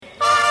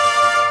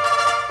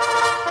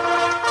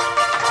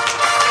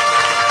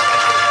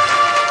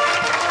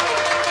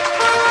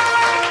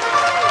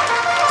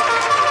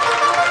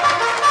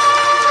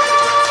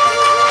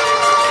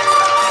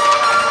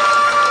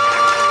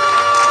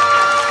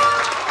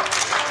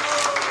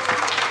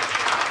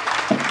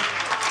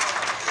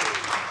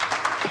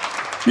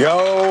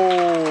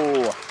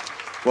Yo,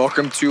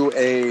 welcome to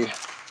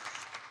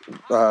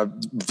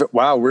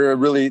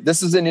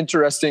this is an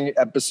interesting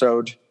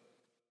episode.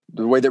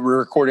 The way that we're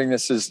recording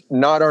this is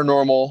not our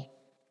normal.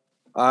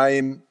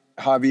 I'm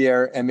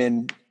Javier. I'm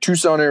in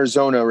Tucson,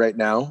 Arizona right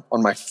now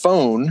on my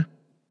phone,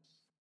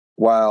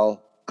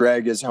 while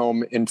Greg is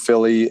home in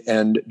Philly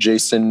and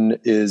Jason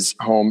is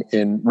home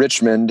in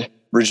Richmond,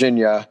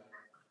 Virginia.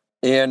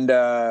 And,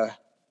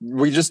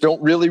 we just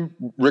don't really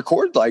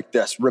record like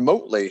this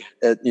remotely,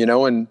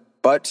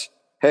 but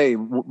hey,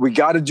 we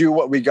got to do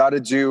what we got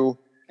to do.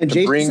 And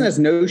Jason has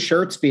no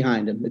shirts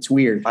behind him. It's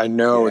weird. I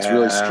know. It's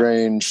really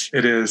strange.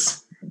 It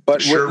is.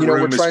 But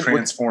we're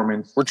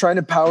transforming. We're trying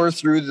to power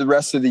through the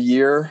rest of the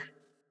year,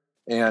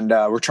 and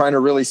we're trying to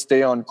really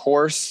stay on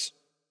course.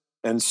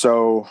 And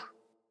so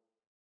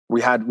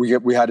we had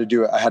to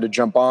do it. I had to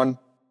jump on.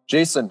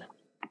 Jason,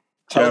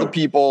 tell the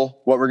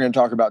people what we're going to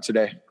talk about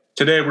today.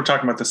 Today, we're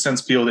talking about the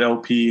Sensefield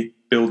LP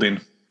building.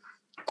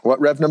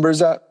 What rev number is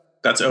that?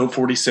 That's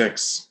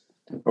 046.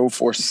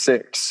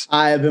 046.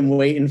 I have been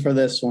waiting for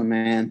this one,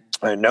 man.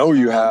 I know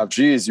you have.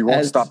 Jeez, you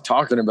won't stop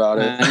talking about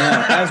it.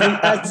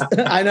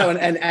 I know.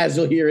 And as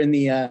you'll hear in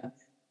the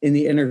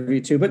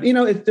interview too. But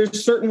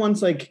there's certain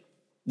ones like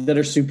that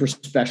are super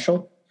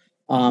special.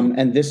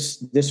 And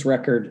this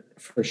record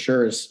for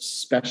sure is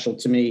special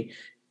to me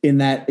in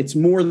that it's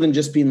more than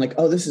just being like,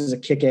 oh, this is a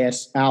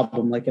kick-ass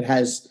album. Like it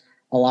has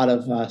a lot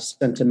of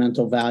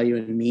sentimental value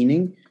and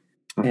meaning.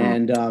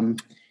 Mm-hmm.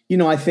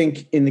 And, I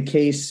think in the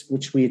case,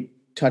 which we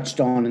touched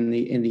on in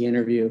the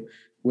interview,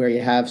 where you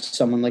have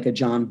someone like a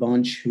John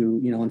Bunch, who,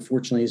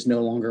 unfortunately is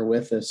no longer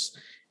with us,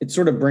 it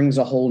sort of brings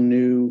a whole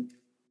new,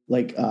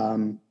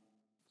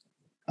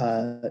 whole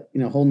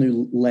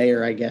new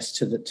layer, I guess,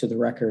 to the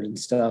record and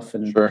stuff.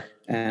 And, sure.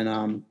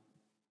 And,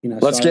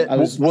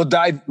 we'll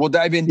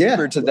dive in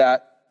deeper to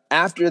that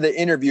after the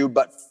interview.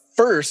 But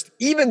first,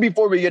 even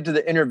before we get to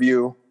the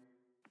interview,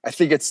 I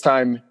think it's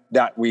time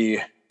that we...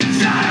 do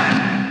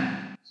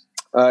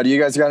you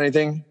guys got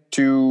anything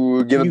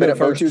to give a bit of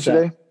hope to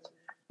today?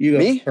 You go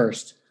Me?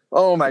 first.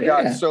 Oh, my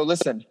God. So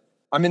listen,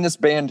 I'm in this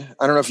band.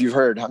 I don't know if you've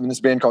heard. I'm in this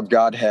band called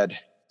Godhead.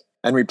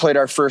 And we played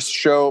our first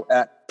show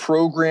at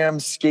Program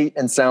Skate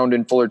and Sound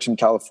in Fullerton,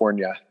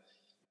 California,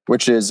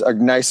 which is a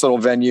nice little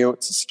venue.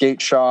 It's a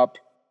skate shop.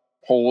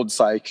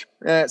 Holds like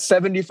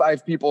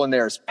 75 people in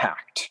there. Is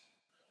packed,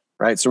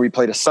 right? So we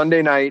played a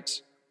Sunday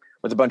night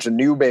with a bunch of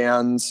new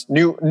bands,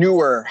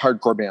 newer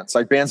hardcore bands,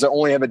 like bands that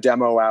only have a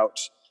demo out.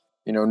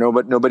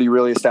 Nobody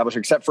really established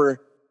except for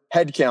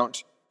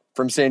Headcount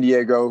from San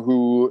Diego,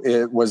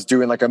 who was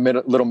doing like a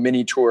little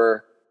mini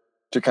tour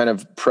to kind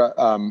of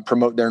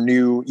promote their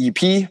new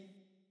EP,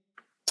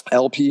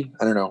 LP,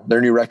 I don't know,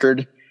 their new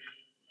record.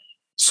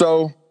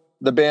 So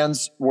the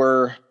bands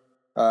were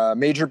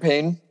Major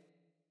Pain,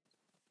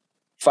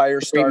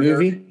 Firestarter. Great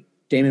movie,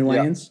 Damon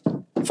Wayans. Yeah.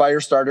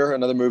 Firestarter,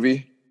 another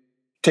movie.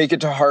 Take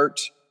It to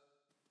Heart,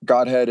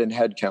 Godhead, and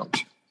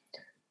Headcount.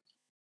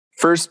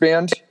 First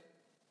band,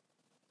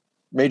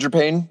 Major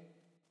Pain.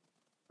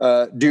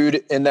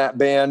 Dude in that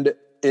band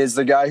is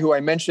the guy who I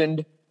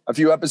mentioned a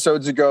few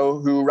episodes ago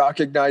who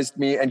recognized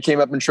me and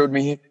came up and showed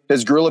me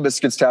his Gorilla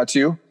Biscuits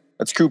tattoo.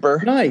 That's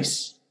Cooper.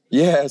 Nice.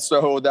 Yeah,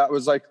 so that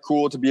was like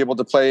cool to be able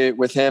to play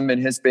with him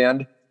and his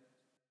band.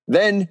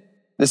 Then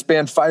this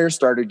band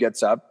Firestarter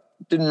gets up.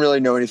 Didn't really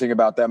know anything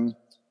about them.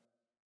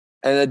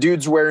 And the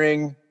dude's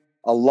wearing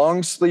a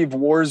long sleeve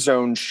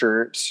Warzone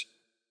shirt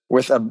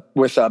with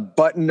a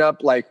button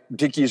up like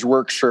Dickies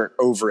work shirt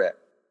over it.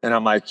 And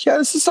I'm like, yeah,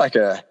 this is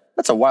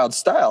that's a wild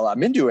style.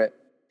 I'm into it.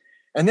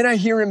 And then I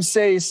hear him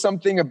say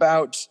something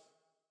about,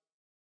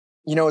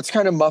 it's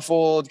kind of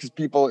muffled because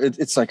people,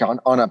 it's like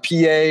on a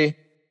PA.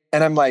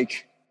 And I'm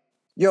like,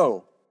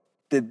 yo,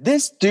 did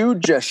this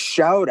dude just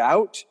shout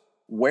out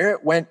Where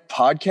It Went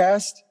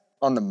podcast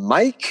on the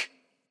mic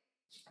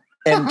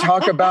and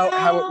talk about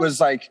how it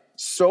was like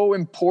so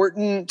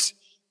important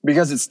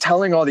because it's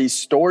telling all these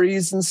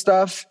stories and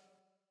stuff?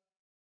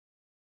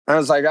 I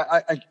was like,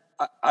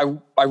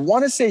 I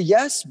want to say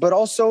yes, but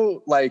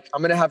also like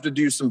I'm going to have to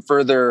do some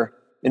further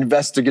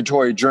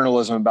investigatory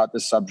journalism about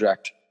this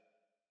subject.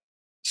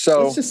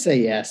 So let's just say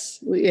yes.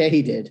 Yeah,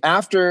 he did.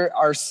 After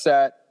our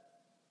set,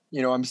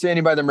 I'm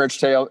standing by the merch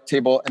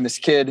table and this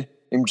kid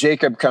named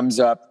Jacob comes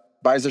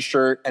up, buys a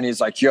shirt, and he's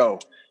like, yo,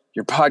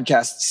 your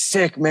podcast's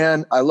sick,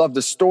 man. I love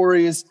the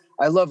stories.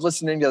 I love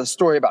listening to the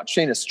story about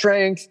Chain of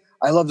Strength.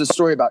 I love the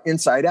story about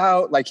Inside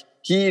Out. Like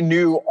he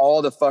knew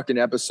all the fucking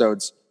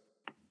episodes.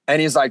 And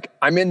he's like,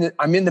 I'm in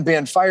the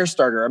band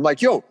Firestarter. I'm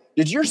like, yo,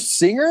 did your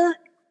singer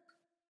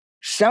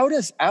shout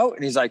us out?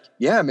 And he's like,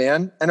 yeah,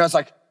 man. And I was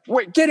like,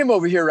 wait, get him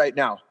over here right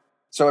now.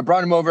 So I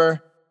brought him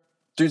over.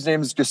 Dude's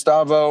name is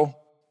Gustavo.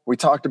 We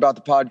talked about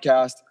the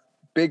podcast.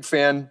 Big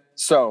fan.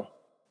 So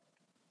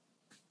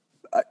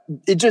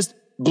it just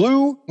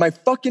blew my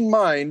fucking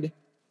mind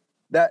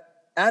that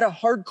at a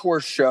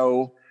hardcore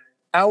show,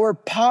 our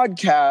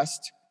podcast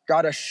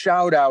got a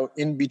shout out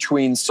in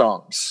between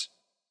songs.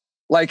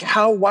 Like,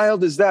 how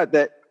wild is that?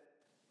 That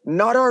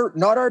not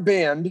our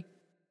band,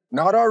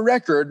 not our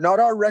record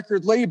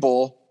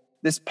label,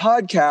 this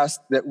podcast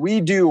that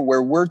we do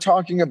where we're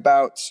talking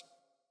about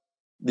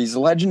these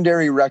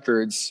legendary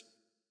records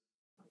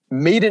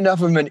made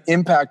enough of an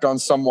impact on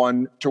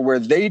someone to where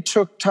they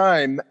took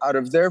time out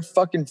of their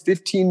fucking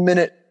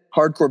 15-minute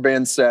hardcore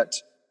band set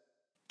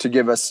to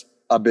give us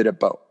a bit of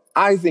Bo.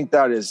 I think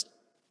that is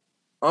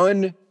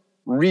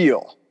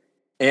unreal.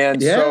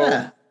 And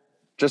so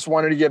just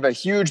wanted to give a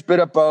huge bit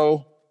of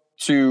Bo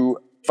to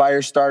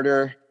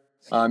Firestarter.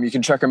 You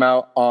can check them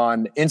out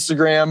on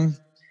Instagram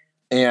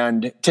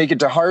and take it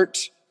to heart.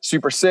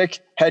 Super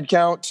sick. Head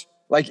count.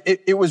 Like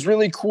it was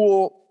really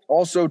cool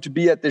also to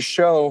be at this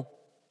show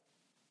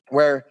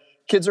where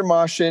kids are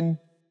moshing,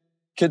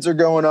 kids are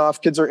going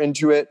off, kids are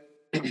into it,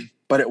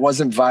 but it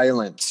wasn't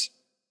violent.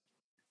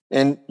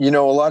 And, you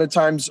know, a lot of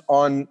times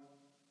on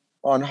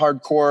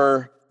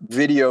hardcore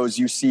videos,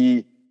 you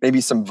see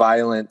maybe some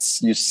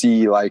violence. You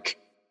see like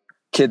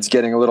kids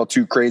getting a little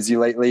too crazy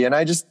lately. And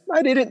I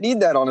didn't need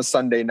that on a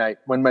Sunday night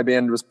when my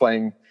band was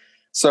playing.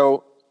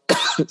 So,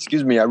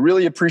 excuse me, I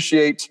really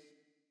appreciate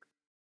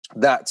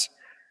that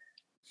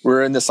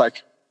we're in this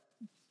like,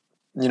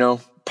 you know,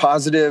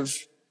 positive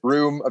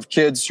room of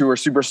kids who are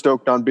super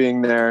stoked on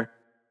being there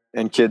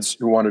and kids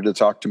who wanted to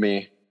talk to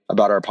me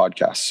about our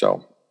podcast.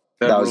 So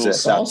that was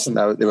it. Awesome.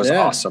 It was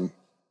awesome.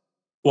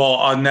 Well,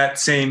 on that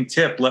same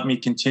tip, let me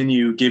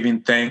continue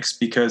giving thanks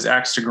because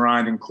Axe to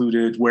Grind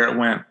included Where It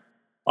Went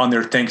on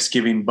their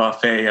Thanksgiving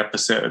buffet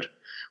episode,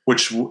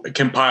 which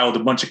compiled a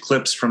bunch of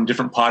clips from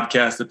different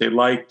podcasts that they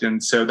liked.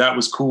 And so that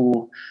was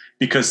cool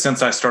because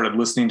since I started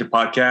listening to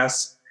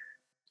podcasts,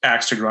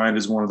 Axe to Grind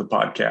is one of the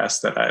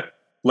podcasts that I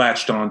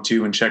latched on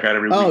to and check out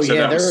every week. So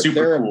that was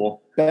super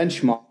cool.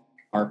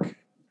 Benchmark.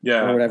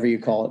 Yeah. Or whatever you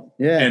call it.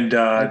 Yeah. And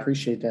I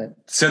appreciate that.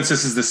 Since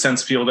this is the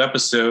Sensefield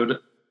episode,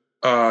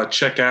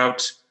 check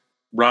out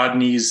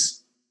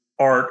Rodney's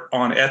art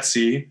on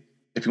Etsy.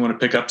 If you want to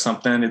pick up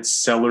something, it's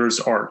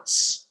Sellers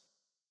Arts,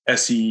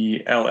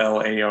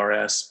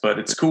 SELLARS, but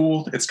it's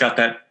cool. It's got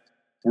that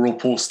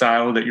Whirlpool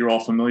style that you're all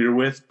familiar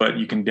with, but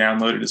you can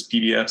download it as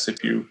PDFs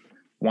if you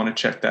want to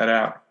check that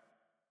out.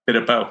 Bit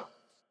of Bo.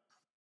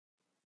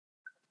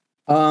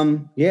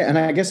 Yeah, and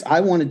I guess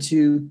I wanted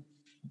to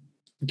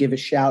give a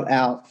shout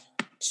out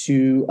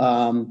to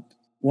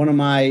one of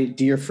my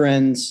dear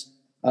friends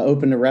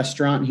opened a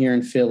restaurant here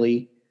in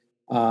Philly.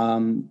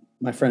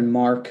 My friend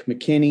Mark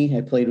McKinney,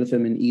 I played with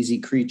him in Easy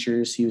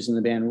Creatures. He was in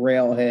the band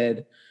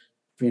Railhead.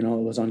 You know,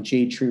 it was on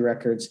Jade Tree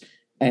Records.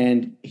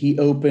 And he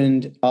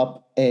opened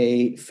up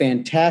a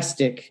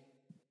fantastic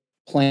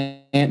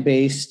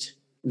plant-based,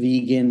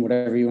 vegan,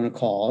 whatever you want to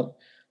call it.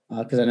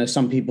 Because I know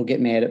some people get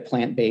mad at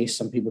plant-based,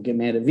 some people get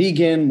mad at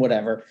vegan,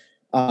 whatever.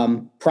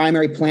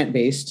 Primary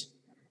plant-based.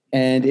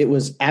 And it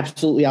was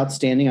absolutely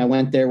outstanding. I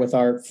went there with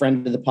our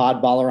friend of the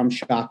pod, Balaram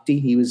Shakti.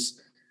 He was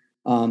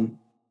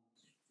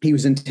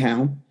in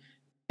town.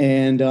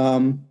 And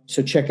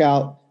so check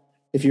out,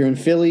 if you're in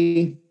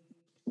Philly,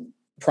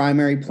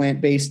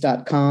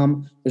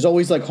 primaryplantbased.com. There's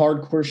always like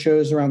hardcore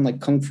shows around like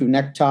Kung Fu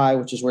Necktie,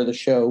 which is where the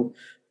show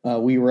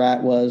we were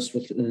at was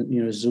with,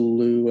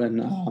 Zulu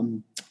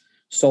and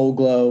Soul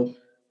Glow,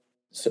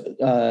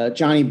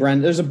 Johnny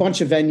Brent. There's a bunch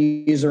of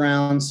venues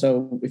around.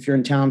 So if you're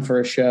in town for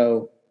a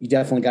show, you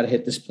definitely got to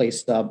hit this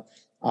place up.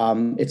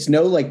 It's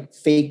no like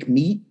fake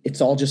meat.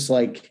 It's all just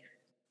like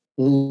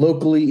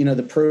locally,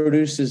 the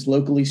produce is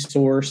locally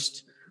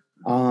sourced,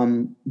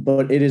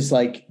 but it is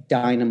like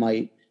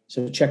dynamite.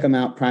 So check them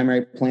out,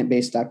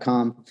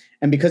 primaryplantbased.com.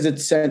 And because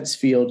it's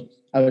Sensefield,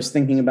 I was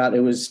thinking about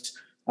it was,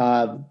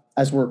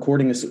 as we're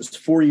recording this, it was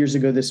 4 years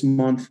ago this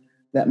month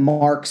that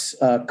Mark's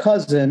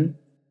cousin,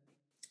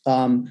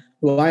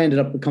 who I ended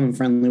up becoming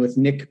friendly with,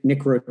 Nick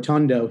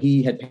Rotundo,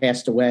 he had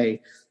passed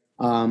away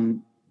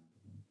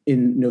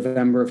in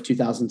November of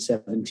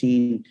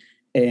 2017.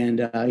 And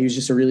he was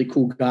just a really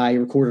cool guy. He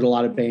recorded a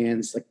lot of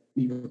bands. Like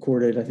he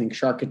recorded, I think,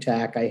 Shark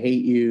Attack, I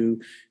Hate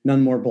You,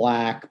 None More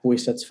Black, Boy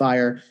Sets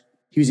Fire.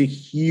 He was a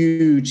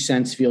huge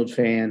Sensefield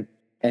fan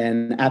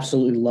and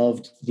absolutely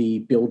loved the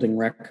Building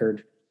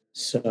record.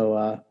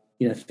 So,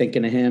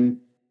 thinking of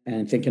him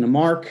and thinking of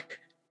Mark.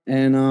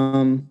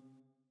 And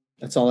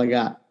that's all I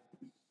got.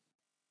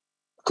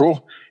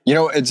 Cool.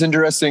 It's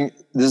interesting.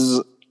 This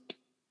is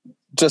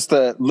just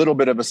a little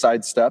bit of a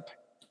sidestep.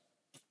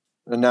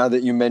 And now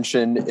that you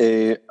mentioned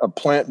a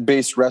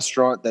plant-based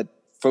restaurant that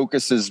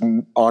focuses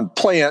on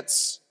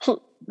plants,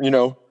 who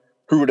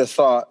would have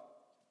thought?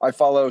 I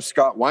follow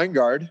Scott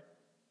Weingard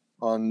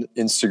on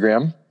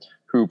Instagram,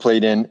 who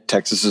played in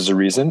Texas Is a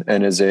Reason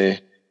and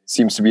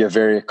seems to be a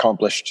very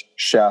accomplished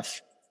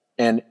chef.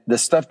 And the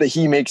stuff that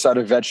he makes out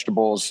of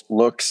vegetables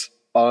looks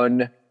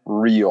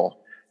unreal.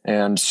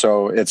 And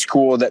so it's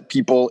cool that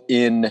people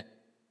in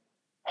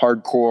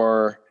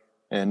hardcore,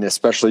 and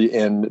especially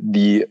in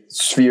the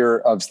sphere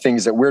of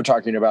things that we're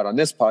talking about on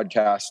this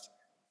podcast,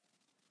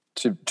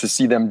 to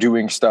see them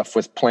doing stuff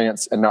with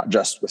plants and not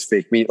just with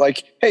fake meat.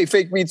 Like, hey,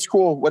 fake meat's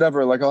cool,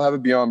 whatever. Like, I'll have a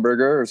Beyond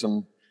Burger or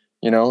some,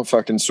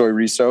 fucking soy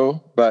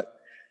riso. But,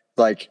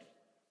 like,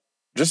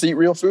 just eat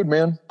real food,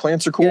 man.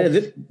 Plants are cool.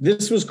 Yeah,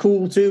 this was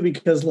cool, too,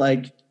 because,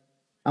 like,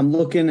 I'm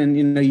looking and,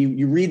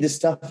 you read this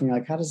stuff and you're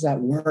like, how does that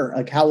work?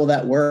 Like, how will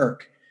that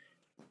work?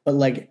 But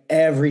like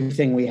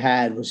everything we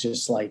had was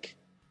just like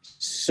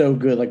so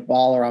good. Like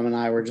Balaram and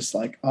I were just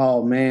like,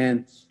 oh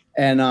man.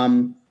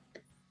 And,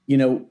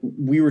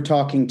 we were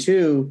talking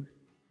too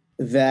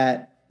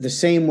that the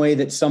same way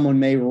that someone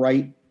may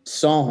write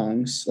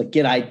songs, like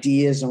get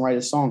ideas and write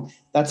a song,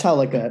 that's how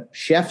like a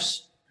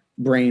chef's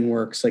brain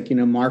works. Like,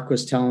 Mark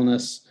was telling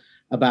us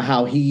about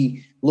how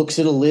he looks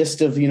at a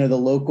list of, the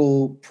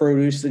local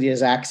produce that he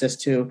has access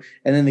to,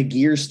 and then the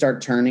gears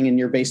start turning and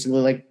you're basically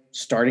like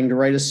starting to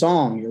write a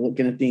song. You're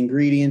looking at the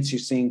ingredients, you're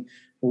seeing,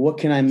 well, what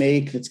can I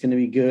make that's going to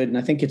be good? And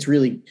I think it's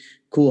really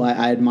cool.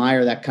 I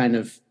admire that kind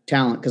of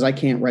talent because I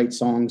can't write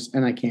songs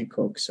and I can't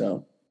cook.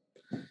 So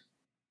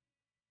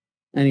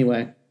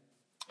anyway,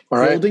 all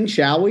right. Building,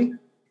 shall we?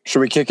 Should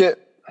we kick it?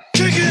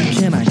 Kick it.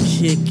 Can I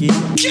kick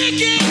it?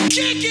 Kick it,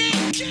 kick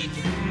it, kick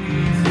it.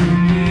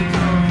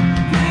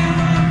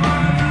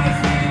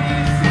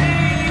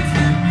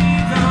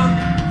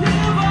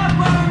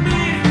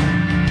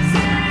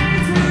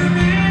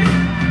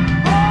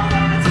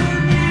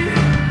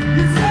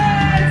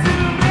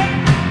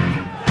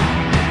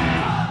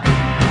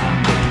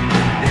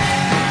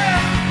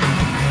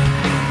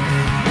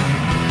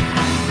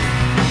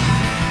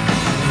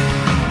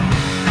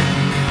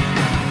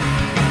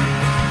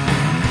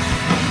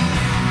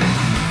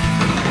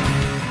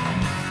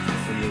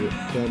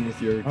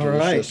 Your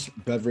delicious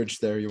beverage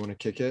there. You want to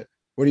kick it?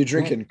 What are you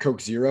drinking?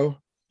 Coke Zero?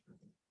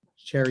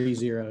 Cherry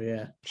Zero,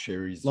 yeah.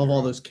 Cherry Zero. Love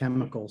all those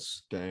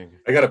chemicals. Dang.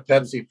 I got a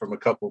Pepsi from a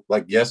couple,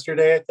 like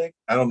yesterday, I think.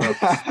 I don't know.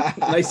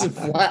 Nice and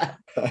flat.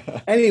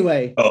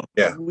 Anyway,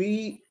 yeah.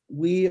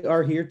 We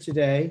are here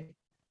today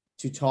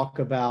to talk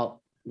about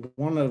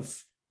one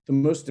of the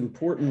most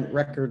important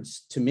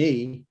records to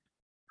me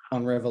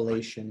on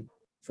Revelation,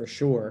 for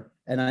sure.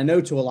 And I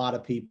know to a lot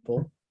of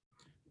people,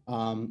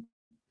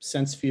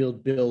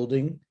 Sensefield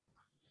Building,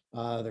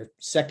 their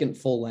second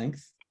full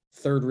length,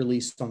 third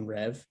release on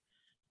Rev.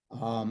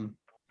 When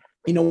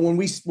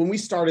we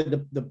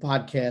started the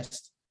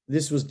podcast,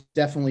 this was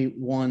definitely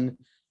one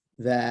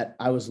that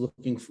I was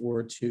looking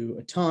forward to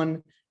a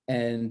ton.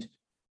 And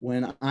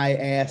when I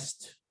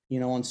asked,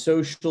 on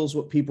socials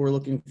what people were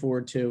looking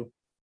forward to,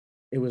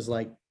 it was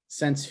like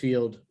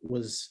Sensefield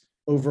was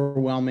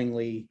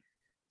overwhelmingly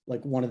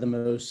like one of the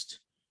most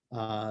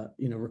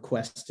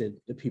requested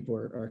that people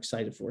are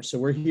excited for. So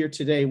we're here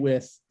today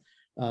with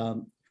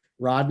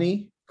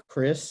Rodney,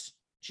 Chris,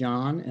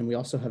 John, and we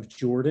also have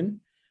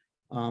Jordan.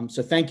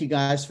 So thank you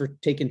guys for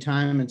taking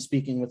time and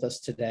speaking with us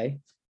today.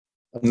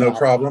 No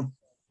problem.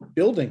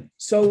 Building.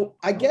 So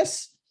I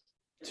guess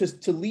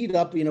to lead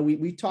up,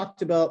 we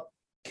talked about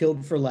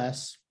Killed for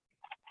Less,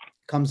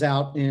 comes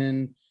out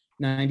in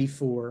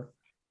 94.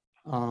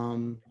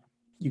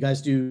 You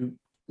guys do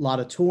a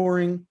lot of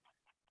touring.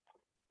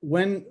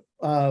 When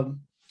I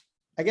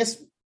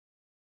guess,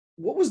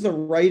 what was the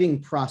writing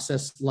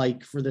process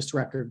like for this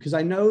record? Because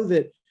I know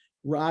that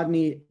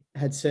Rodney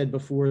had said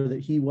before that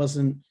he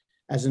wasn't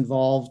as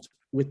involved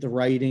with the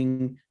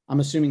writing.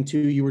 I'm assuming too,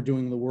 you were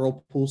doing the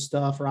Whirlpool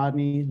stuff,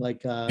 Rodney,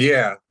 like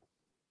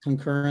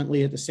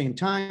concurrently at the same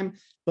time.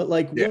 But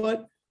like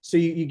what? So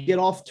you get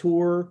off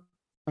tour.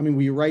 I mean,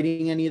 were you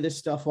writing any of this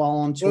stuff while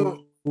on tour?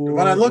 Well,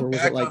 when I look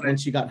back like on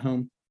once you got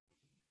home?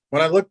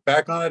 When I look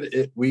back on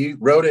it, we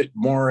wrote it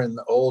more in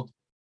the old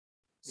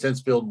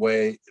Sensefield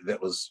way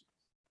that was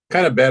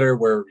kind of better,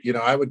 where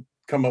I would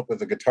come up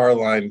with a guitar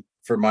line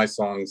for my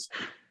songs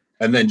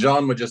and then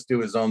John would just do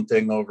his own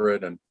thing over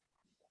it. And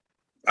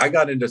I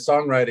got into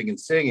songwriting and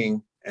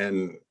singing,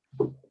 and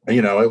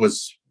it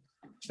was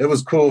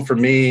cool for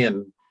me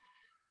and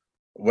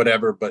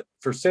whatever. But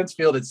for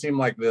Sensefield, it seemed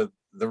like the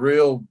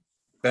real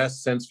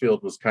best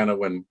Sensefield was kind of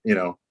when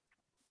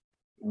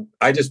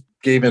I just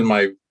gave in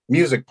my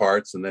music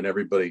parts and then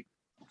everybody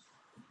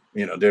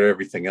did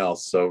everything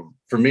else. So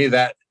for me,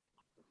 that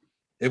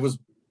it was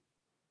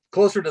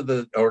closer to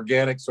the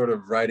organic sort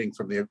of writing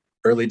from the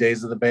early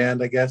days of the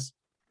band, I guess.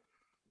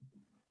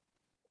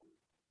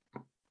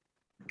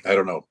 I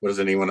don't know. What does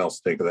anyone else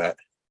think of that?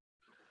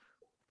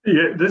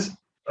 Yeah,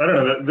 I don't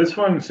know. This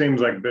one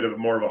seems like a bit of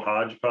more of a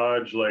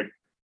hodgepodge. Like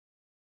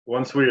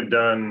once we had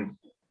done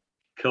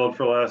Killed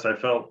for Less, I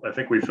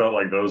think we felt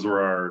like those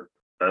were our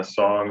best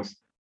songs.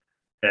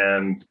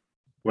 And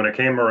when it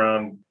came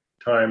around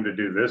time to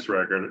do this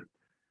record,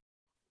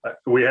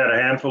 we had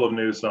a handful of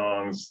new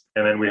songs,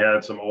 and then we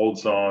had some old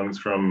songs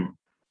from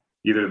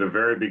either the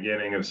very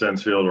beginning of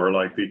Sensefield or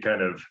like the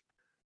kind of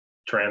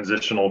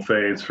transitional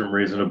phase from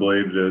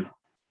Reasonably to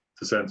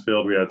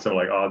Sensefield. We had some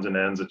like odds and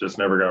ends that just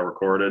never got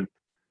recorded.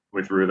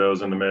 We threw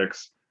those in the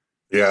mix.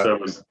 Yeah.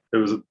 So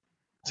it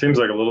seems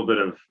like a little bit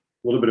of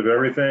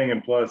everything.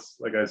 And plus,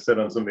 like I said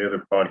on some of the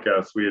other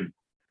podcasts, we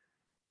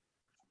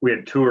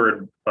had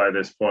toured by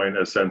this point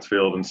as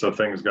Sensefield, and so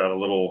things got a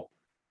little,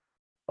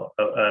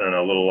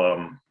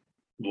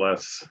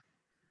 less,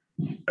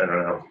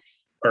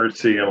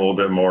 artsy and a little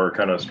bit more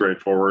kind of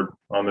straightforward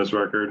on this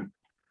record.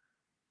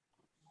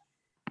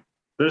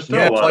 There's still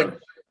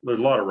there's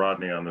a lot of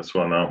Rodney on this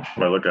one though.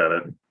 When I look at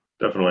it,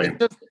 definitely.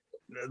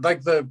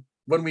 like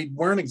when we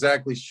weren't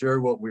exactly sure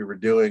what we were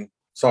doing,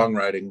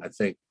 songwriting, I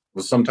think,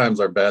 was sometimes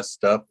our best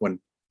stuff.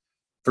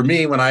 For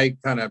me, when I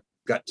kind of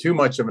got too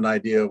much of an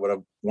idea of what I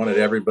wanted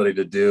everybody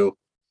to do,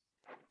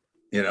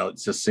 it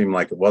just seemed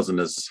like it wasn't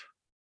as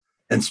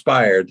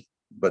inspired.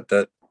 But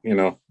that,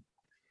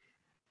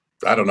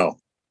 I don't know.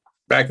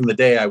 Back in the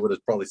day, I would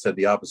have probably said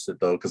the opposite,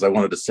 though, because I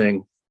wanted to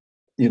sing.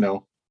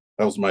 That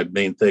was my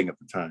main thing at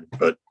the time.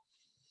 But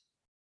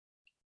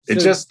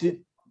it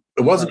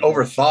wasn't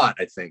overthought,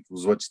 I think,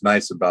 was what's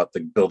nice about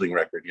the Building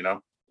record,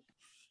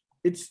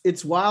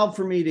 It's wild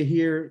for me to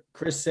hear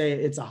Chris say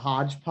it's a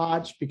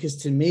hodgepodge, because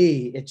to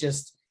me, it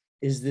just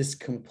is this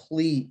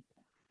complete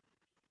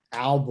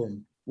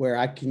album where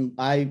I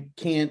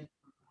can't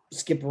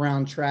skip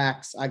around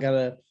tracks. I got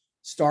to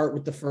start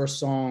with the first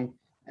song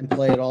and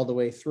play it all the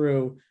way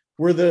through.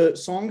 Were the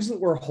songs that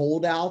were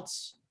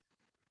holdouts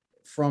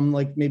from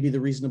like maybe the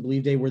Reason to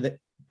Believe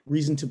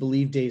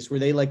days, were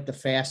they like the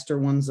faster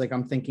ones? Like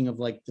I'm thinking of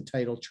like the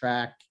title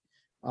track,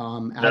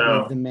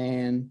 Outlive the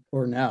Man,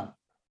 or no?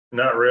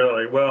 Not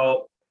really.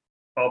 Well,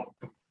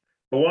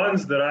 the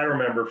ones that I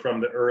remember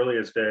from the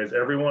earliest days,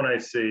 Everyone I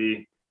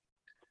See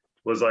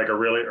was like a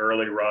really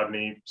early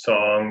Rodney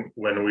song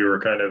when we were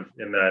kind of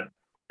in that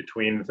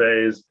between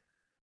phase.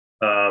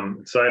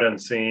 Sight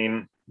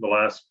Unseen, the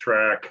last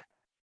track,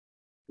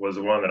 was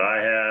the one that I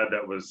had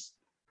that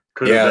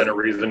could have been a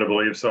Reason to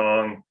Believe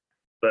song.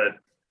 But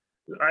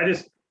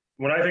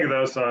when I think of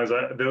those songs,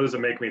 those that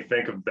make me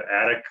think of the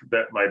attic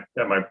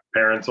at my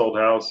parents' old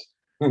house.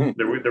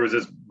 There was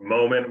this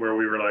moment where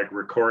we were like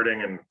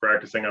recording and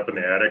practicing up in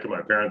the attic at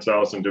my parents'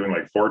 house and doing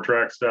like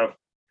 4-track stuff.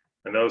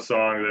 And those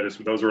songs,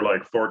 those were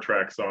like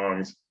 4-track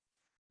songs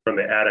from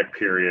the attic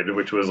period,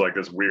 which was like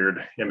this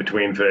weird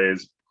in-between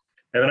phase.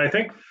 And then I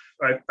think,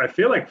 I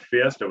feel like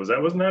Fiesta,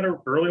 wasn't that an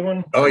early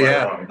one? Oh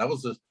yeah, that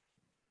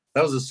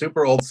was a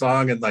super old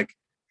song. And like,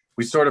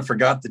 we sort of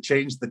forgot to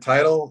change the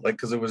title, like,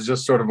 cause it was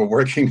just sort of a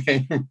working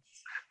name.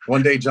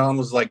 One day John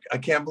was like, I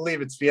can't believe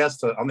it's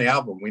Fiesta on the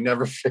album. We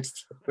never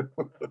fixed it.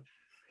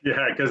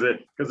 Yeah, because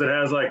it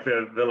has like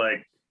the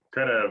like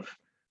kind of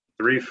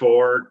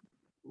 3/4.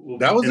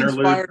 That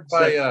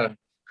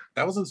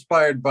was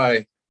inspired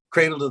by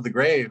Cradle to the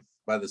Grave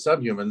by the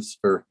Subhumans,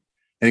 for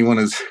anyone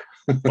who's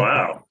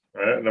wow.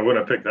 I wouldn't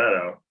have picked that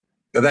out.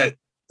 That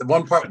the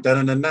one part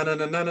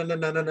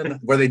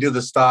where they do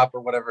the stop or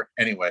whatever.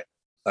 Anyway.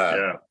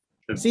 Yeah.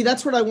 See,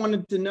 that's what I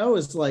wanted to know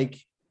is like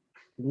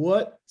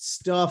what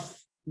stuff.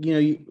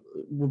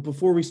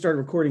 Before we started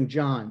recording,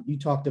 John, you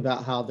talked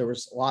about how there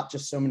was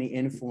just so many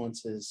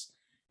influences.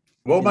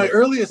 Well, my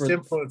earliest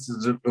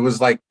influences, it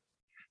was like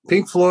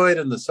Pink Floyd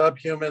and the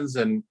Subhumans,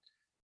 and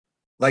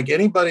like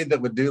anybody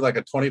that would do like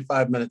a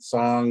 25-minute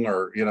song,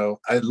 or,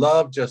 I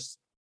love just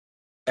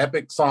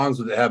epic songs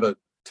that have a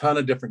ton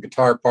of different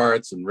guitar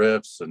parts and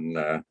riffs.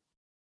 And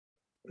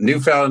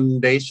New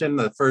Foundation,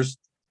 the first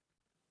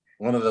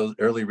one of those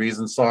early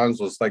Reason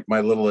songs, was like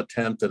my little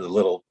attempt at a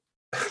little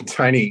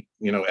tiny,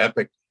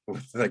 epic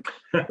with like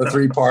the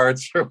 3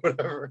 parts or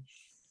whatever.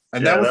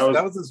 And that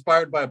was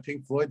inspired by a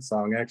Pink Floyd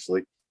song,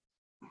 actually.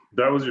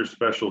 That was your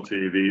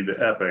specialty, the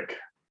epic.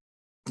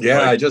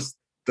 Yeah,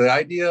 the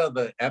idea of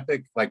the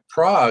epic, like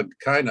prog,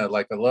 kind of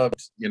like I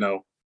loved,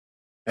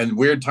 and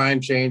weird time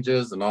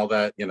changes and all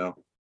that,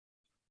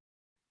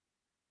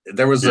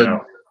 There was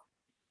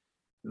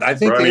I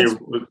think Ronnie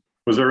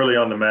was early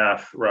on the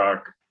math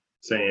rock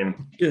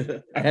scene.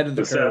 Ahead of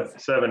the curve.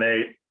 7,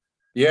 8.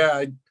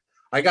 Yeah,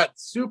 I got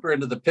super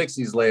into the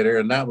Pixies later,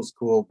 and that was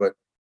cool. But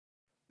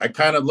I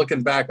kind of,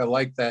 looking back, I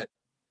like that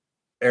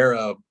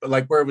era,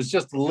 like where it was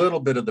just a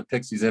little bit of the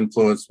Pixies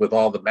influence with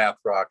all the math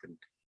rock. And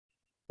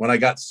when I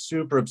got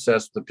super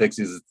obsessed with the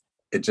Pixies,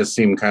 it just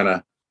seemed kind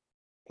of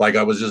like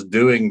I was just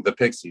doing the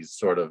Pixies,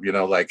 sort of,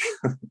 like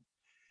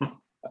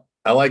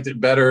I liked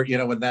it better,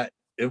 when that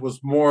it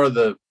was more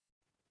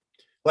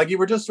like you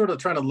were just sort of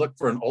trying to look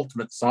for an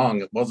ultimate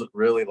song. It wasn't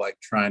really like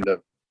trying to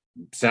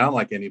sound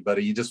like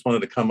anybody. You just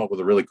wanted to come up with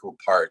a really cool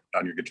part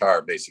on your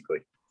guitar, basically.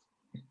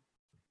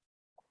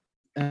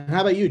 And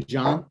how about you,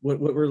 John? What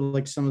were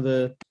like some of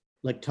the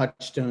like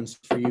touchstones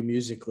for you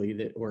musically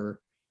that were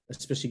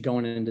especially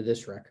going into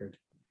this record?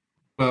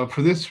 Well,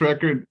 for this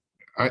record,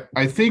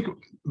 I think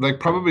like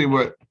probably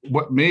what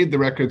made the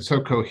record so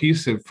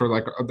cohesive for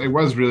like, it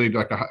was really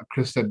like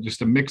Chris said,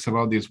 just a mix of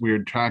all these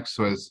weird tracks,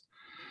 was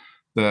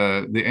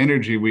the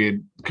energy we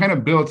had kind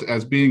of built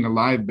as being a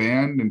live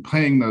band and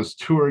playing those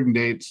touring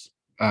dates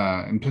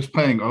and just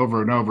playing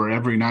over and over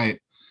every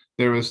night.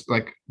 There was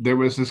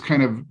this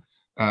kind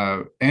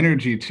of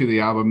energy to the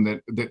album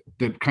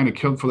that kind of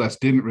Killed for Less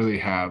didn't really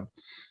have.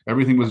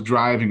 Everything was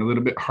driving a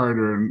little bit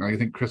harder, and I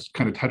think Chris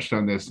kind of touched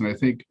on this. And I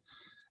think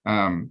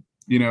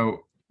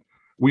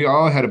we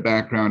all had a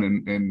background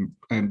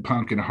in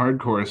punk and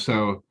hardcore,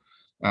 so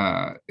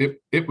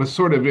it was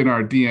sort of in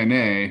our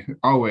DNA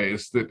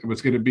always that it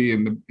was going to be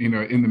in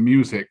the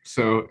music.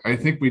 So I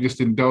think we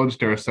just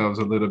indulged ourselves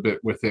a little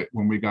bit with it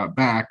when we got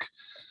back.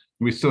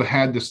 We still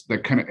had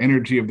that kind of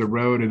energy of the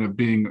road and of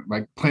being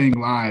like playing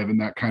live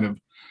and that kind of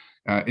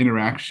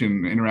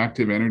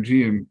interactive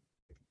energy.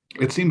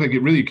 it seems like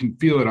it really, you can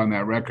feel it on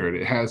that record.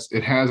 It has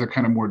a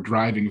kind of more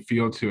driving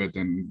feel to it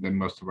than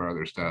most of our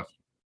other stuff.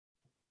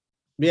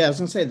 Yeah, I was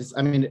gonna say this.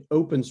 I mean, it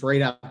opens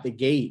right out the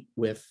gate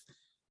with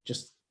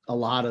just a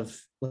lot of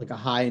like a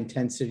high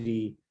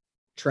intensity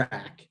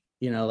track.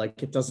 You know,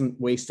 like it doesn't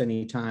waste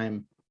any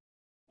time.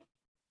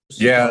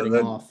 Starting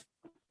off.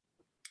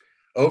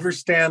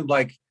 Overstand,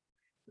 like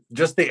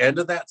just the end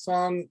of that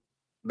song,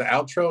 the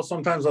outro.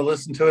 Sometimes I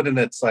listen to it and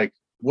it's like,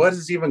 what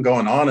is even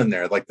going on in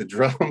there? Like the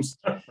drums,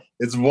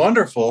 it's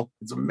wonderful,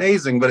 it's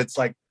amazing, but it's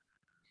like,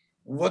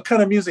 what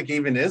kind of music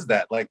even is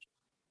that? Like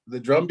the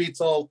drum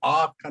beat's all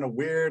off, kind of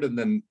weird, and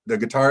then the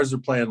guitars are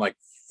playing like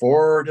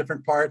 4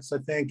 different parts, I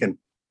think, and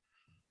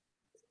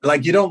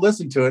like you don't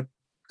listen to it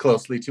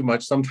closely too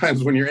much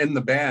sometimes when you're in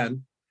the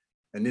band,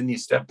 and then you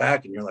step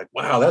back and you're like,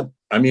 wow,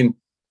 I mean,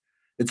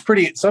 it's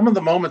pretty, some of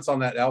the moments on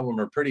that album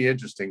are pretty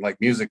interesting, like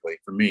musically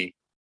for me.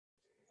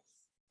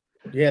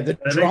 Yeah, the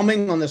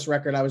drumming on this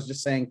record, I was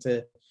just saying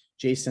to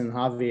Jason and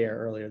Javier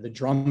earlier, the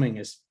drumming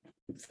is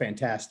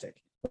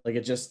fantastic. Like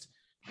it just,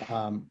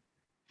 so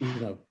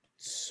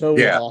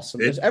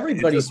awesome.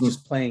 Everybody's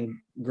just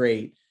playing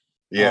great.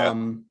 Yeah.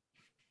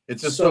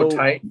 It's just so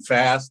tight and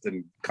fast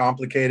and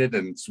complicated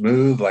and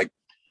smooth. Like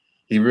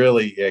he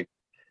really,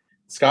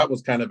 Scott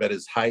was kind of at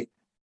his height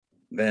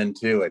then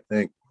too, I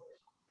think.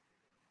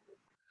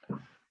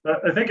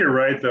 I think you're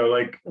right though.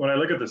 Like when I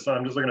look at the song,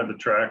 I'm just looking at the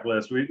track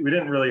list. We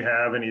didn't really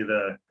have any of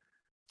the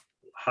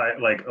high,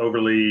 like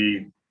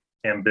overly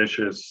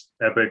ambitious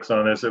epics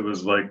on this. It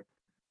was like,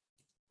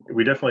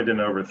 we definitely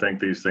didn't overthink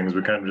these things.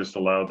 We kind of just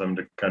allowed them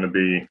to kind of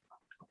be,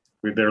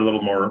 they're a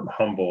little more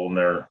humble and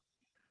they're,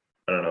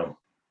 I don't know,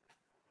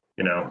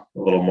 a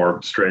little more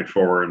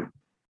straightforward.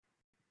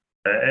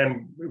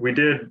 And we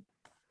did,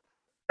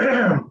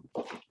 the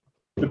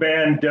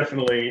band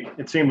definitely,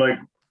 it seemed like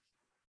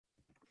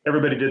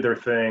everybody did their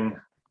thing,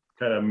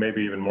 kind of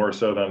maybe even more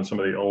so than some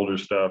of the older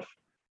stuff.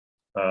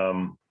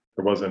 There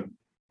wasn't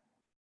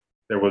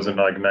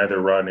like neither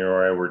Rodney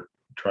or I were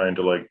trying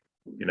to like,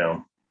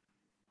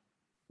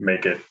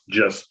 make it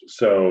just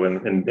so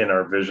in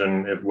our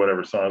vision, if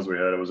whatever songs we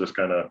had, it was just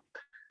kind of,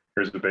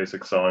 here's the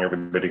basic song,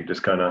 everybody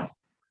just kind of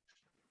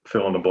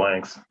fill in the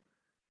blanks.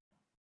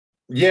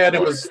 Yeah, and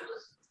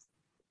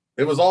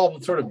it was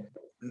all sort of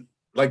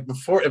like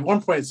before, at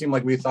one point it seemed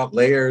like we thought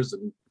layers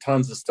and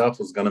tons of stuff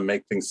was going to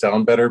make things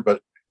sound better,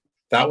 but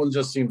that one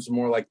just seems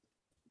more like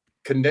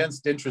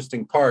condensed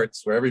interesting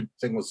parts where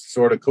everything was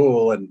sort of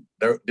cool and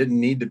there didn't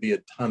need to be a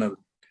ton of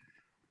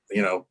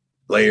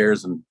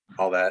layers and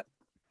all that.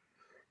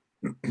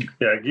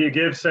 Yeah, you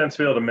give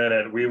Sensefield a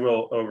minute, we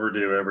will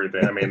overdo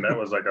everything. I mean, that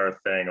was like our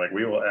thing. Like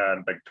we will add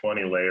like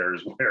 20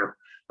 layers where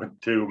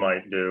 2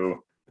 might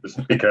do,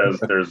 just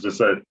because there's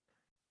just an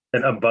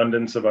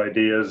abundance of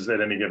ideas at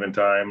any given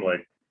time.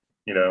 Like,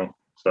 so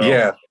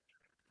yeah,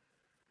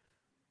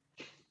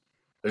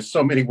 there's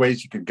so many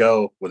ways you could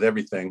go with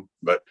everything,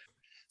 but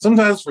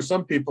sometimes for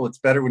some people it's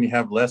better when you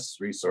have less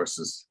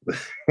resources.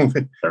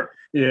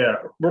 Yeah,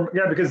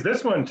 because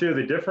this one too,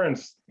 the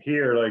difference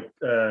here, like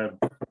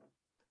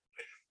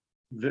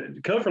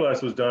the Killed for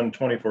Less was done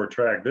 24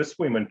 track. This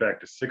we went back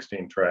to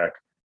 16 track.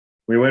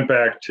 We went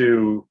back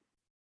to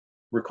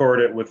record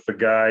it with the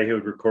guy who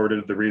had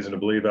recorded the Reason to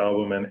Believe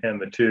album and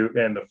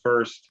the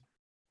first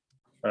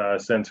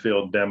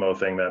Sensefield demo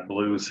thing, that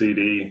blue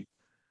CD.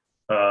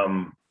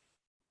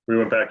 We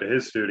went back to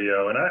his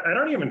studio, and I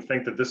don't even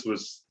think that this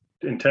was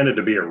intended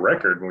to be a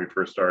record when we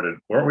first started.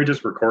 Weren't we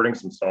just recording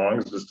some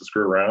songs just to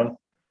screw around?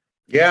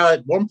 Yeah,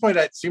 at one point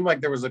it seemed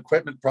like there was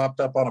equipment propped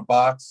up on a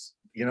box,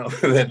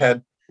 that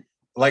had,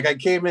 like, I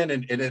came in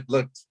and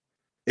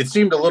it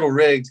seemed a little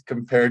rigged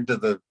compared to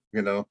the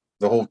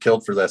whole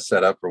Killed for Less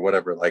setup or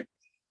whatever. Like,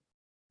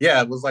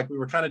 yeah, it was like we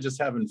were kind of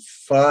just having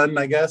fun,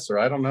 I guess, or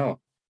I don't know.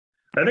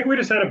 I think we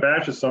just had a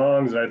batch of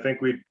songs, and I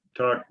think we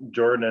talked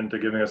Jordan into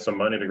giving us some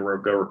money to go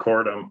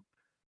record them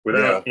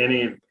without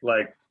any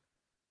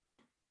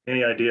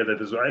idea that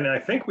this. And I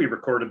think we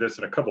recorded this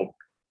in a couple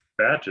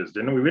batches,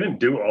 didn't we? We didn't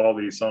do all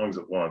these songs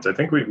at once. I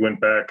think we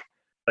went back,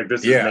 like,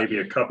 this is maybe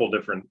a couple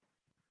different,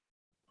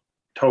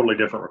 totally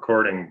different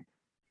recording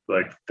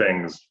like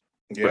things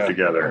put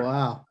together. Oh,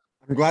 wow.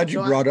 I'm glad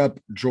you brought up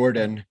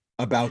Jordan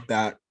about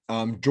that.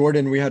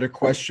 Jordan, we had a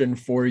question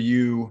for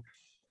you.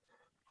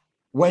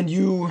 When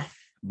you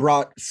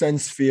brought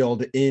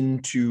Sensefield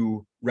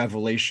into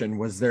Revelation,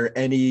 was there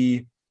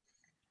any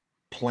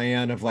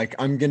plan of like,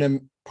 I'm going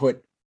to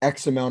put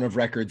X amount of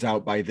records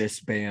out by this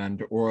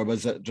band? Or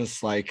was it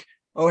just like,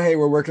 oh, hey,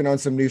 we're working on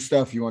some new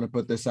stuff. You want to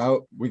put this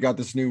out? We got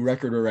this new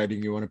record we're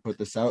writing. You want to put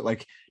this out?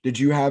 Like, did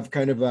you have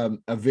kind of a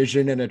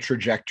vision and a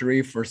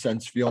trajectory for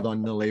Sensefield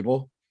on the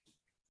label?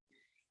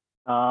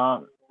 I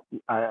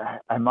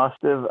must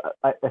have.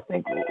 I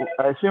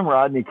assume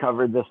Rodney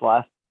covered this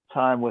last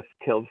time with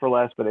Killed for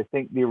Less, but I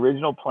think the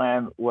original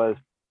plan was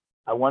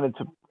I wanted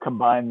to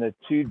combine the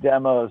 2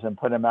 demos and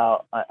put them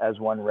out as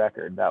one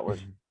record. That was,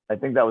 I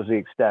think that was the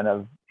extent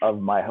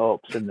of my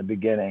hopes in the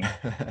beginning.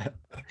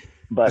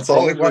 But that's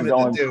all we wanted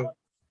to do.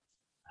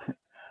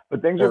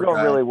 But things are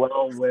going really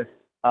well with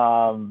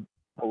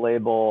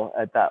label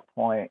at that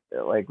point.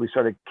 Like we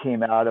sort of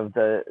came out of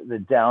the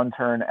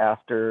downturn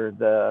after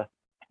the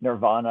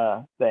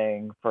Nirvana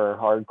thing for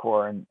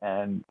hardcore,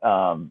 and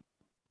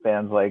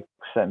bands like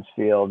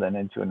Sensefield and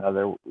Into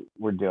Another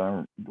were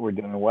doing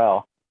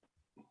well.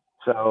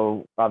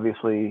 So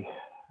obviously,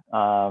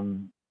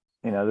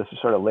 this is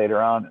sort of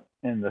later on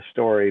in the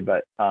story,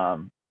 but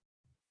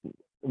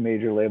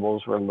major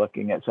labels were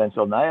looking at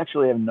Sensefield, and I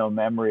actually have no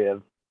memory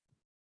of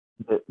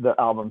the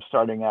album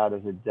starting out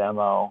as a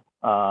demo.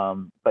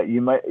 But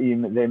you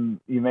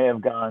may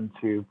have gone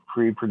to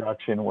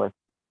pre-production with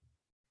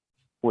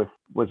was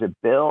it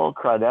Bill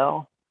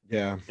Cradell?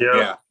 Yeah,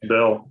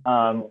 Bill.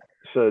 I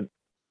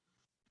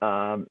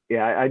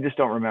just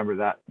don't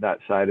remember that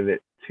side of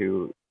it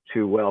too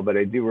well, but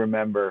I do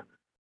remember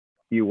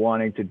you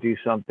wanting to do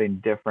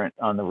something different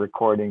on the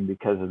recording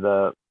because of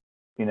the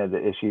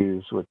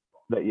issues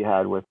that you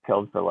had with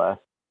Killed for Less.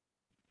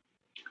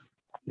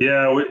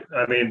 Yeah,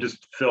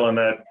 just filling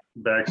that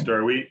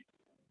backstory,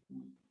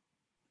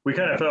 we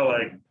kind of felt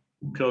like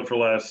Killed for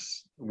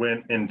Less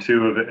went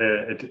into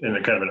in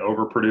a kind of an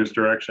overproduced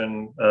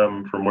direction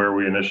from where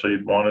we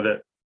initially wanted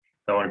it.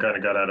 That one kind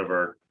of got out of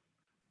our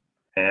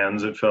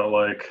hands. It felt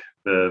like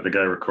the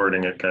guy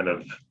recording it kind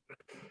of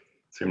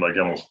seemed like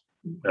almost,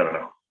 I don't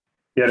know,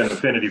 he had an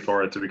affinity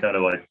for it, so we kind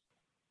of like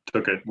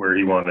took it where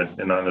he wanted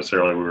and not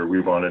necessarily where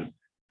we wanted.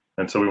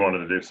 And so we wanted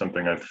to do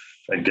something,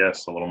 I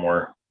guess, a little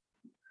more,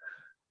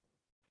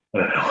 I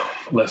don't know,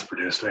 less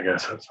produced, I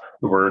guess that's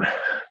the word.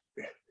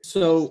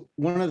 So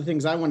one of the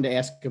things I wanted to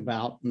ask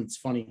about, and it's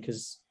funny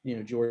because,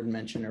 Jordan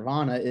mentioned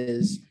Nirvana,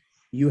 is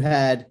you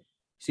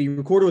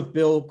recorded with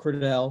Bill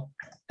Cradell,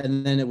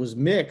 and then it was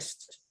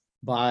mixed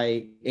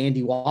by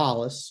Andy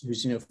Wallace,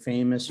 who's,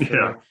 famous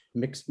for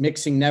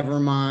mixing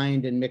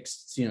Nevermind and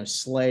mixed,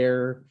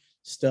 Slayer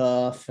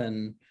stuff.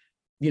 And,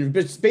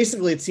 but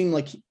basically it seemed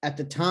like at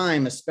the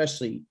time,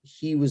 especially,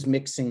 he was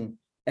mixing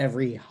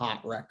every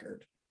hot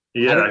record.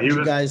 Yeah. How did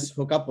you guys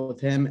hook up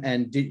with him,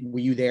 and were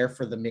you there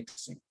for the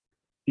mixing?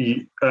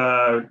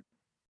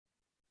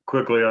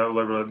 Quickly, I'll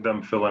let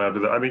them fill in after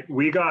that.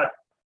 We got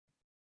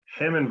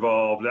him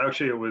involved.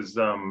 Actually, it was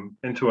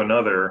Into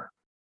Another,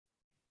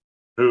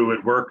 who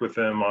had worked with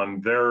him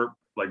on their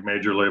like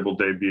major label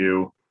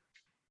debut.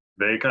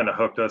 They kind of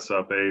hooked us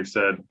up. They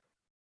said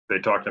they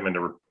talked him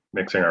into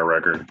mixing our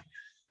record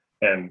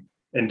and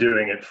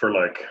doing it for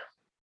like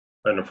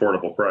an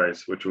affordable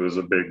price, which was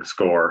a big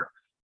score.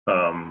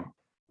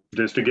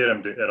 Just to get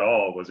him to at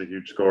all was a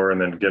huge score, and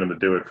then to get him to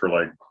do it for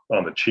like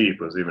on the cheap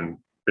was even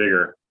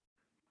bigger.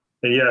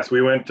 And yes,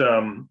 we went,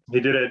 he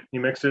did it, he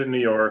mixed it in New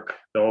York.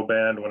 The whole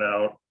band went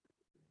out,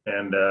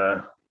 and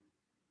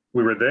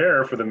we were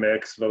there for the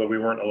mix, although we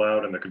weren't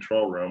allowed in the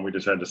control room. We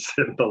just had to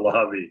sit in the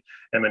lobby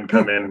and then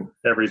come in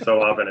every so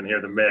often and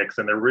hear the mix.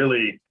 And it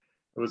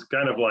was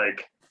kind of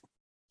like,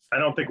 I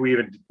don't think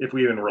if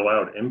we even were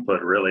allowed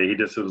input, really. He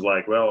just was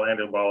like, well,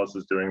 Andy Wallace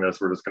is doing this.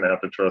 We're just going to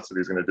have to trust that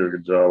he's going to do a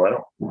good job. I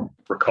don't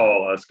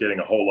recall us getting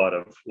a whole lot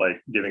of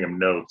like giving him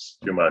notes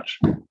too much.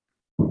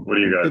 What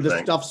do you guys think? Did the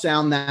think? stuff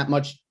sound that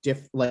much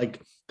different?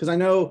 Like, because I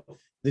know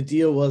the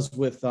deal was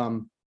with,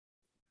 I'll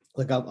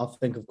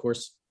think, of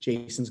course,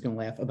 Jason's going to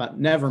laugh about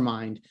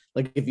Nevermind.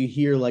 Like, if you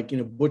hear, like,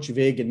 Butch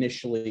Vig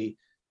initially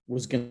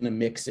was going to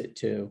mix it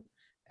too.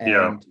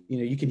 And,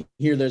 you can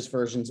hear those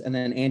versions. And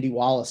then Andy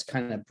Wallace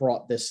kind of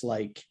brought this,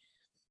 like,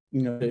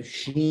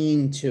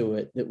 sheen to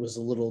it that was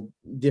a little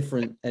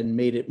different and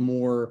made it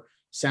more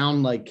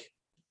sound like,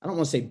 I don't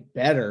want to say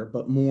better,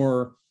 but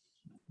more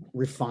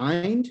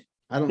refined.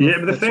 I don't know.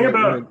 Yeah, but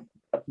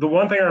the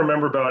one thing I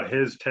remember about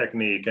his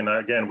technique, and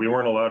again, we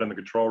weren't allowed in the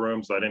control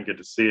room, so I didn't get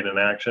to see it in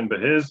action, but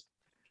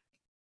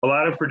a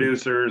lot of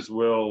producers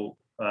will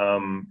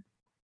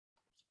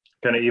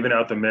kind of even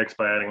out the mix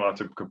by adding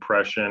lots of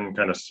compression,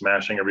 kind of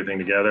smashing everything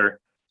together.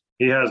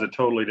 He has a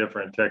totally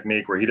different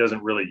technique where he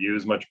doesn't really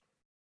use much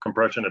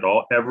compression at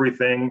all.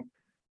 Everything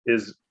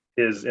is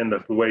in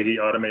the way he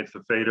automates the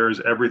faders.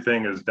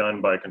 Everything is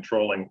done by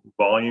controlling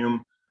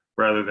volume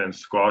rather than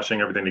squashing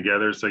everything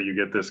together. So you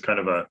get this kind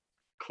of a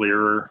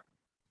clearer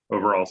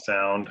overall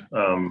sound,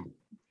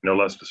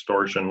 less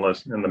distortion,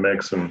 less in the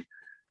mix. And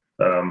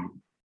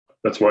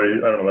that's why, I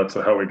don't know, that's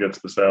how he gets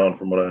the sound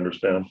from what I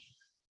understand.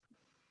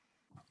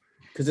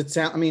 Because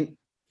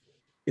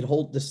it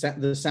holds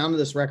the sound of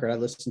this record. I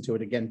listened to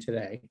it again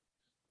today.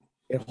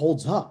 It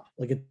holds up.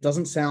 Like, it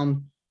doesn't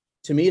sound,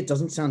 to me, it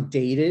doesn't sound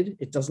dated.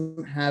 It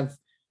doesn't have,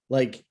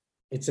 like,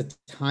 it's a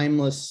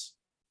timeless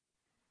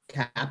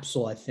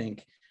capsule, I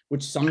think,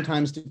 which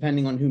sometimes,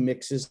 depending on who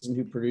mixes and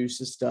who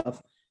produces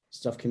stuff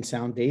can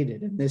sound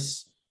dated. And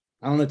this,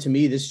 I don't know, to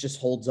me, this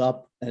just holds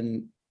up.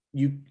 And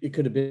it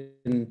could have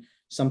been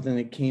something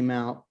that came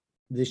out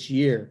this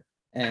year.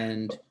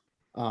 And,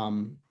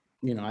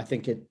 I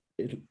think it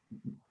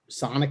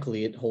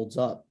sonically it holds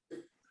up.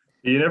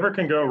 You never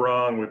can go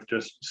wrong with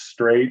just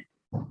straight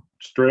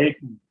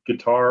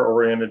guitar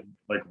oriented,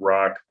 like,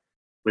 rock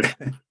with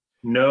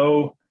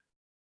no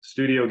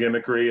studio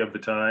gimmickry of the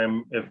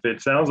time. If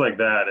it sounds like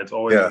that, it's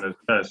always going to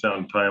kind of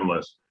sound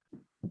timeless.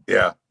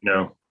 Yeah.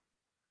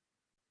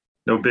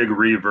 no big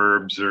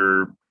reverbs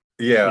or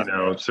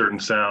Yeah. certain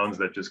sounds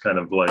that just kind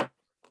of like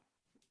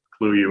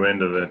clue you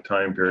into the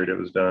time period it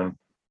was done.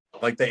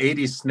 Like the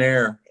 80s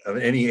snare of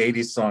any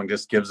 80s song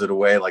just gives it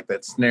away. Like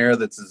that snare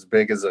that's as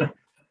big as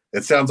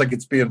it sounds like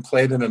it's being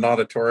played in an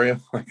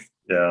auditorium.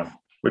 Yeah.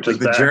 Which Like is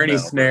the Journey now,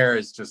 snare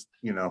is just,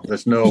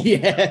 there's no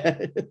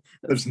Yeah.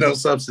 there's no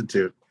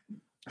substitute.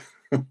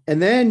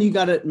 And then you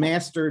got it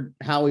mastered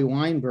Howie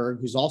Weinberg,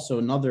 who's also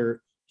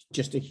another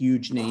just a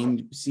huge name.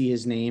 You see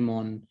his name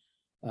on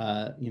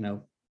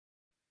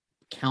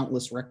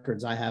countless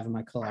records I have in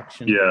my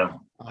collection. Yeah.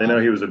 I know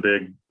he was a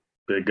big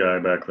guy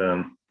back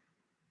then.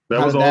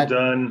 That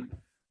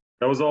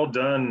was all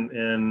done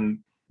in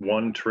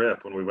one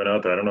trip when we went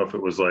out there. I don't know if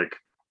it was like,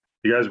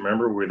 you guys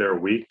remember we were there a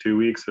week, 2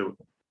 weeks?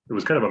 It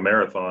was kind of a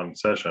marathon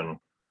session.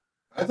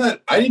 I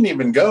thought I didn't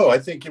even go. I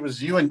think it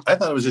was you I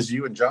thought it was just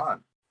you and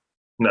John.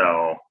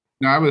 No,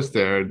 I was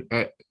there.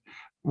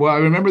 Well, I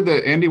remember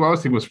the Andy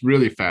Wallace thing was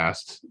really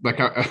fast. Like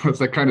I was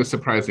like kind of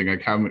surprising.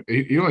 Like how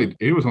he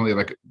was only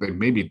like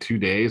maybe 2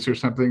 days or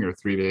something, or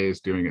 3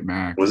 days doing it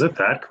max. Was it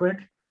that quick?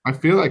 I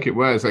feel like it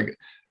was. Like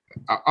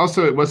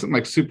also it wasn't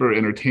like super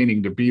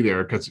entertaining to be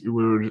there because we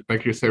were,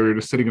 like you said, we were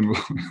just sitting in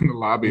the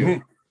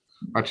lobby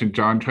watching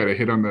John try to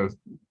hit on the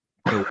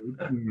it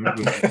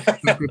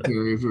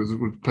was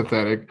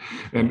pathetic.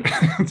 And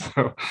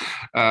so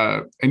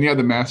and yeah,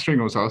 the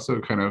mastering was also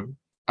kind of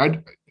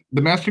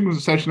the mastering was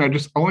a session.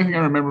 Only thing I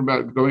remember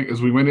about going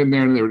is we went in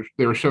there and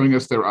they were showing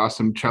us their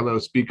awesome cello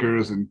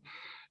speakers and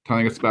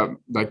telling us about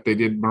like they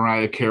did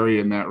Mariah Carey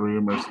in that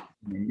room or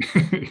something.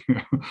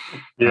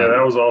 Yeah,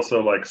 that was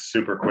also like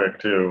super quick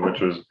too,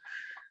 which was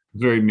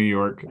very New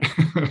York.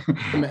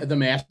 The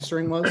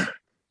mastering was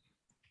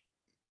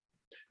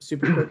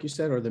super quick, you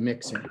said, or the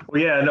mixing?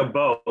 Well, yeah, no,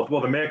 both.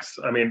 Well, the mix,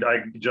 I mean,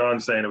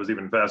 John's saying it was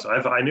even faster.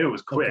 I knew it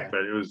was quick,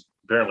 but it was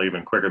apparently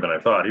even quicker than I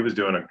thought. He was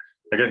doing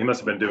I guess he must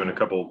have been doing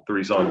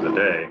 3 songs a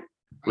day,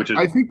 which is.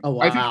 I think he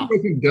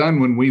wasn't done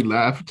when we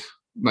left.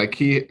 Like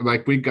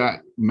we got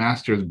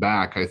masters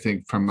back, I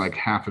think, from like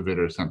half of it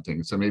or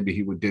something. So maybe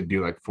he did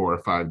do like 4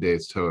 or 5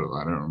 days total.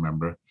 I don't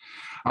remember.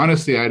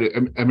 Honestly, I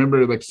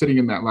remember like sitting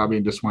in that lobby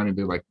and just wanting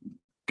to like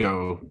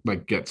go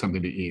like get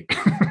something to eat.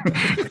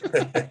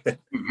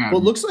 Well,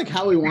 it looks like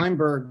Howie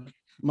Weinberg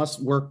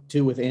must work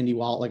too with Andy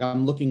Wallace. Like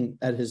I'm looking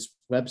at his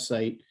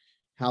website,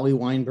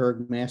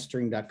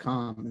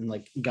 HowieWeinbergMastering.com, and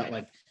like he got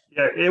like.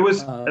 Yeah, it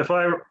was.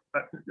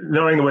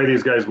 Knowing the way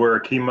these guys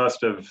work, he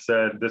must have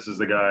said, "This is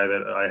the guy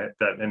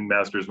that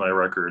masters my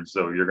records,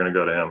 so you're going to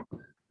go to him."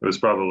 It was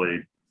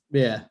probably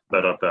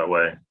set up that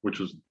way, which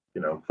was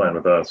fine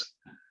with us.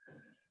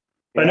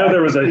 I know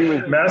there was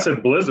a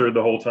massive blizzard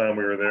the whole time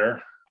we were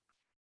there.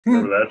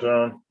 Remember that,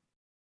 John?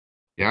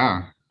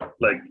 Yeah.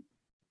 Like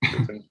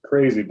it's a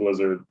crazy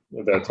blizzard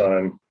at that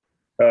time.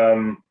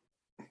 Trying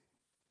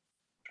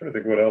to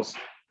think what else.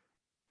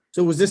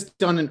 So was this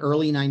done in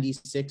early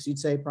 '96? You'd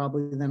say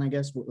probably then, I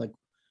guess, like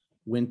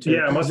winter.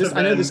 Yeah, it must have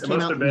been. I know this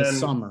came out in the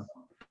summer.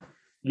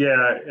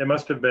 Yeah, it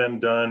must have been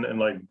done in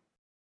like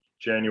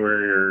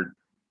January or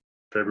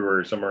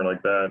February, somewhere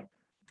like that,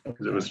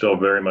 because it was still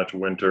very much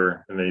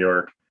winter in New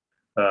York.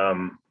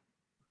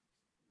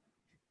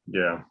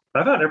 Yeah,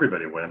 I thought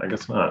everybody went. I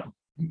guess not.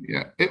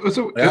 Yeah, it was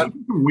a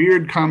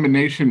weird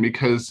combination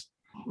because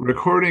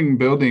recording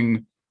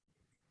building.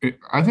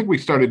 I think we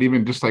started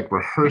even just like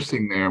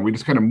rehearsing there. We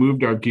just kind of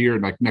moved our gear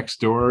like next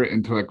door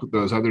into like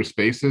those other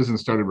spaces and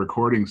started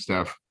recording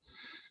stuff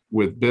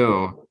with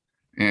Bill.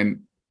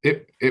 And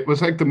it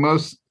was like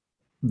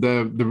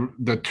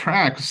the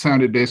track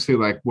sounded basically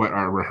like what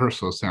our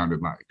rehearsal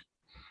sounded like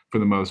for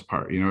the most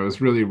part. It was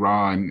really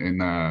raw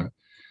and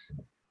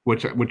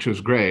which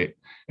was great.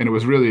 And it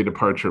was really a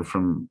departure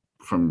from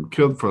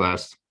Killed for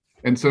Less.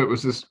 And so it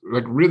was this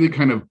like really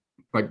kind of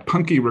like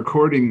punky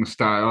recording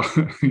style,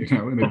 in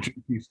a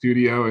junky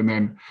studio, and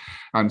then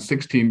on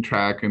 16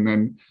 track, and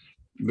then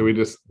we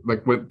just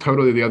like went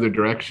totally the other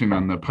direction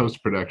on the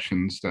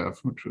post-production stuff,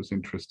 which was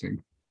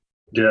interesting.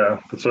 Yeah,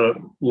 it's a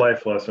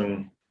life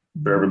lesson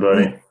for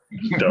everybody.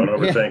 Just don't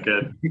overthink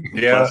it.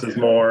 Yeah, less is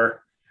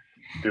more.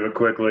 Do it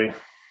quickly.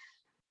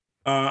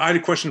 I had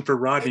a question for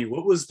Rodney.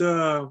 What was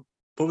the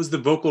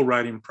vocal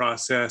writing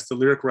process, the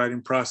lyric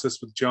writing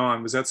process with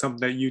John? Was that something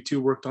that you two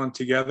worked on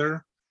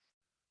together?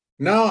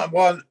 No,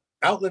 well,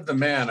 Outlive the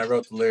Man, I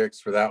wrote the lyrics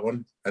for that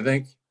one, I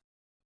think.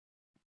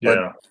 Yeah.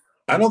 But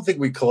I don't think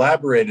we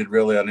collaborated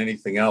really on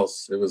anything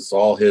else. It was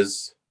all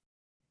his,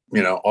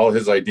 all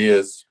his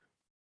ideas.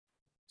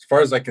 As far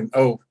as I can,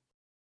 no,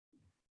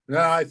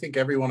 I think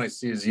Everyone I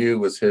See Is You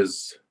was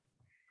his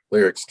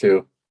lyrics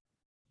too.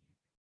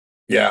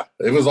 Yeah,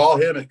 it was all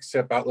him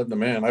except Outlive the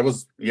Man. It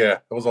was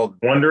all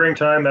Wandering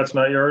Time, that's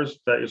not yours?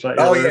 That's not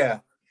yours? Oh, yeah.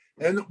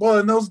 And well,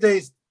 in those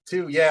days,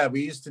 too, yeah,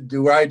 we used to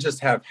do where I just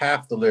have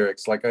half the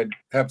lyrics. Like I'd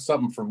have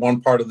something for one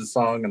part of the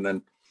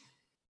song,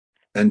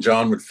 and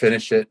John would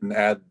finish it and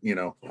add,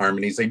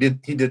 harmonies. He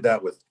did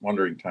that with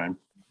Wandering Time.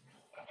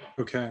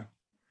 Okay,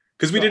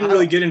 because we didn't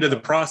really get into the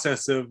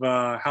process of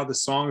how the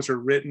songs are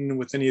written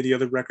with any of the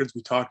other records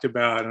we talked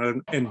about,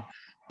 and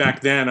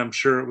back then I'm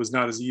sure it was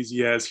not as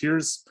easy as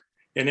here's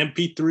an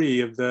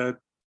MP3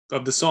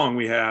 of the song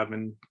we have,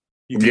 and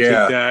you can take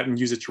that and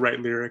use it to write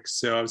lyrics.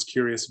 So I was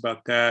curious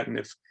about that, and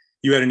if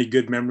you had any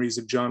good memories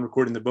of John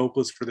recording the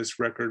vocals for this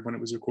record when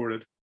it was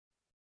recorded.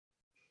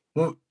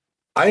 Well,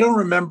 I don't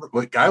remember.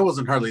 Like, I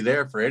wasn't hardly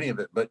there for any of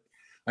it, but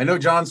I know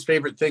John's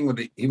favorite thing would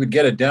be he would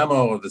get a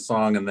demo of the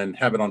song and then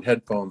have it on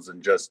headphones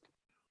and just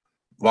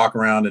walk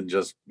around and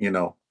just,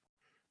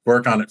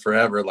 work on it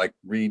forever, like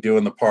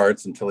redoing the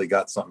parts until he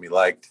got something he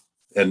liked.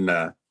 And,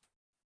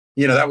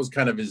 that was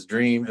kind of his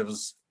dream. It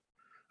was,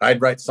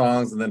 I'd write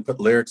songs and then put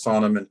lyrics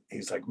on them. And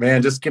he's like,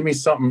 man, just give me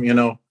something,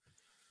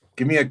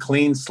 give me a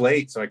clean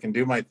slate so I can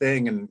do my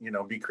thing and,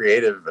 be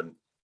creative.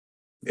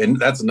 And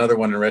that's another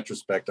one in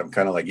retrospect. I'm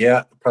kind of like, yeah,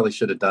 I probably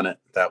should have done it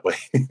that way.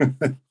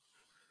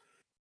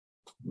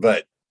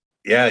 But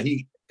yeah,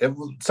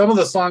 some of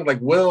the songs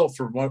like Will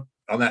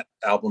on that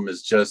album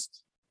is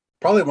just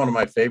probably one of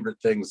my favorite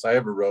things I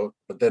ever wrote.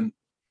 But then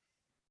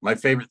my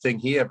favorite thing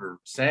he ever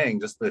sang,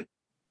 just the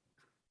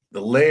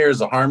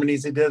layers of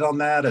harmonies he did on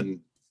that. And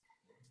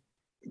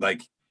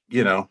like,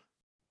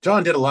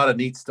 John did a lot of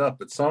neat stuff,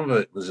 but some of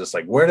it was just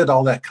like, where did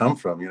all that come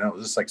from? It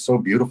was just like so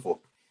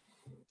beautiful.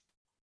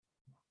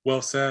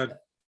 Well said.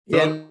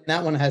 Yeah, and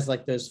that one has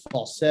like those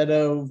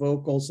falsetto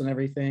vocals and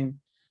everything.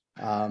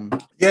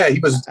 Yeah, he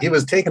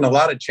was taking a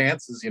lot of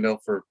chances,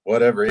 for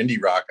whatever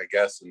indie rock, I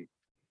guess, and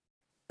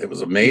it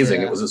was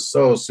amazing. Yeah. It was just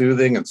so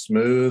soothing and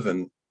smooth,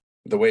 and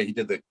the way he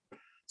did the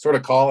sort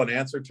of call and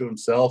answer to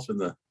himself in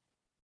the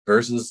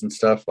verses and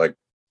stuff. Like,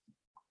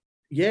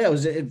 yeah, it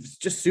was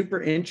just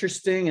super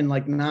interesting and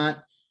like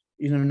not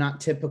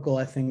typical,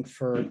 I think,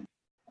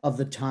 of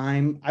the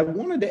time. I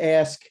wanted to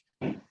ask,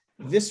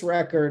 this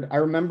record, I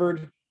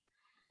remembered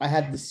I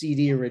had the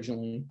CD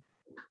originally,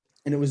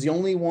 and it was the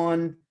only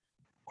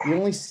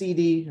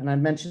CD, and I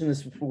mentioned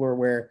this before,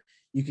 where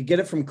you could get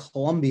it from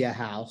Columbia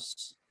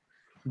House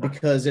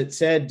because it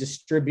said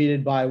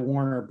distributed by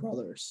Warner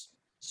Brothers.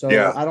 So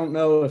yeah. I don't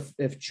know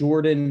if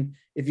Jordan,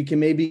 if you can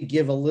maybe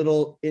give a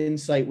little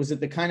insight, was it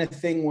the kind of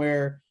thing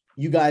where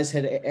you guys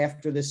had,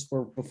 after this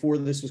or before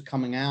this was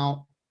coming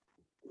out,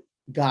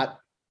 got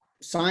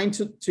signed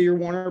to your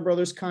Warner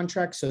Brothers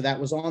contract, so that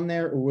was on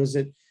there? Or was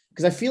it,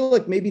 because I feel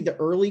like maybe the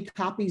early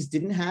copies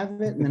didn't have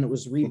it and then it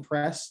was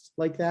repressed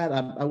like that?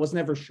 I was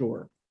never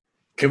sure.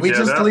 Can we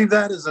just leave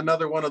that as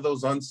another one of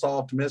those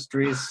unsolved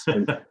mysteries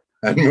and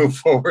move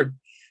forward?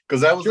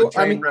 Because that was a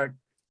train wreck.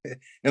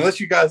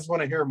 Unless you guys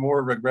want to hear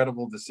more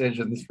regrettable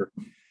decisions,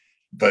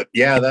 but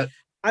yeah, that.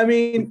 I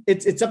mean,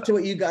 it's up to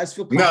what you guys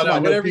feel comfortable.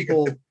 No, whatever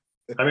people.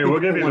 We'll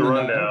give you the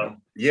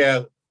rundown.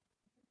 Yeah,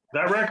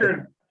 that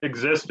record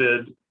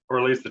existed, or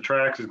at least the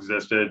tracks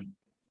existed,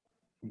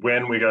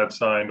 when we got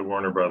signed to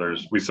Warner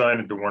Brothers. We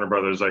signed to Warner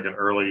Brothers like in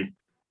early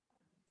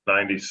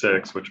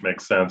 '96, which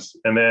makes sense.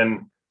 And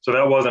then, so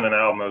that wasn't an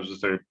album; it was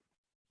just a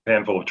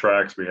handful of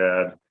tracks we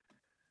had.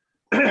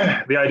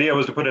 The idea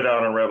was to put it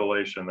out on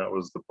Revelation. That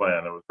was the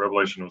plan.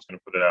 Revelation was going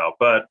to put it out,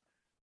 but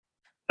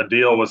a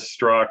deal was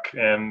struck,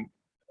 and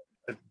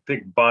I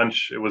think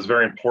Bunch, it was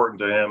very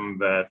important to him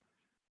that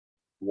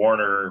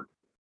Warner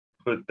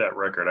put that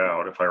record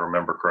out, if I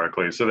remember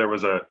correctly. So there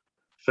was a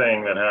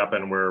thing that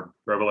happened where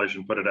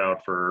Revelation put it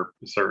out for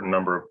a certain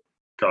number of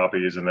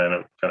copies, and then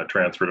it kind of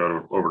transferred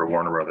over to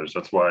Warner Brothers.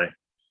 That's why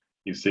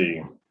you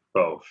see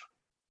both.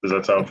 Does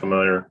that sound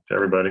familiar to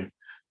everybody?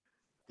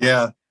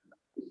 Yeah.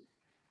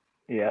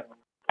 Yeah.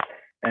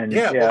 And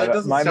well, that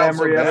doesn't my sound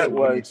memory so of bad it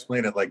when was, you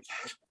explain it like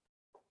that.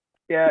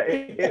 Yeah,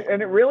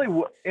 and it really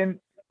in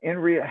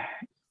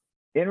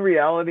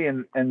reality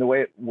and the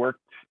way it worked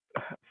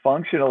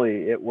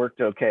functionally, it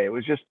worked okay. It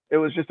was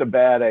just a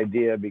bad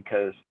idea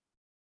because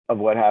of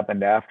what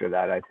happened after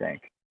that. I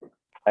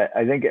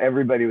think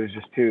everybody was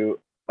just too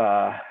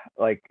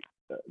like,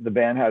 the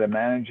band had a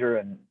manager,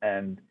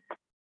 and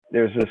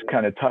there's this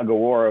kind of tug of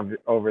war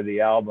over the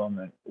album,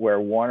 and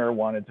where Warner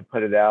wanted to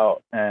put it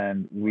out,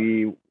 and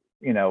we,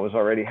 it was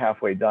already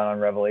halfway done on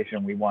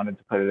Revelation. We wanted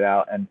to put it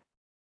out, and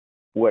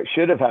what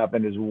should have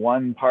happened is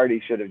one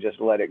party should have just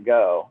let it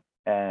go,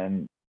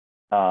 and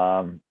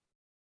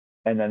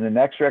then the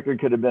next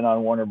record could have been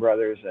on Warner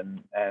Brothers,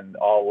 and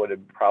all would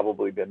have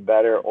probably been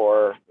better.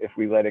 Or if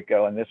we let it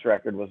go and this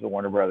record was the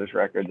Warner Brothers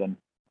record, then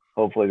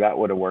hopefully that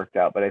would have worked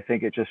out. But I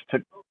think it just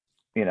took,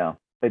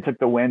 they took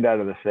the wind out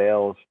of the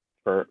sails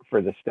for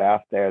the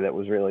staff there that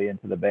was really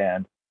into the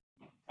band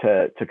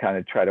to kind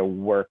of try to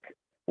work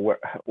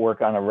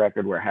on a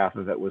record where half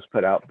of it was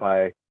put out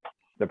by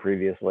the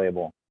previous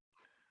label.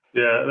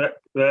 Yeah,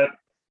 that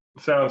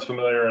sounds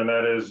familiar, and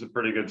that is a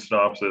pretty good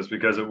synopsis,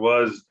 because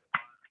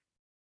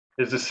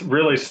it's this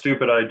really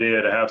stupid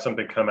idea to have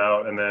something come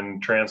out and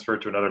then transfer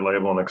it to another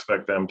label and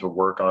expect them to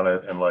work on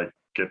it and like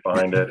get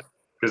behind it,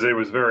 because it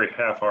was very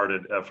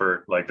half-hearted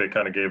effort. Like, they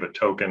kind of gave a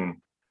token.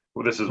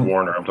 Well, this is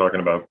Warner I'm talking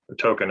about. A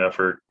token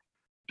effort.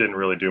 Didn't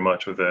really do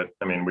much with it.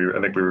 I mean, I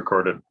think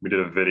we did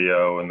a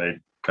video, and they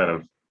kind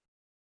of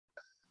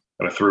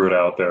threw it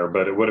out there,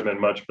 but it would have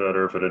been much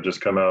better if it had just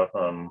come out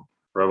on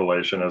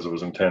Revelation as it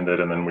was intended,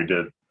 and then we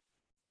did,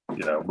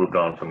 moved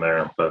on from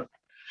there. But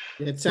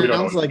It We don't know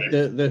sounds what like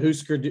it the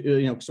Husker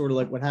Du, sort of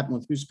like what happened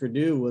with Husker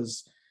Du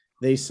was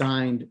they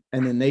signed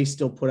and then they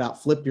still put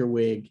out Flip Your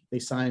Wig. They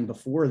signed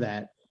before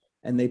that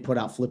and they put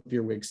out Flip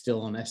Your Wig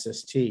still on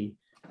SST.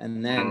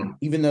 And then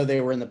even though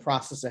they were in the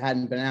process, it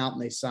hadn't been out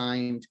and they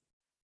signed,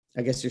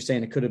 I guess you're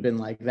saying it could have been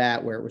like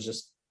that where it was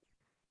just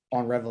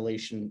on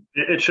Revelation.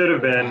 It should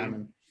have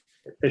been.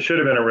 It should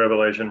have been a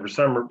Revelation. For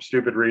some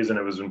stupid reason,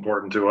 it was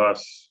important to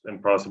us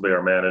and possibly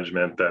our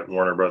management that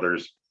Warner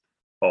Brothers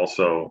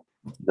also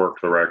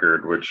worked the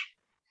record, which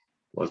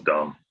was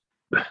dumb.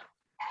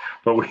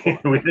 But we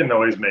didn't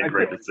always make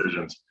great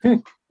decisions.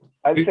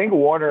 I think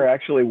Warner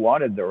actually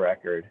wanted the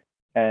record,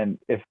 and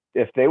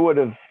if they would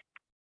have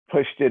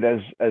pushed it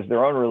as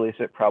their own release,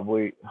 it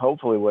probably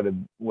hopefully would have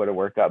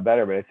worked out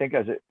better. But I think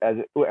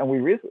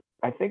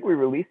I think we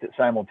released it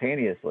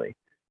simultaneously.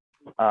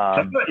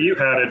 I thought you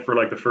had it for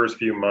like the first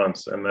few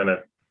months and then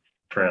it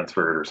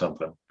transferred or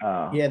something.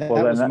 Yeah, that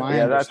was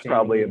my that's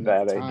probably a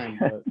bad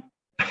idea.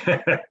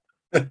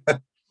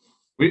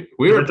 we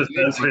were the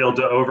Sensefield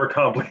to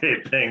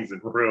overcomplicate things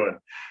and ruin.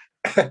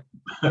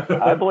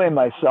 I blame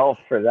myself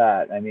for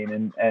that. I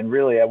mean, and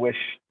really, I wish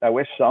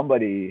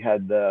somebody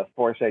had the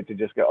foresight to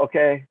just go,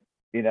 okay,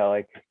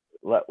 like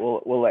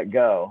we'll let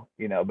go,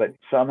 But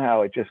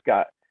somehow it just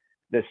got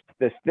this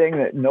thing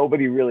that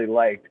nobody really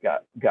liked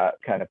got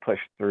kind of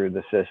pushed through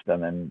the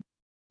system, and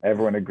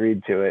everyone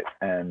agreed to it,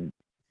 and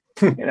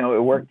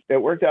it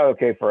worked out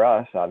okay for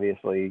us.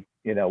 Obviously,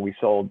 we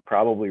sold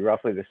probably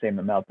roughly the same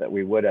amount that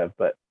we would have,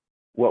 but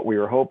what we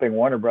were hoping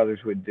Warner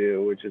Brothers would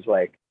do, which is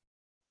like,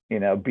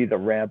 be the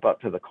ramp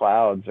up to the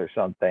clouds or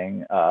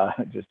something,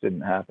 just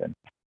didn't happen.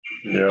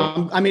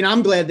 Yeah.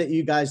 I'm glad that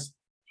you guys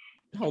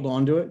held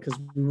on to it because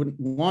we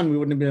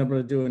wouldn't have been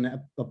able to do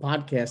a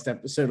podcast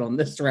episode on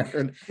this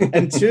record.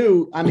 And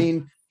two,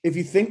 if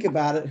you think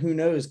about it, who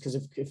knows? Because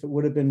if it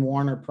would have been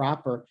Warner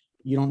proper,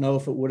 you don't know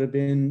if it would have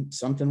been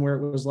something where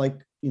it was like,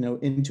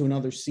 Into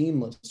Another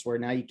Seamless, where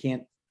now you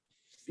can't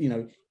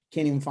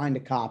even find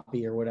a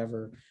copy or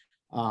whatever.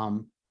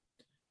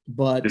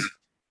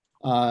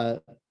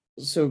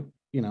 So,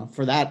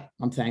 for that,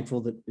 I'm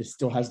thankful that it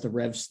still has the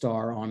Rev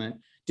Star on it.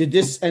 Did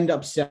this end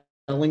up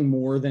selling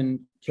more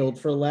than Killed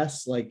for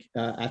Less, like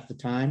at the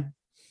time?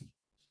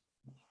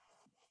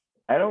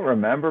 I don't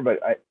remember, but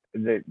I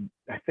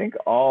think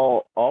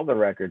all the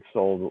records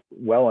sold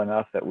well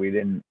enough that we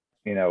didn't,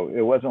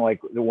 it wasn't like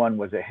the one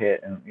was a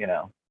hit, and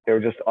they were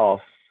just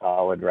all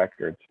solid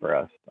records for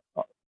us,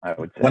 I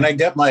would say. When I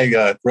get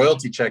my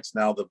royalty checks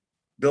now, the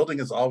building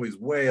is always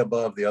way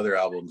above the other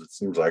albums, it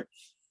seems like.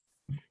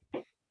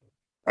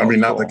 I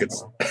mean, not like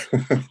it's,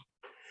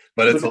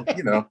 but it's,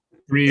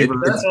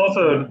 That's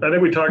also, I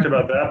think we talked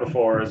about that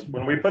before, is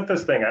when we put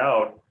this thing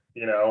out,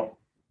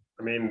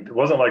 it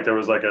wasn't like there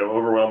was like an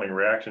overwhelming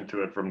reaction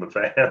to it from the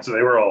fans.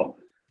 They were all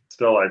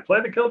still like,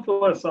 play the Killed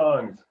for Less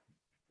songs.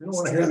 We don't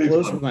want to hear these.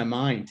 Blows my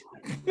mind.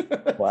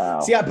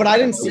 Wow. Yeah, but I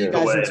didn't see you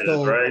guys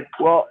until. Right?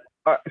 Well,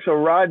 so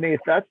Rodney,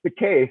 if that's the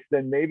case,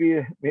 then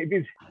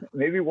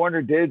maybe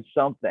Warner did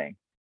something.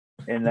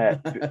 In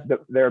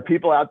that there are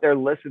people out there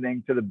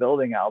listening to the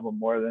Building album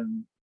more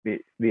than the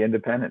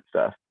independent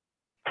stuff.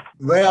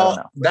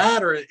 Well,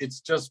 that or it's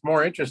just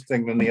more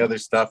interesting than the other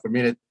stuff. I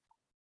mean,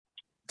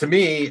 to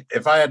me,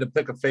 if I had to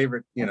pick a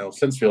favorite,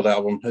 Sensefield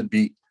album, it'd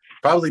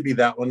probably be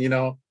that one.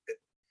 The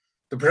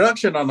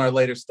production on our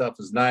later stuff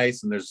is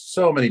nice, and there's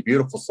so many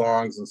beautiful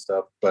songs and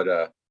stuff.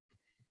 But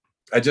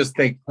I just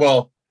think,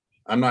 well,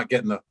 I'm not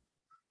getting the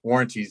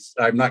warranties.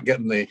 I'm not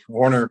getting the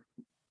Warner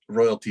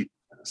royalty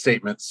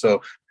statements,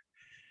 so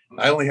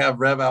I only have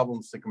Rev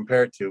albums to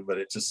compare it to, but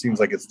it just seems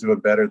like it's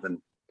doing better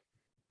than,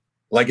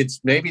 like,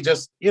 it's maybe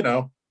just,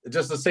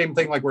 just the same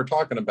thing like we're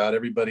talking about.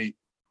 Everybody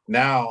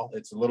now,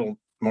 it's a little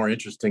more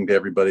interesting to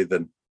everybody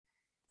than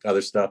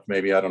other stuff.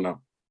 Maybe, I don't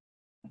know.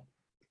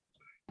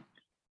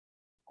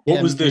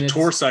 What was the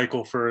tour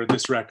cycle for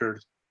this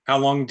record? How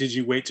long did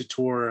you wait to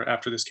tour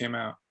after this came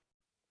out?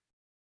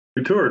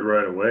 We toured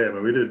right away.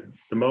 We did,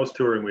 the most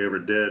touring we ever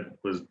did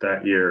was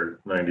that year,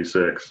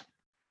 96.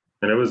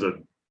 And it was a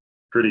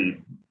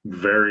pretty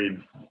varied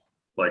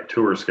like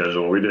tour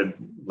schedule. We did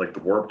like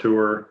the Warped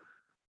Tour,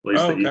 at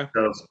least the East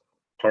Coast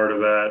part of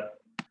that.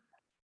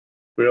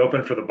 We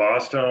opened for the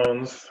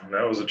Bosstones, and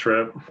that was a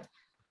trip.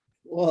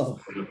 Whoa.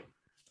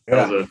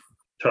 That was a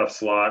tough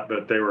slot,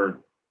 but they were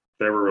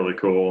really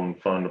cool and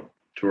fun to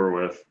tour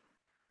with.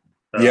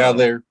 Yeah,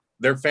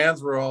 their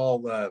fans were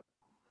all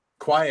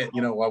quiet,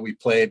 while we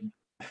played.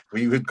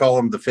 We would call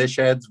them the fish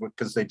heads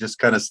because they just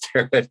kind of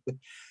stare at it.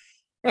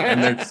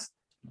 And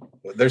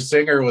their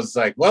singer was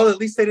like, well, at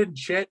least they didn't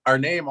chant our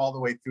name all the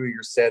way through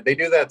your set. They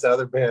do that to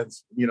other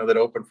bands, that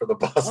open for the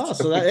Boston. Oh,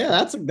 so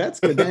that's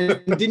good.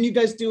 And didn't you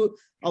guys do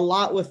a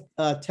lot with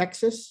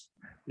Texas?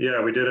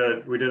 Yeah, we did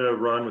a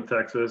run with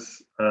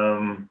Texas.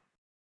 That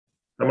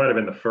might have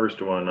been the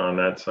first one on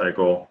that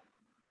cycle.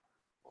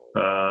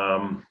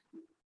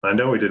 I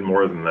know we did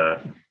more than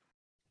that.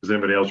 Does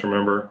anybody else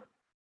remember?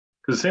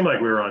 Because it seemed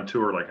like we were on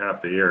tour like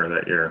half the year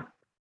that year.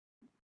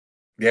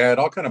 Yeah, it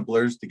all kind of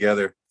blurs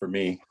together for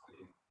me.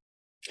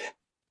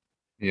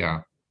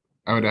 Yeah.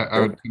 I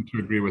would tend to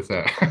agree with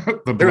that.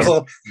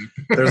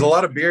 There's a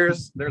lot of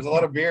beers. There's a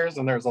lot of beers,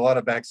 and there's a lot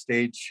of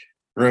backstage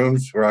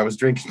rooms where I was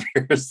drinking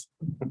beers.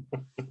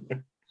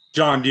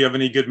 John, do you have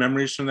any good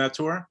memories from that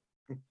tour?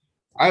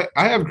 I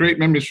have great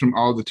memories from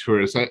all the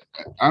tours.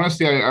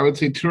 Honestly, I would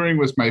say touring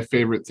was my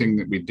favorite thing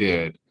that we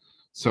did.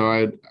 So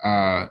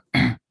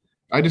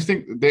I just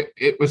think that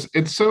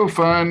it's so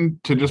fun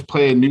to just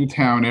play a new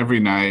town every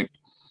night.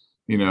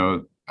 You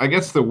know, I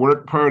guess the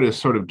work part is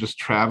sort of just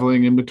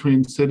traveling in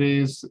between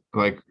cities,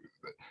 like,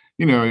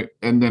 you know,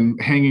 and then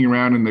hanging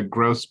around in the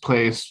gross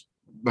place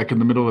like in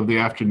the middle of the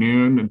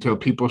afternoon until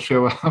people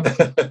show up.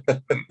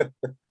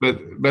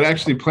 but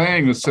actually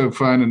playing was so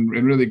fun and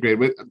really great.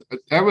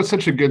 That was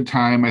such a good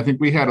time. I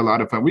think we had a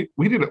lot of fun.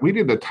 We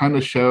did a ton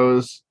of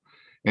shows,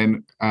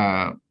 and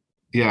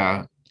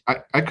yeah,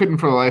 I couldn't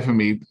for the life of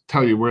me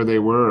tell you where they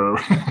were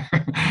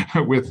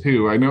or with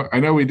who. I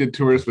know we did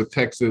tours with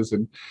Texas,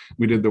 and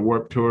we did the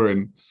Warped Tour,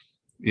 and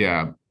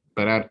yeah,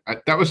 but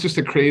that was just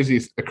a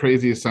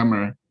crazy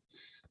summer.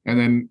 And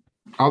then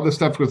all the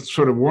stuff with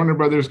sort of Warner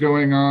Brothers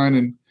going on,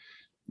 and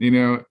you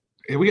know,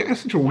 we had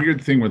such a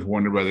weird thing with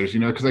Warner Brothers,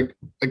 you know, because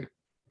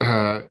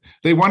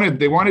they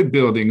wanted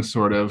buildings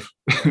sort of,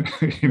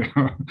 you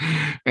know,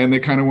 and they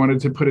kind of wanted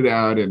to put it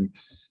out,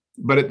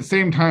 but at the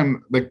same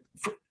time, like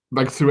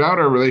throughout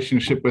our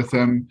relationship with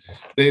them,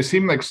 they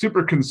seemed like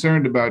super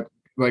concerned about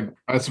like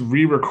us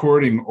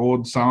re-recording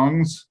old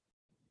songs.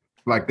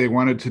 Like they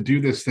wanted to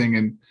do this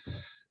thing,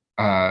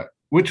 and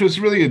which was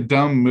really a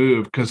dumb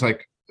move, because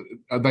like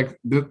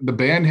the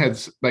band had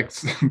like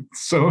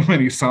so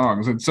many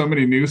songs and so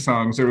many new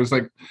songs. It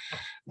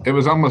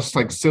was almost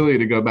like silly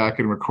to go back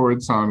and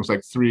record songs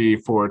like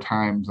 3-4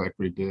 times like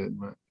we did.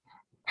 But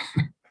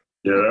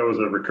yeah, that was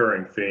a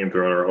recurring theme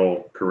throughout our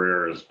whole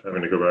career, is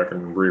having to go back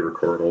and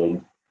re-record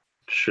old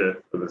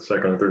shit for the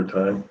second or third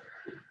time.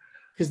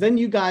 Because then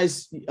you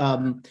guys, I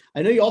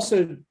know you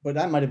also, but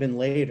that might have been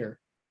later,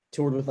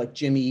 toured with like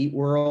Jimmy Eat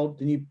World.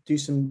 Didn't you do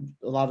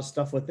a lot of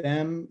stuff with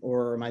them?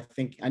 Or am I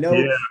thinking? I know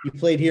you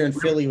played here in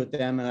Philly with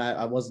them, and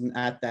I wasn't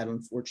at that,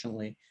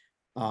 unfortunately.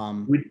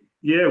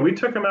 We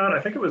took them out.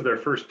 I think it was their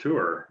first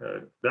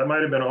tour. That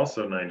might have been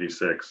also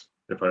 '96,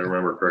 if I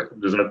remember correctly.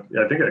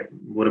 I think it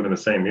would have been the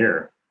same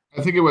year.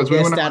 I think it was.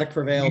 Yeah, Static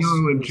Prevails.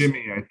 With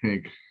Jimmy, I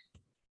think.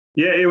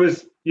 Yeah, it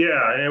was.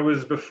 Yeah, and it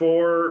was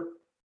before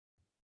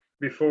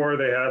they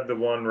had the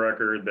one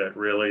record that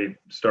really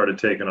started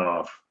taking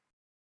off.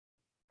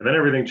 And then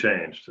everything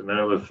changed, and then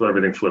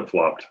everything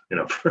flip-flopped. You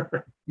know,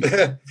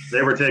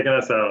 they were taking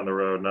us out on the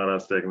road, not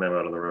us taking them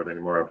out on the road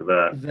anymore. After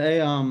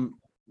that,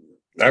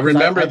 I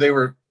remember they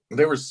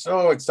were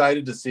so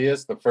excited to see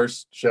us. The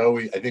first show,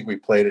 I think we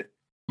played it.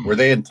 Were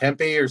they in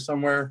Tempe or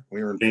somewhere?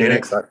 We were in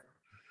Phoenix,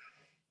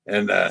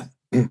 and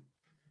it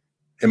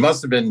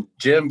must have been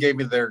Jim gave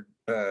me their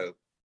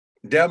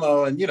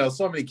demo, and you know,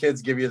 so many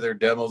kids give you their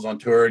demos on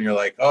tour, and you're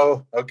like,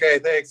 oh, okay,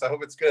 thanks. I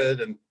hope it's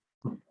good. And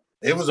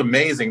it was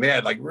amazing. They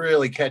had like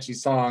really catchy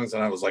songs,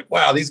 and I was like,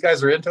 wow, these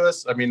guys are into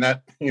us. I mean,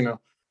 that, you know,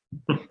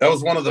 that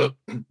was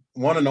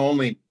one and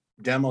only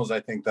demos I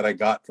think that I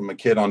got from a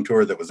kid on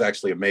tour that was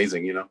actually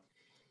amazing, you know.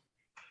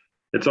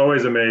 It's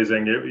always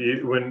amazing.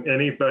 When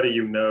anybody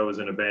you know is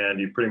in a band,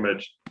 you pretty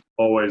much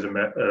always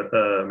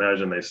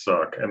imagine they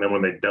suck. And then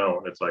when they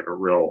don't, it's like a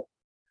real,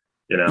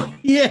 you know.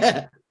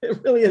 Yeah,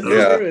 it really is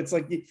true. It's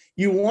like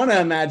you want to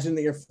imagine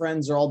that your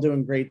friends are all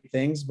doing great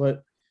things,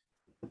 but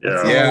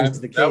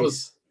the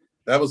case.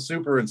 That was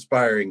super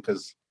inspiring,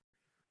 because,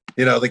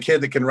 you know, the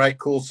kid that can write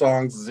cool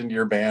songs is into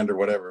your band or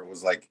whatever. It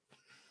was like,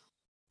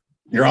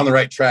 you're on the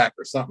right track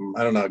or something.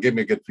 I don't know. It gave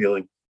me a good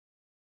feeling.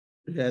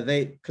 Yeah,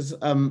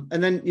 and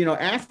then, you know,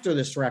 after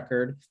this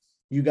record,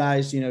 you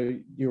guys, you know,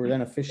 you were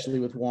then officially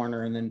with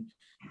Warner, and then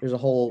there's a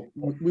whole,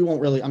 we won't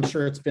really, I'm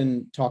sure it's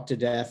been talked to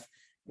death,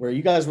 where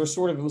you guys were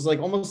sort of, it was like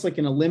almost like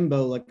in a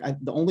limbo. Like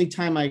the only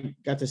time I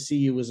got to see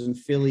you was in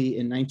Philly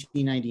in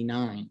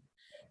 1999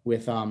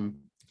 with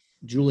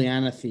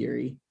Juliana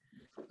Theory.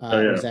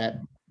 Was at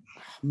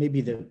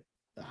maybe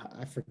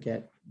I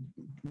forget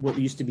what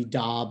used to be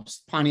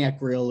Dobbs, Pontiac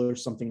Grill or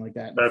something like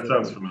that. That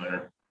sounds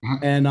familiar.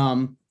 And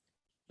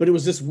but it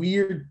was this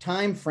weird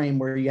time frame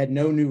where you had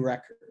no new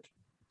record.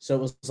 So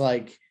it was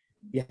like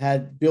you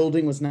had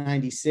Building was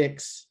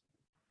 96,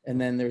 and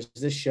then there's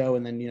this show,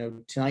 and then, you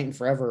know, Tonight and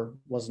Forever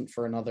wasn't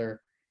for another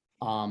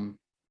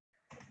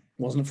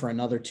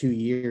 2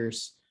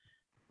 years.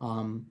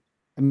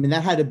 I mean,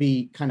 that had to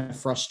be kind of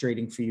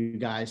frustrating for you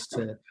guys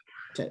to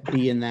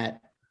be in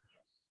that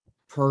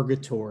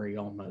purgatory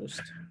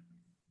almost.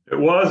 It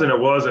was, and it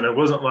wasn't. It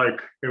wasn't like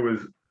it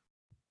was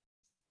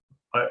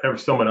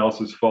someone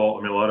else's fault.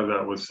 I mean, a lot of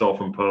that was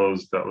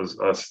self-imposed. That was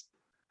us.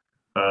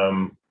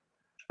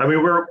 I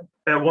mean,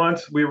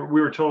 we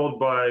were told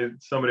by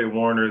somebody at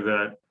Warner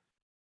that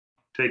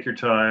take your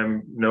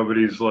time.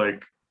 Nobody's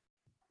like,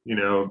 you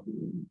know,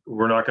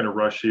 we're not going to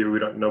rush you.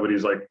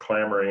 Nobody's like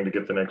clamoring to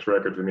get the next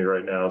record from you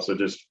right now. So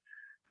just,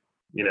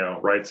 you know,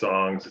 write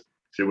songs,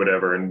 do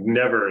whatever. And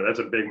never, that's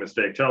a big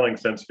mistake. Telling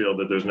Sensefield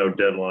that there's no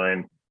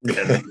deadline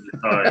and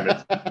time,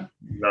 it's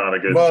not a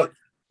good. Well,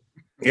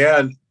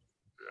 yeah.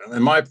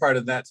 and my part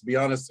of that, to be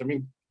honest, I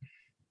mean,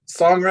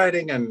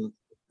 songwriting and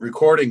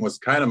recording was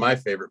kind of my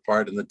favorite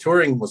part, and the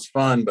touring was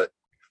fun. But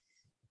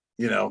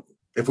you know,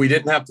 if we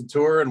didn't have to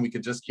tour and we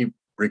could just keep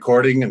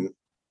recording and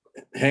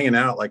hanging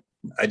out, like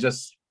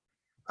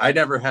I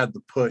never had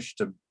the push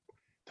to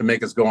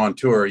make us go on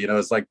tour. You know,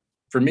 it's like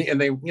for me, and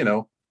they, you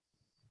know,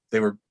 they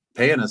were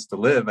paying us to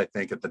live, I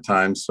think, at the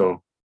time,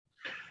 so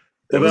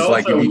it was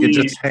like if you could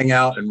just hang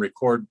out and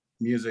record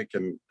music,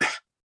 and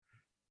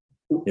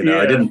you know,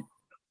 I didn't.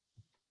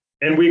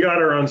 And we got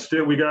our own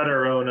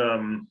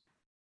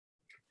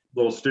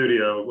little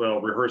studio,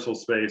 rehearsal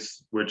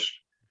space, which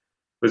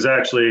was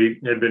actually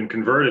had been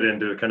converted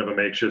into kind of a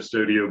makeshift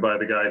studio by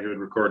the guy who had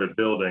recorded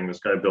Building, this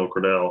guy Bill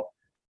Cordell,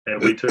 and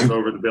we took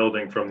over the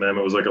building from them.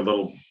 It was like a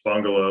little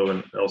bungalow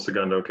in El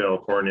Segundo,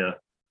 California,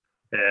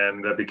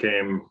 and that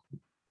became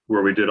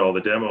where we did all the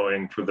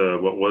demoing for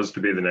what was to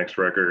be the next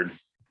record.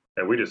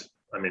 And we just,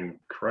 I mean,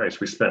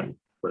 Christ, we spent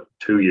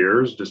 2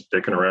 years just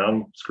dicking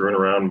around, screwing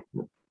around,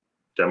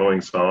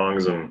 demoing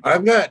songs. And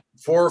I've got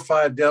 4 or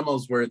 5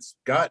 demos where it's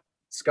got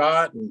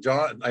Scott and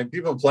John,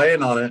 people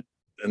playing on it,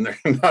 and they're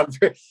not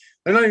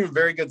even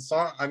very good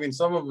songs. I mean,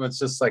 some of them, it's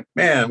just like,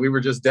 man, we were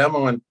just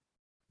demoing.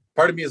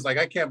 Part of me is like,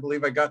 I can't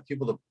believe I got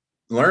people to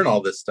learn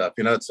all this stuff.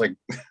 You know, it's like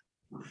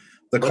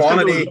the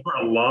quantity for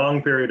a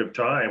long period of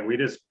time. We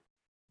just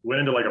went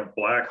into like a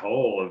black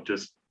hole of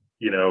just,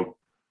 you know,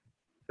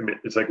 I mean,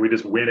 it's like we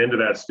just went into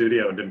that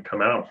studio and didn't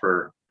come out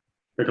for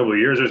a couple of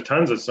years. There's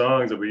tons of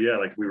songs that we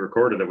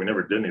recorded that we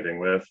never did anything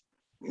with.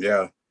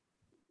 Yeah.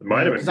 It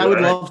might have been. I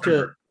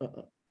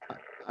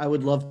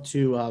would love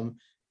to,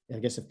 I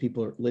guess if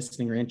people are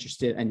listening or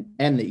interested, and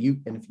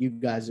if you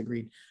guys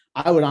agreed,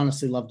 I would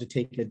honestly love to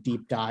take a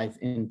deep dive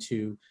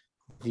into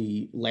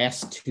the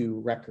last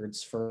 2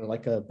 records for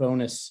like a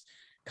bonus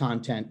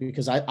content,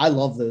 because I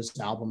love those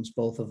albums,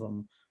 both of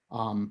them.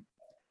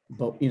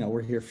 But you know,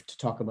 we're here to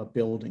talk about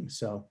Building,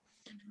 so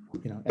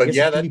you know. But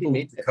yeah, that'd be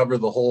neat to cover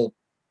the whole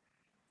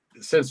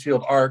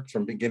Sensefield arc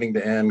from beginning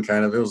to end.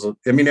 Kind of,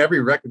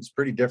 every record's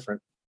pretty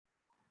different.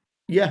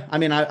 Yeah, I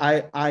mean,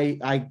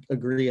 I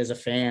agree as a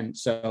fan.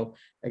 So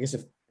I guess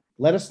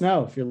let us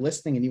know if you're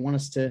listening and you want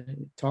us to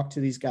talk to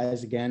these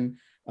guys again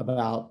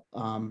about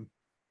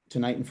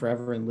Tonight and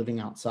Forever and Living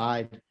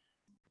Outside.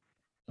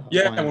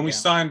 Yeah, and when we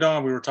signed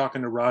on, we were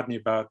talking to Rodney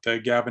about the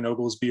Gavin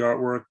Oglesby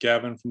artwork,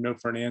 Gavin from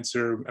Note for an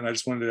Answer, and I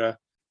just wanted to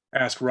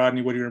ask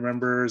Rodney what he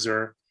remembers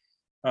or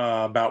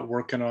about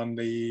working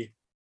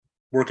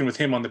with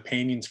him on the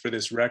paintings for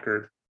this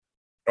record.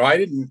 Oh, I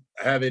didn't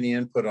have any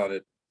input on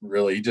it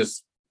really. He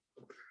just,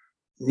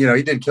 you know,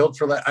 he did Killed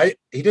for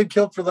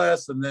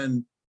Less, and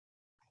then,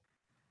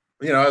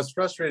 you know, I was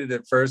frustrated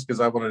at first because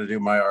I wanted to do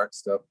my art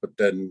stuff, but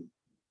then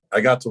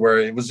I got to where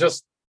it was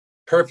just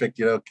perfect,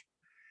 you know.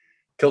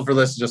 Killed for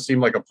Less just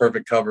seemed like a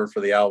perfect cover for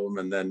the album,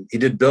 and then he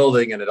did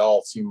Building, and it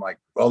all seemed like,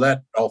 well,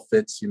 that all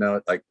fits, you know.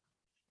 It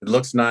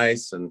looks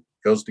nice and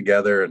goes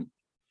together, and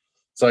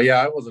so yeah,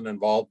 I wasn't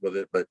involved with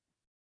it, but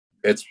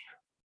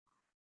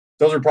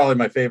those are probably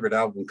my favorite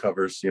album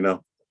covers, you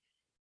know.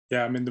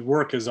 Yeah, I mean, the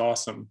work is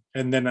awesome.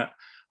 And then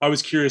I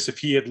was curious if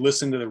he had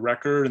listened to the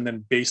record and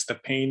then based the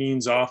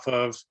paintings off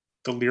of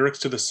the lyrics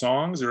to the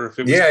songs, or if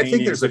it was I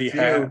think there's that he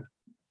had.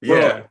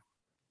 Yeah.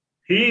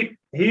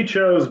 He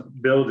chose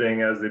Building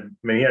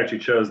he actually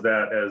chose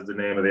that as the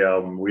name of the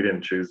album. We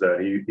didn't choose that.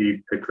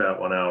 He picked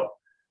that one out.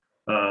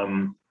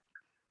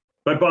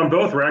 But on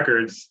both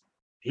records,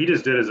 he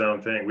just did his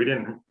own thing. We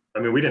didn't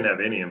have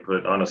any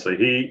input, honestly.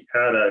 He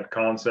had a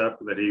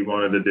concept that he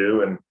wanted to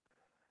do, and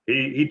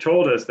he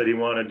told us that he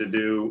wanted to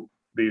do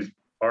these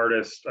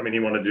artists. I mean, he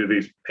wanted to do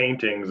these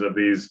paintings of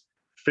these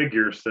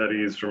figure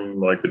studies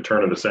from like the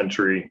turn of the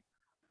century.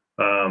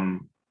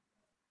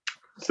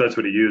 So that's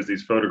what he used,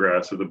 these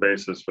photographs as the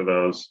basis for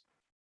those.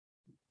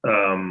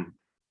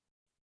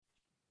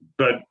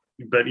 But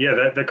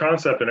yeah, the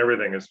concept and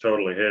everything is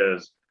totally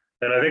his.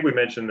 And I think we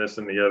mentioned this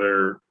in the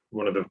other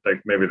one of the,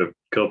 like maybe the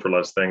Killed for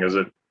Less thing, is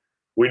that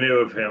we knew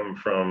of him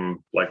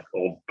from like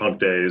old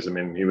punk days. I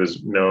mean, he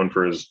was known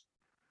for his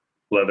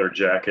leather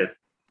jacket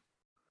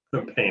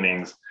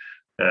paintings,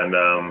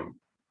 and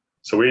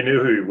so we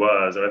knew who he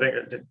was. And I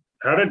think,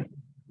 how did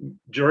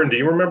Jordan? Do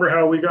you remember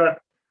how we got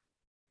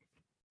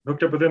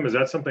hooked up with him? Is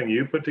that something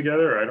you put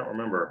together? I don't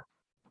remember.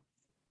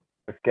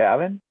 With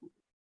Gavin?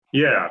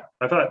 Yeah,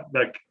 I thought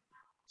like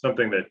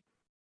something that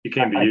he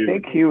came to you. I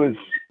think he was.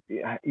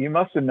 You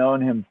must have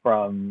known him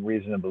from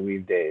Reason to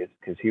Believe days,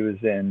 because he was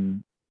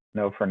in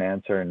No for an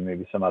Answer and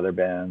maybe some other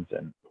bands,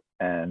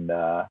 and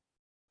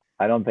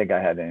I don't think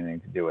I had anything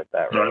to do with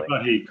that. No, really. I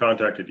thought he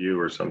contacted you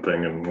or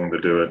something and wanted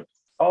to do it.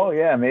 Oh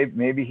yeah,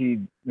 maybe he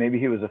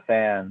was a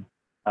fan.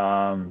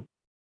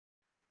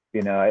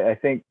 You know, I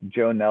think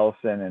Joe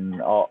Nelson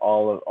and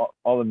all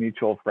the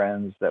mutual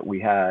friends that we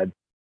had,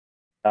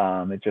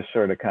 it just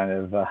sort of kind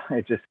of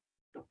it just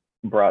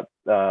brought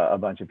a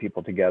bunch of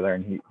people together,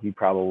 and he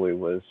probably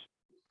was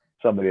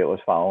somebody that was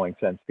following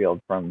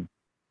Sensefield from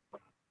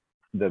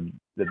the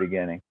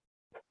beginning,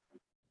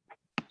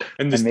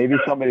 and maybe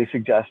somebody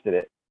suggested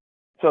it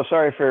So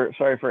sorry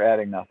for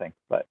adding nothing,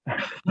 but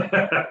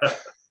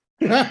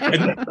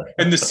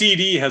and the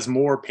CD has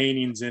more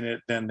paintings in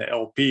it than the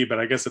LP, but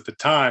I guess at the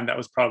time that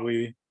was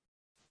probably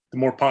the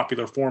more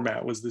popular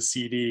format was the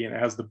CD, and it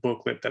has the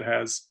booklet that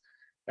has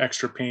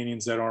extra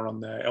paintings that aren't on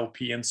the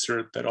LP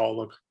insert that all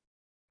look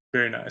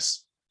very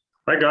nice.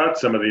 I got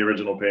some of the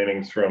original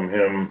paintings from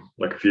him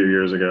like a few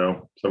years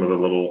ago. Some of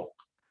the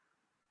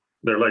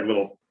they're like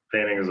little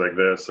paintings like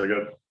this. I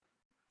got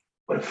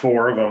like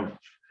 4 of them.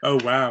 Oh,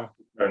 wow.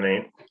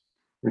 Neat.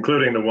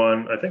 Including the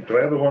one, I think, do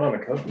I have the one on the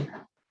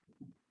cover?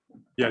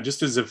 Yeah,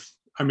 just as if,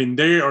 I mean,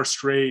 they are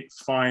straight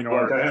fine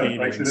art paintings.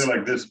 Like, they're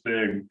like this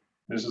big.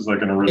 This is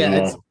like an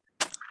original.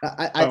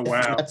 Yeah, oh,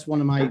 wow. That's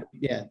one of my,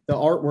 the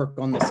artwork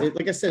on this.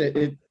 Like I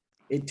said,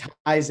 it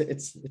ties,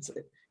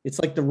 it's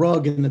like the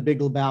rug in the Big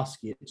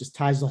Lebowski. It just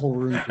ties the whole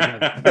room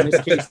together. In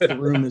this case, the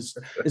room is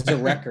a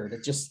record.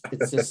 It's just,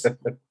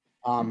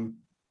 and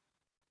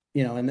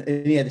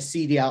the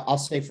CD, I'll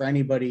say for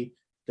anybody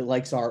that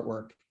likes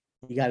artwork,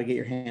 you got to get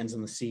your hands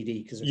on the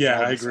CD because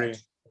I agree.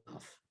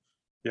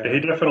 Yeah, he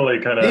definitely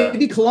kind of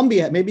maybe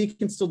Columbia. Maybe you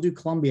can still do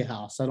Columbia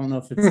House. I don't know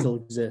if it still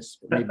exists,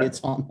 but maybe it's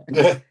on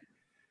there.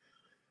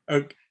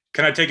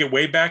 Can I take it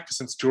way back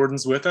since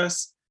Jordan's with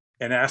us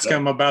and ask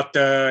him about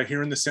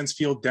hearing the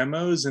Sensefield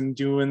demos and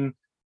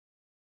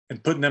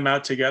putting them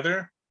out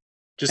together?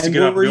 Just to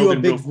get up building real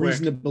quick. Were you a big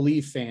Reason to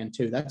Believe fan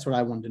too? That's what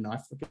I wanted to know. I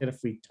forget if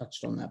we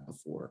touched on that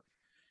before.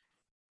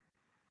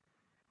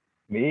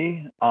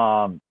 Me,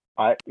 I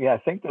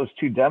think those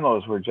 2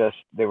 demos were just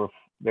they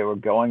were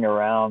going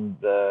around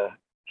the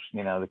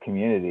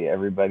community.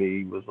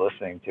 Everybody was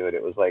listening to it.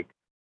 It was like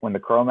when the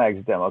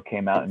Cro-Mags demo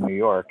came out in New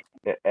York.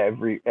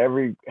 Every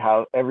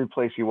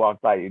place you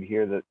walked by, you'd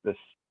hear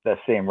the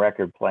same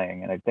record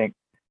playing. And I think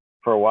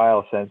for a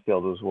while,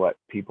 Sensefield was what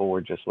people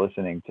were just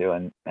listening to.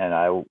 And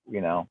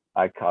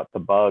I caught the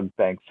bug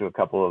thanks to a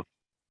couple of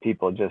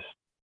people.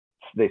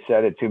 They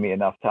said it to me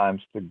enough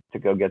times to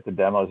go get the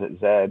demos at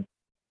Zed.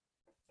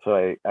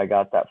 So I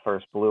got that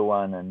first blue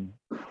one and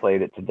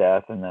played it to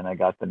death. And then I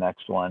got the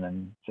next one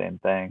and same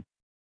thing.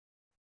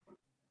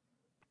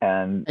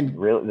 And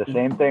really the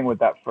same thing with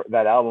that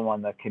album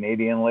on the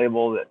Canadian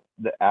label,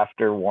 that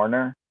After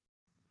Warner,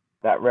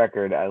 that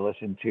record I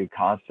listened to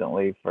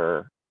constantly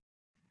for,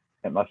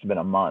 it must have been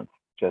a month.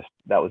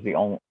 That was the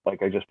only,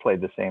 I just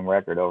played the same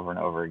record over and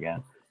over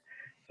again.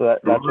 So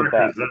that's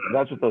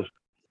what those,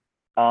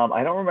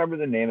 I don't remember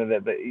the name of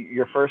it, but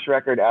your first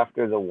record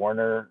after the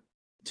Warner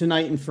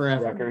Tonight and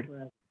Forever record.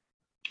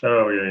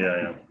 Oh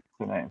yeah.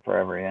 Tonight and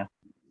Forever, yeah.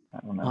 I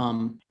don't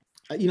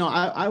know.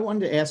 I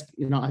wanted to ask,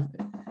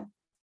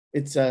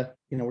 it's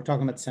we're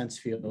talking about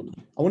Sensefield.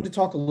 I wanted to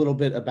talk a little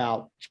bit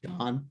about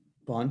John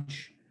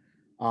Bunch,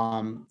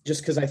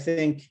 just because I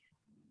think,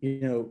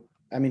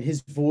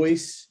 his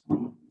voice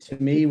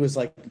to me was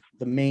like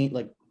the main,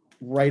 like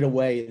right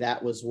away,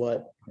 that was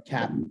what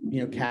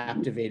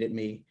captivated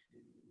me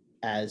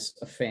as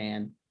a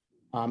fan.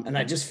 And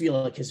I just feel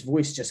like his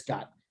voice just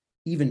got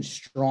even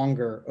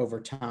stronger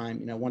over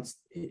time, once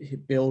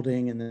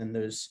building, and then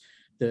there's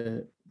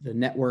the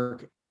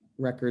network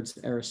records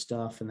era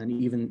stuff, and then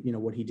even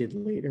what he did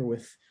later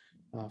with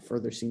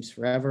Further Seems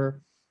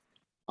Forever.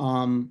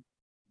 What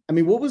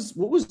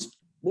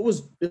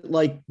was it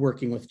like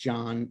working with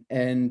John?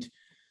 And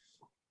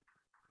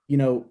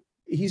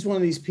he's one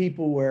of these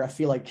people where I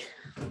feel like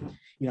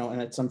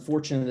and it's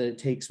unfortunate that it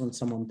takes when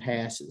someone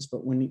passes,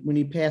 but when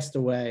he passed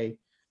away,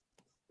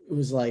 it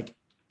was like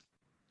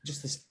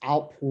just this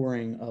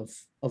outpouring of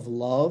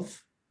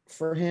love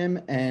for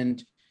him.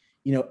 And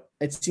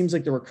it seems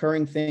like the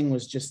recurring thing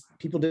was just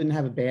people didn't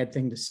have a bad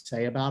thing to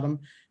say about him.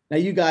 Now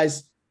you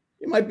guys,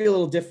 it might be a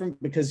little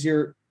different because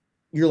you're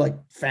like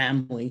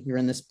family. You're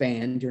in this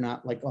band. You're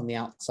not like on the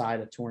outside,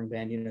 a touring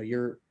band.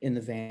 You're in the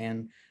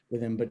van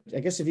with him. But I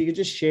guess if you could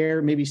just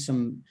share maybe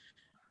some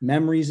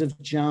memories of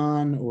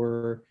John,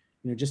 or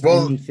just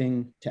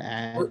anything to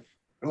add.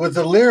 With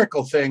the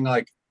lyrical thing,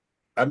 like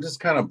I'm just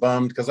kind of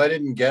bummed because I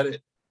didn't get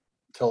it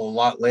till a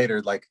lot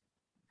later. Like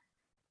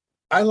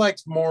I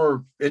liked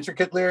more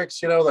intricate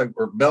lyrics, like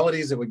or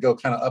melodies that would go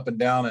kind of up and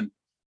down,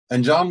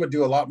 and John would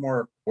do a lot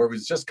more where it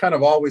was just kind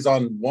of always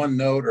on one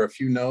note or a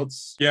few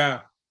notes.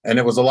 Yeah. And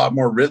it was a lot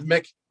more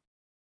rhythmic.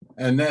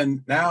 And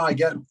then now I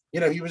get,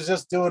 he was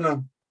just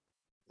doing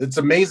it's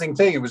an amazing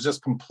thing. It was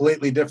just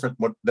completely different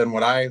than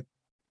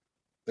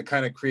the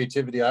kind of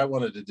creativity I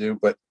wanted to do.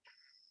 But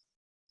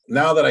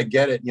now that I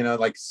get it,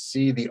 like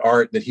see the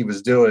art that he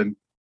was doing.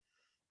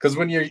 Because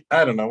when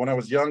when I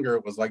was younger,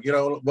 it was like,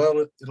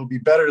 well, it'll be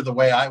better the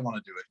way I want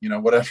to do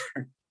it, whatever.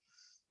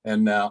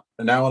 And now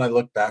when I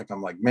look back,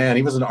 I'm like, man,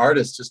 he was an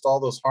artist, just all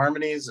those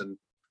harmonies and,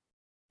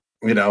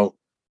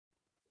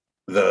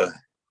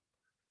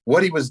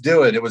 what he was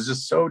doing, it was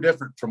just so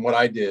different from what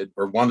I did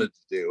or wanted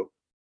to do.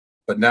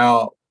 But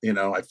now,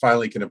 I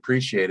finally can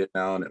appreciate it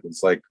now. And it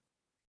was like,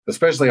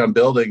 especially on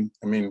Building,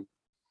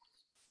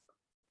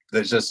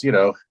 there's just,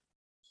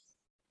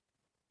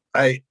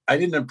 I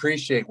didn't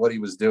appreciate what he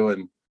was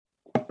doing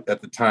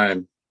at the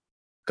time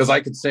because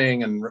I could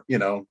sing and,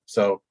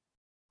 so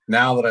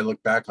now that I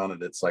look back on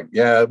it, it's like,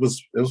 yeah, it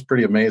was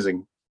pretty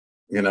amazing.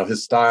 You know,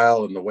 his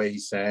style and the way he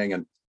sang.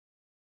 And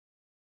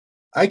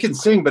I can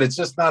sing, but it's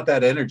just not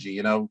that energy.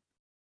 You know,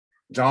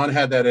 John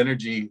had that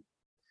energy,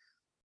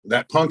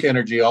 that punk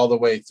energy all the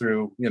way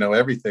through, you know,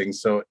 everything.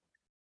 So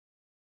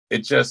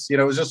it just, you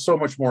know, it was just so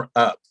much more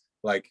up.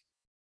 Like,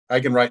 I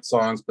can write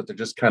songs, but they're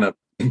just kind of,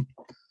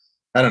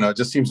 I don't know, it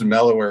just seems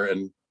mellower.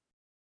 And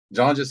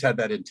John just had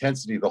that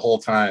intensity the whole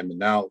time. And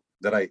now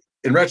that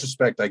in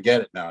retrospect, I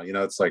get it now. You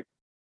know, it's like,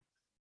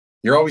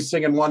 you're always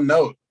singing one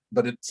note,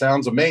 but it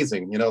sounds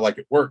amazing, you know, like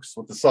it works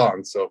with the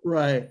song. So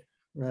Right.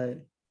 Yeah,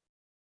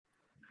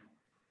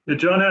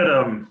 John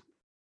had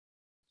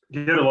he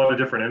had a lot of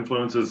different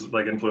influences,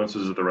 like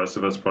influences that the rest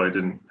of us probably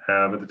didn't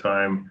have at the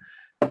time.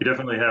 He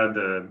definitely had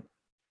the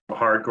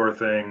hardcore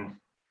thing.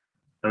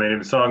 I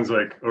mean, songs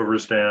like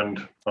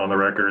Overstand on the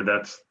record,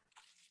 that's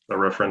a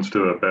reference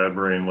to a Bad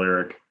Brain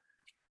lyric.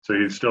 So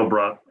he still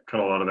brought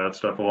kind of a lot of that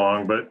stuff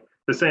along. But at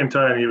the same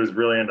time, he was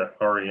really into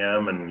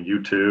REM and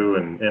U2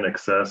 and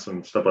INXS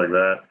and stuff like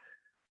that.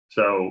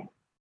 So,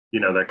 you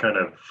know, that kind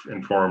of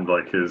informed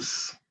like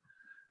his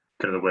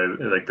kind of the way,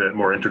 like the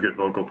more intricate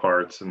vocal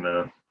parts and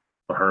the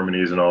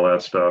harmonies and all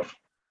that stuff.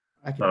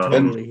 I can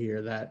totally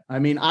hear that. I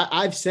mean,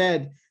 I've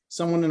said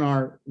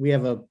we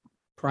have a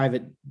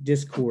private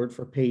Discord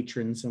for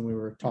patrons, and we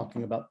were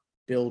talking about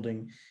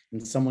building,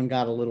 and someone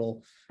got a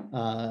little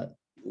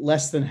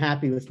less than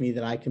happy with me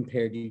that I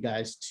compared you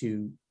guys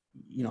to,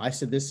 you know, I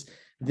said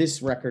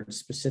this record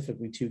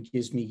specifically too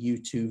gives me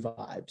U2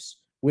 vibes,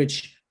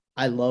 which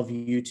I love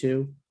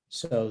U2,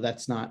 so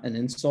that's not an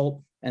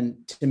insult.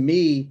 And to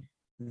me,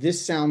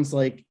 this sounds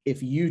like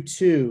if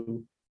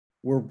U2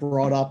 were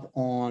brought up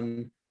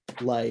on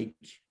like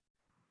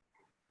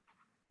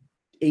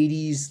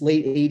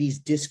late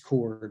 80s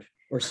Discord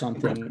or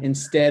something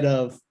instead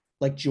of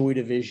like Joy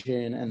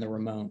Division and the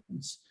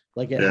Ramones.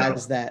 Like it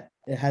has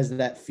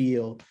that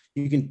feel.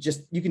 You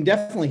can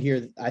definitely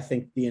hear, I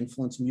think, the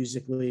influence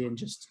musically and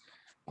just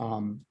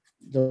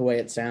the way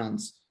it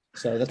sounds.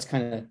 So that's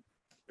kind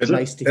of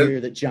nice to hear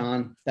that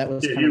John, that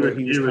was kind of where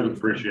he would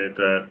appreciate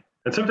that.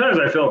 And sometimes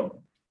I feel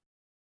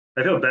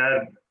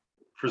bad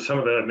for some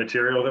of the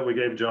material that we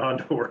gave John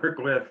to work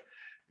with.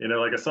 You know,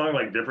 like a song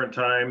like Different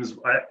Times,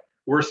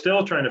 we're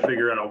still trying to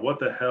figure out what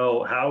the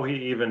hell, how he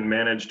even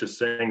managed to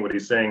sing what he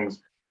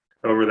sings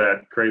over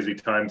that crazy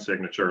time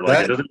signature.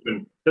 Like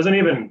it doesn't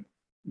even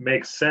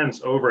make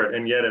sense over it,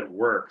 and yet it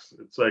works.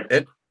 It's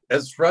like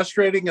as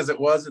frustrating as it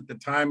was at the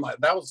time,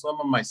 that was some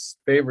of my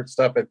favorite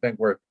stuff, I think,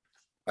 where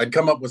I'd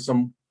come up with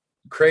some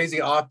crazy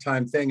off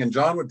time thing and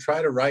John would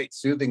try to write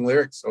soothing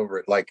lyrics over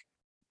it. Like,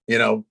 you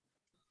know,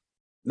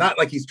 not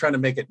like he's trying to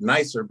make it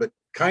nicer, but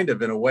kind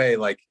of in a way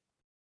like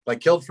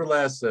Killed for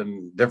Less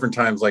and Different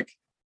Times. Like,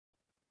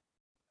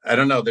 I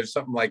don't know, there's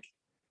something like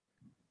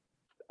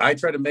I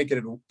try to make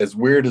it as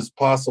weird as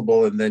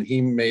possible, and then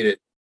he made it,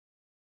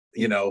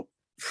 you know,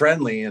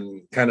 friendly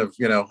and kind of,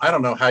 you know, I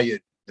don't know how you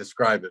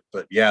describe it,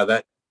 but yeah,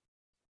 that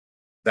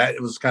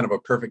was kind of a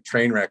perfect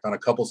train wreck on a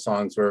couple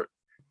songs where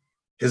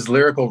his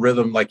lyrical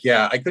rhythm, like,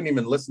 yeah, I couldn't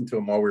even listen to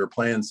him while we were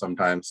playing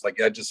sometimes.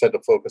 Like, I just had to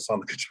focus on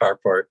the guitar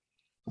part.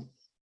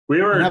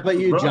 How about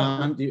you,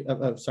 John?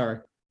 Sorry.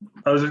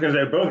 I was just going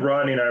to say, both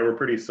Rodney and I were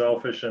pretty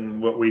selfish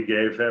in what we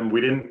gave him. We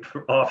didn't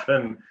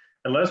often,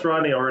 unless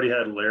Rodney already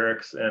had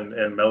lyrics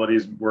and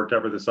melodies worked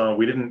out for the song,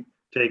 we didn't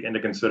take into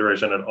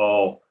consideration at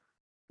all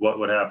what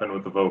would happen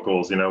with the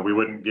vocals. You know, we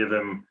wouldn't give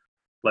him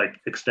like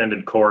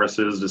extended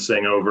choruses to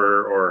sing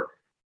over or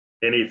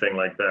anything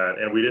like that.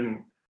 And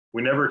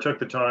we never took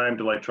the time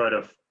to like try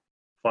to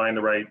find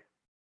the right,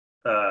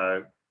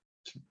 to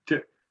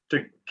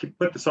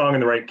put the song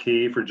in the right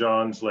key for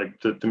John's, like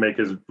to make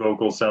his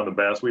vocals sound the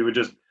best. We would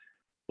just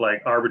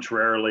like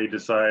arbitrarily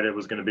decide it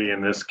was going to be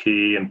in this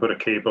key and put a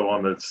capo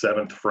on the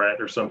 7th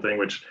fret or something,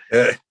 which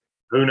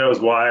who knows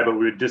why, but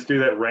we would just do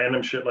that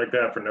random shit like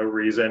that for no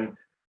reason.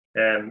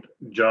 And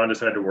John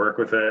just had to work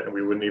with it, and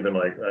we wouldn't even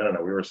like, I don't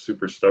know, we were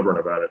super stubborn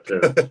about it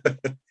too.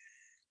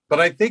 But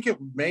I think it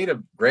made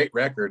a great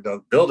record,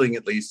 building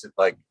at least,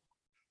 like,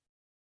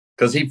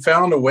 because he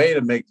found a way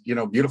to make, you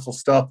know, beautiful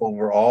stuff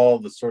over all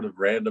the sort of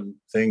random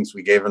things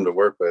we gave him to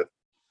work with.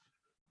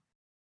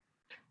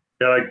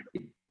 Yeah,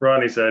 like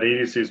Ronnie said, he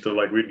used to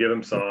like, we'd give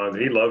him songs.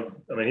 He loved,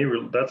 I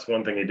mean, that's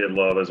one thing he did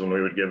love, is when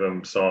we would give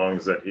him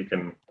songs that he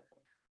can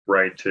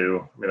write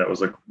to. I mean, that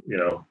was like, you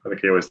know, I think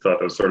he always thought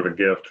that was sort of a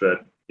gift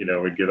that, you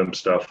know, we'd give him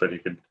stuff that he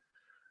could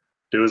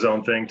do his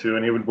own thing to,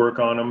 and he would work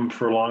on them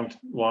for a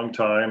long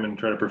time and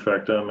try to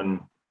perfect them, and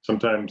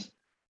sometimes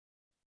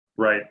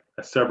write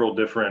several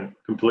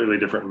completely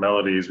different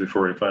melodies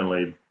before he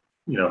finally,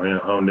 you know,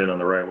 honed in on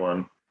the right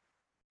one.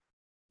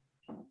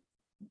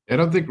 I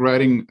don't think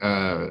writing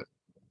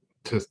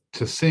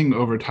to sing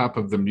over top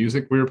of the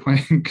music we were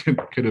playing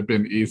could have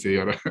been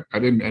easy. I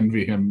didn't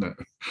envy him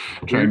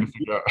trying to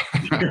figure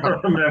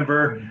out. I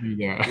remember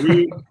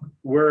we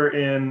were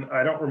in,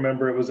 I don't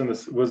remember, it was in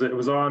this, was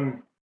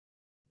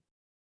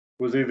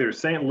either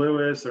St.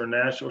 Louis or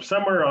Nashville or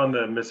somewhere on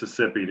the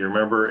Mississippi. Do you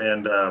remember?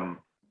 And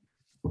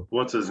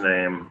what's his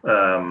name?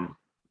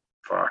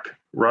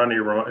 Rodney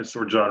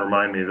or John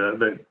remind me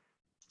that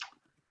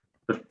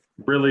the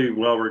really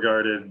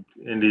well-regarded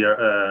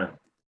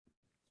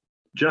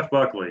Jeff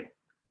Buckley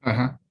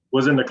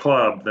was in the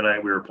club the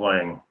night we were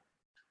playing.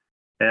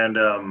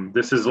 And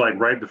this is like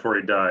right before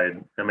he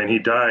died. I mean, he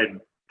died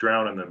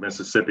drowned in the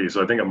Mississippi,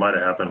 so I think it might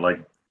have happened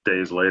like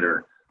days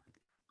later.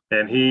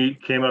 And he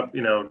came up,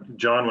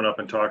 John went up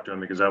and talked to him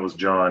because that was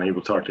John. He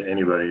will talk to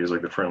anybody. He's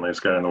like the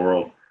friendliest guy in the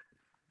world.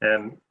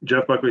 And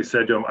Jeff Buckley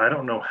said to him, I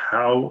don't know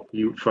how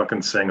you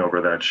fucking sing over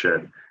that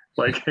shit.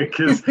 Like,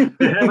 because to him,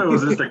 it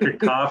was just a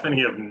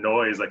cacophony of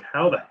noise. Like,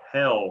 how the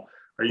hell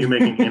are you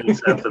making any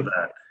sense of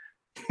that?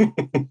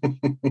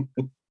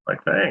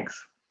 Like,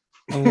 thanks.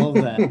 I love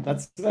that.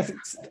 That's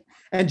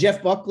and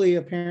Jeff Buckley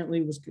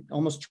apparently was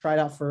almost tried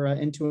out for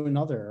Into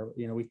Another.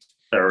 We really?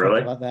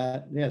 talked about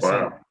that. Yeah.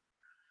 Wow.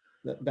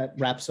 So that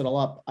wraps it all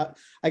up.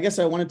 I guess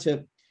I wanted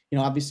to,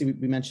 obviously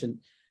we mentioned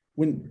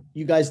when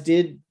you guys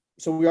did.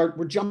 So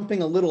we're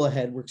jumping a little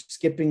ahead. We're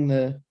skipping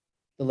the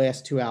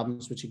last two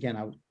albums, which again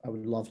I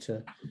would love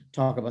to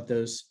talk about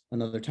those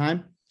another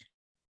time.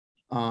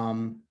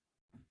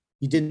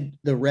 You did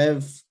the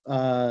Rev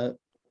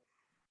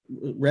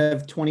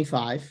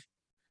 25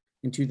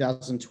 in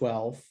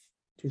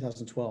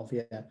 2012,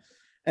 yeah.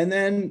 And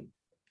then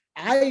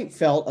I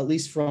felt, at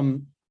least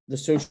from the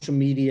social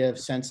media of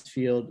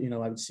Sensefield,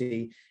 I would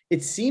see,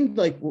 it seemed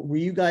like, were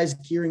you guys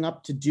gearing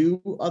up to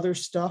do other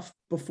stuff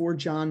before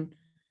John,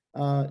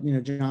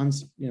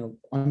 John's,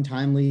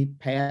 untimely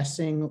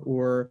passing,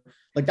 or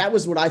like, that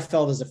was what I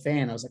felt as a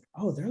fan. I was like,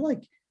 oh, they're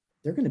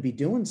going to be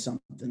doing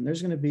something.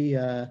 There's going to be,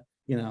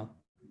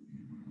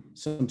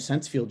 some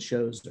Sensefield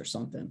shows or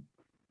something.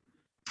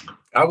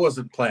 I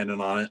wasn't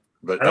planning on it,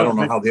 but I don't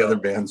know how the other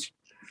bands,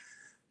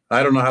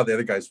 I don't know how the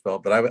other guys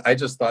felt, but I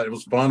just thought it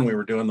was fun. We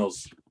were doing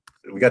those,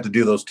 we got to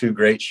do those two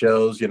great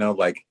shows,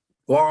 like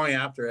long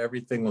after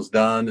everything was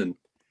done, and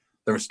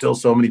there were still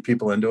so many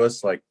people into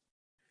us. Like,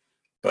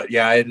 but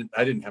yeah, I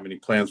didn't have any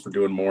plans for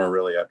doing more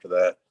really after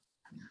that.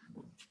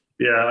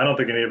 Yeah, I don't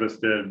think any of us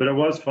did, but it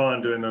was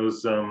fun doing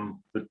those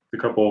the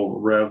couple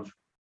Rev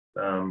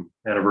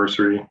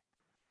anniversary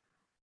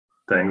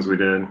things we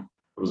did. It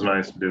was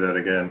nice to do that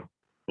again.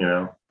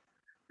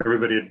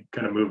 Everybody had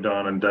kind of moved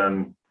on and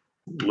done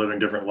living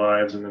different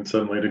lives, and then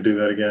suddenly to do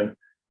that again.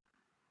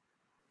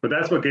 But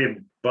that's what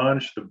gave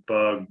Bunch the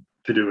bug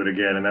to do it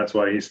again, and that's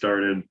why he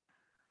started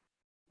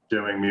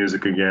doing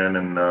music again.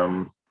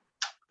 And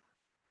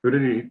who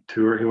did he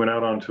tour? He went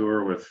out on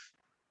tour with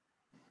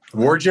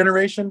War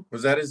Generation.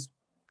 Was that his?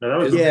 No, that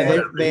was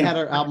they had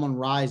our album on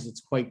Rise.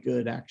 It's quite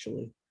good,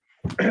 actually.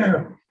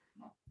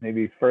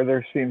 Maybe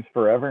Further Seems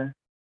Forever.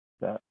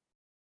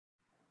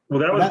 Well,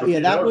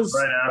 that was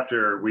right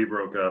after we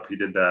broke up. He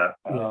did that.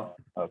 Oh,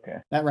 okay.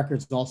 That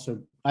record's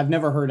also, I've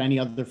never heard any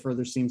other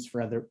Further Seems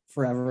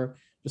Forever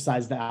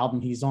besides the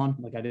album he's on.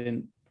 Like, I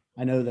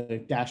know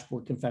the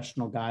Dashboard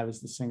Confessional guy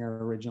was the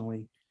singer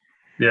originally.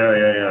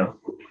 Yeah.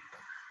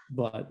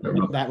 But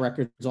that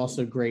record is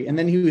also great. And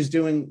then he was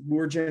doing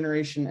War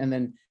Generation, and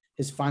then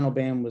his final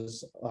band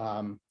was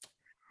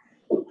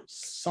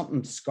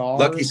something Scars.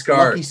 Lucky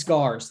Scars. Lucky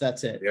Scars,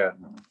 that's it. Yeah.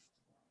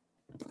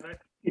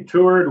 He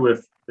toured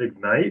with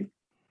Ignite.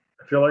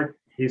 I feel like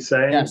he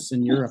sang. Yes,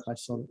 in Europe, I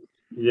saw it.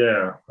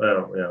 Yeah.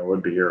 Well, yeah, it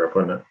would be Europe,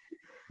 wouldn't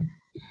it?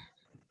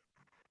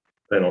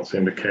 They don't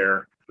seem to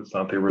care. It's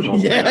not the original.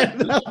 Yeah.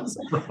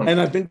 And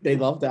I think they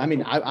loved it. I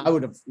mean, I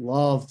would have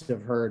loved to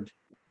have heard.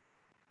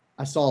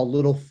 I saw a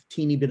little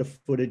teeny bit of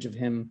footage of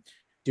him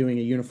doing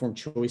a Uniform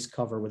Choice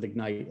cover with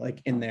Ignite,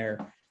 like in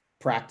their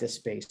practice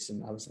space.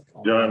 And I was like,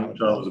 oh, John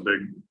was a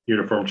big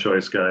Uniform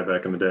Choice guy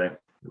back in the day.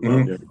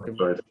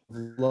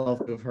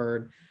 Love to have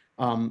heard.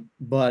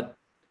 But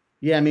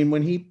yeah, I mean,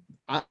 when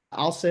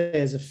I'll say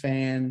as a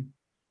fan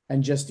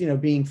and just,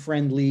 being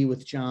friendly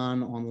with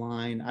John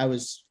online, I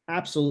was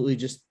absolutely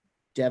just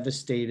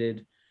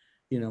devastated,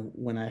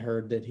 when I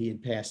heard that he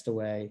had passed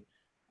away.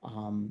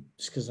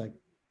 Just because I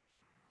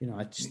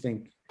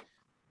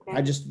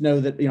just know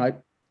that,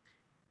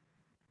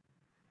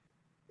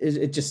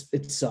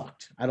 it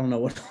sucked. I don't know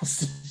what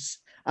else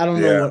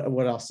know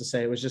what else to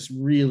say. It was just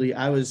really,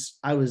 I was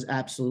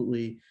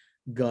absolutely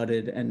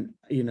gutted. And,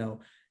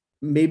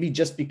 maybe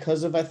just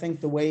because of, I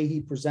think, the way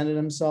he presented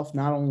himself,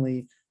 not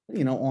only,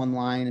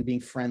 online and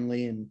being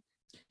friendly and,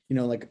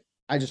 like,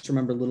 I just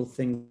remember little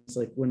things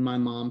like when my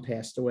mom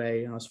passed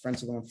away, I was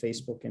friends with him on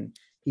Facebook and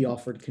he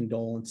offered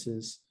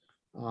condolences.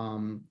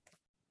 And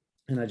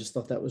I just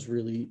thought that was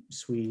really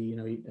sweet,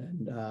 and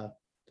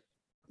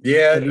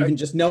even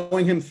just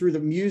knowing him through the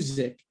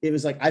music, it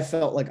was like, I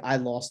felt like I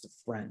lost a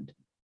friend.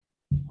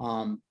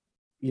 I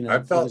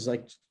felt it was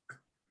like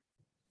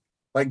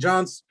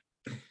John's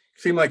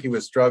seemed like he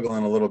was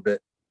struggling a little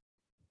bit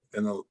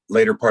in the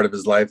later part of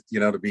his life,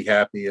 to be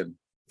happy and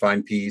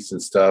find peace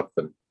and stuff.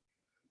 And,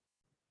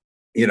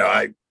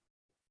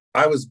 I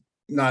was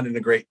not in a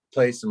great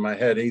place in my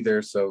head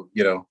either. So,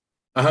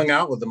 I hung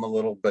out with him a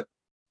little, but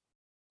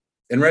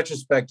in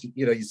retrospect,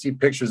 you see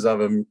pictures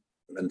of him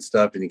and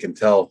stuff, and you can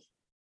tell,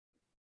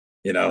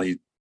 he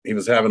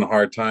was having a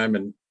hard time.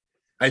 And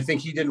I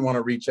think he didn't want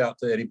to reach out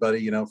to anybody,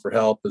 you know, for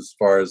help as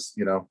far as,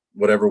 you know,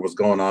 whatever was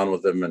going on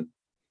with him. And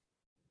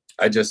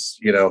I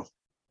just, you know,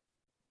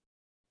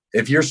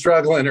 if you're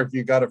struggling or if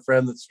you got a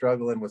friend that's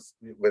struggling with,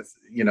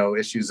 you know,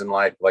 issues in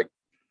life, like,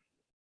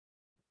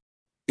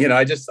 you know,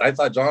 I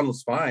thought John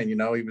was fine. You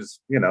know, he was,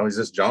 you know, he's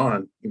just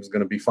John. He was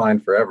going to be fine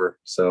forever.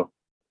 So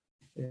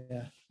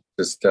yeah,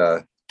 just,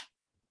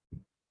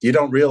 you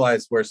don't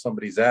realize where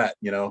somebody's at,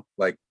 you know,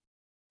 like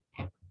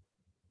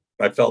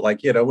I felt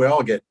like, you know, we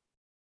all get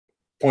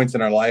points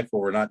in our life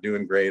where we're not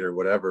doing great or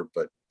whatever,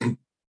 but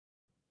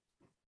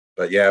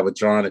yeah, with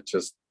John, it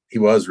just, he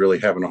was really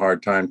having a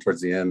hard time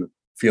towards the end,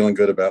 feeling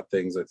good about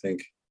things, I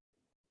think.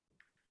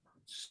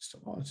 It's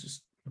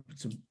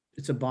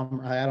a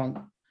bummer. I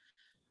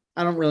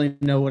don't really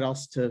know what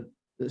else to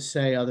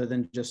say other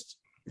than just,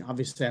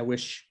 obviously I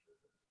wish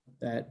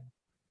that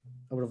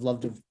I would have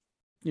loved to,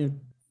 you know,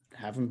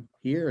 have him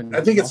here. And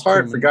I think it's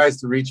hard for guys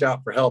to reach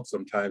out for help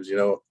sometimes, you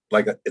know,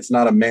 like it's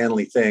not a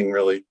manly thing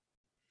really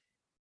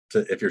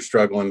if you're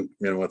struggling,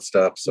 you know, with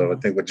stuff. So I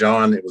think with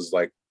John, it was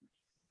like,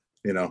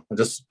 you know, I'll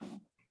just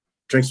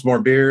drink some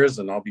more beers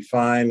and I'll be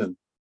fine. And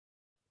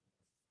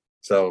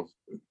so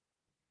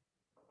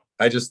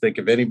I just think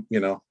if any, you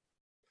know,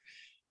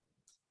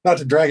 not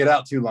to drag it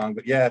out too long,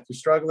 but yeah, if you're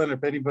struggling,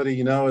 if anybody,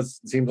 you know, it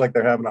seems like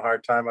they're having a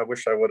hard time, I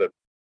wish I would have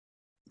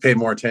paid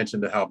more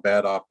attention to how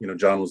bad off, you know,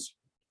 John was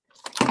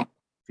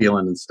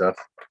feeling and stuff.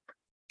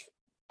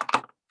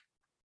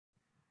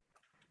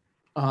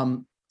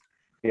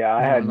 Yeah,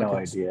 I had no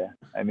idea.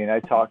 I mean, I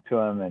talked to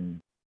him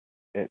and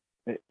it's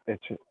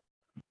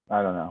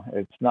I don't know.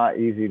 It's not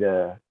easy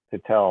to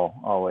tell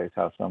always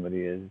how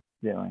somebody is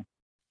doing.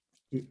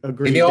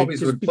 Agreed. And he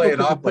always would play it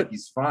off like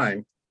he's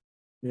fine.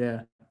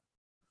 Yeah.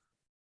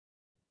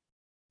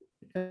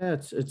 Yeah,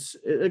 it's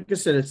like I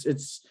said,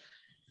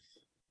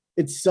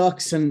 it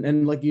sucks.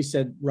 And like you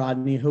said,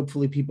 Rodney,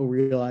 hopefully people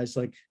realize,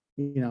 like,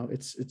 you know,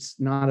 it's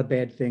not a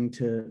bad thing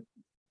to,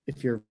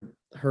 if you're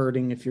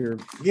hurting, if you're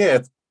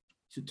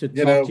to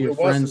talk to your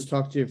friends,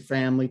 talk to your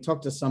family,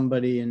 talk to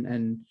somebody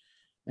and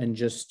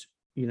just,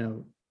 you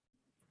know,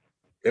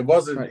 it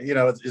wasn't, you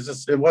know, it's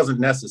just, it wasn't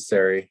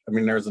necessary. I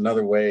mean, there's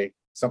another way,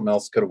 something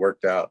else could have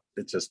worked out.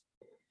 It just,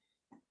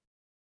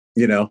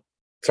 you know,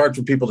 it's hard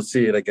for people to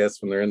see it, I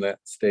guess, when they're in that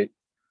state.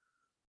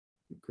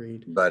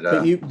 Agreed. But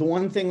the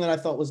one thing that I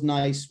thought was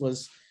nice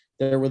was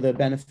there were the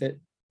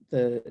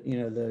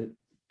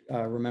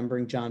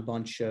Remembering John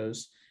Bunch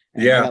shows.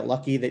 And I got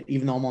lucky that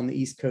even though I'm on the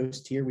East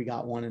Coast here, we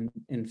got one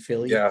in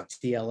Philly,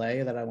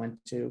 TLA, that I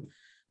went to.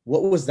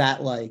 What was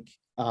that like?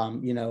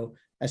 You know,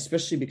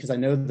 especially because I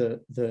know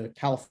the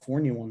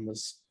California one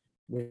was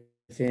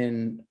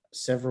within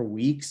several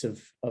weeks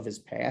of his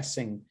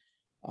passing,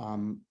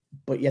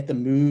 but yet the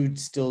mood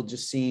still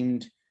just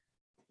seemed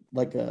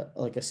like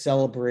a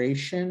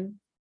celebration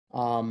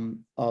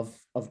of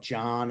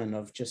John and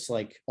of just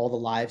like all the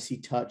lives he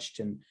touched.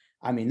 And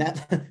I mean,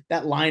 that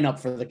lineup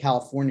for the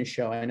California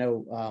show, I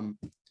know,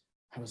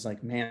 I was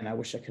like, man, I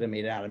wish I could have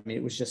made it out. I mean,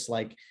 it was just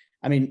like,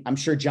 I mean, I'm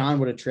sure John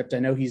would have tripped. I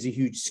know he's a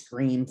huge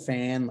Scream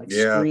fan, like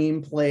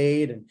Scream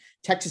played, and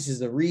Texas Is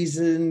the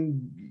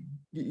Reason,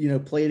 you know,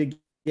 played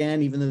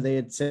again, even though they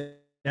had said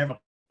never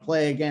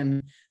play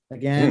again.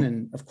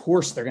 And of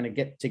course they're going to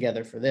get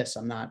together for this.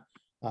 I'm not,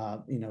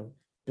 you know,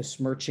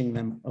 besmirching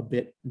them a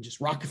bit, and just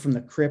Rocket from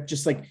the Crypt,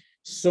 just like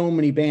so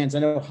many bands. I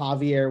know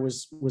Javier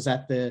was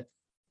at the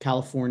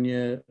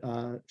California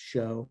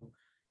show.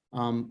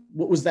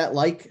 What was that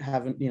like,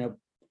 having, you know,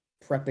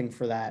 prepping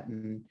for that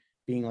and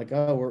being like,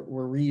 oh,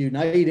 we're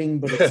reuniting,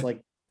 but it's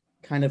like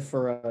kind of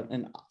for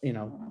an, you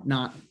know,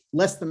 not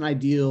less than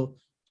ideal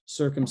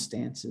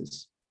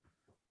circumstances?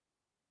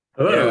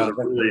 I thought it was a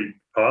really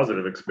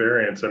positive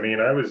experience. I mean,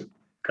 I was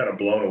kind of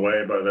blown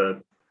away by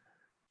the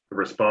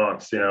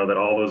response, you know, that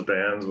all those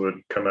bands would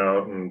come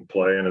out and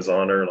play in his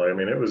honor. Like, I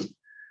mean, it was,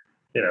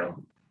 you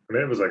know, I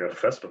mean, it was like a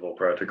festival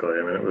practically.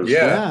 I mean, it was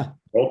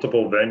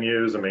multiple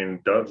venues. I mean,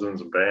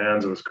 dozens of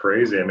bands. It was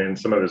crazy. I mean,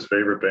 some of his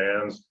favorite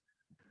bands,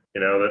 you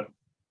know, that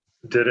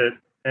did it.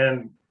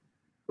 And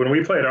when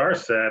we played our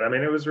set, I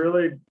mean, it was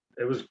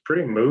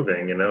pretty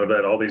moving, you know,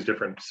 that all these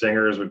different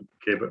singers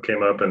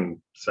came up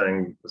and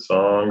sang the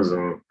songs,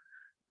 and,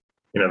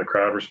 you know, the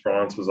crowd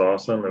response was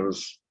awesome. It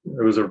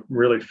was a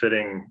really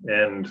fitting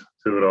end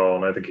to it all.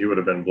 And I think he would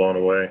have been blown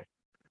away.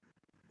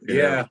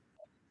 Yeah.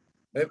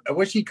 I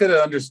wish he could have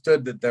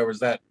understood that there was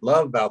that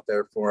love out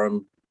there for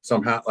him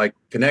somehow, like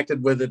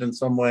connected with it in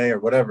some way or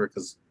whatever,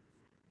 because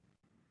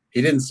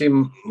he didn't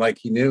seem like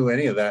he knew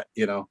any of that.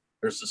 You know,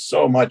 there's just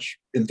so much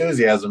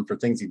enthusiasm for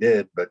things he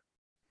did, but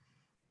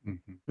I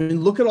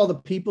mean, look at all the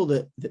people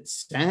that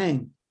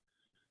sang.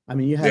 I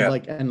mean, you had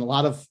like, and a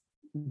lot of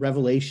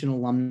Revelation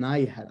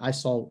alumni. I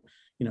saw,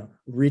 you know,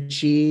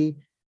 Richie,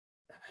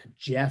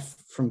 Jeff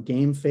from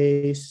Game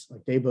Face,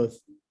 like they both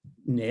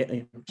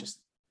just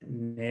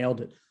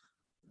nailed it.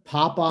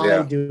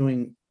 Popeye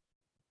doing,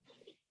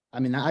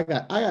 I mean, I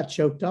got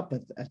choked up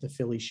at the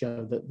Philly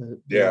show,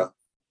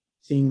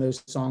 seeing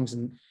those songs,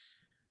 and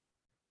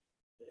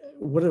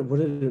what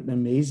an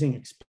amazing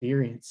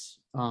experience.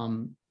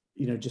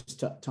 just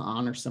to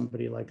honor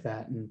somebody like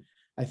that. And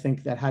I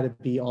think that had to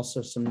be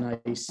also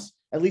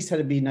at least had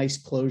to be nice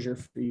closure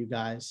for you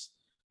guys.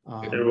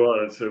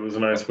 It was a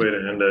nice way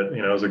to end it.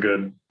 It was a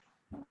good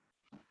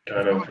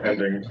kind of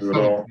ending to it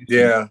all.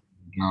 Yeah.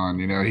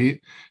 John,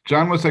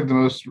 John was like the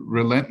most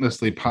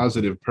relentlessly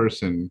positive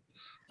person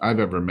I've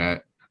ever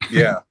met.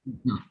 Yeah.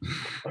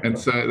 And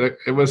so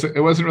it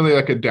wasn't really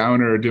like a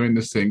downer doing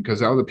this thing,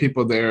 because all the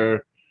people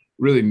there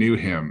really knew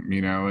him,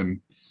 and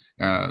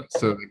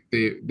so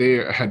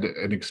they had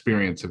an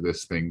experience of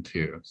this thing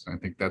too. So I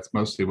think that's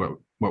mostly what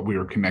we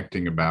were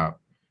connecting about.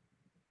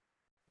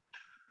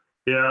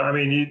 Yeah, I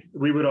mean,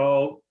 we would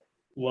all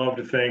love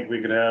to think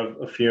we could have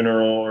a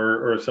funeral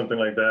or something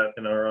like that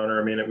in our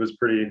honor. I mean, it was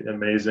pretty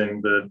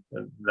amazing the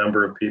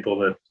number of people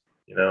that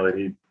that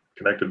he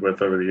connected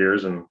with over the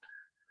years and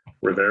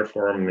were there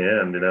for him in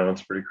the end.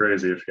 It's pretty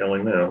crazy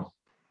feeling now.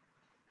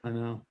 I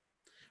know.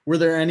 Were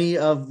there any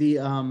of the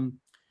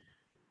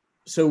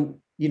so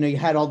you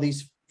had all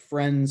these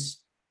friends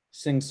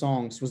sing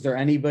songs? Was there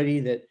anybody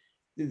that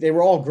they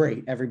were all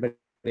great, everybody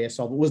I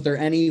saw, but was there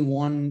any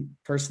one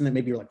person that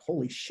maybe you're like,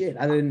 holy shit,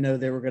 I didn't know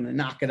they were going to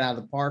knock it out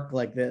of the park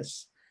like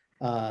this,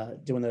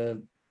 doing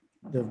the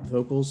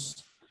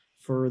vocals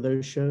for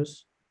those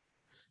shows?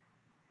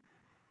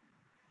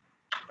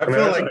 I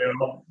feel like they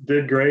all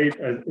did great.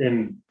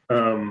 The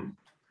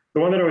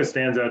one that always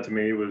stands out to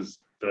me was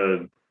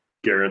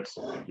Garrett's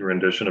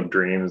rendition of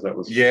Dreams.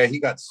 Yeah, he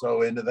got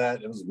so into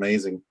that. It was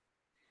amazing.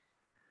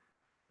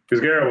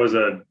 Because Garrett was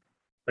a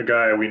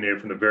guy we knew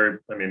from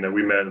that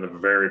we met in the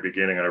very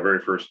beginning on our very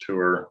first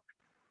tour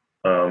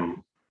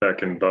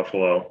back in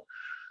Buffalo.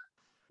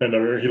 And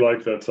he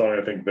liked that song,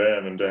 I think,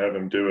 then, and to have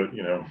him do it,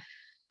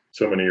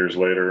 so many years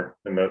later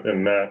in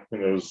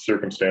those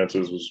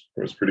circumstances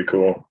was pretty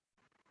cool.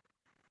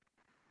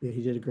 Yeah,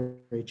 he did a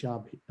great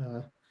job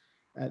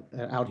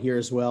out here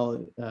as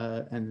well.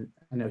 And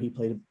I know he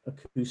played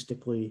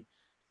acoustically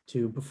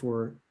too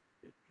before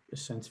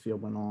Sensefield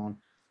went on.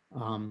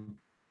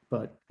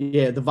 But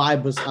yeah,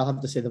 I'll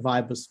have to say the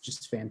vibe was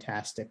just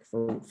fantastic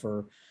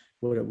for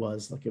what it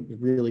was. Like, it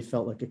really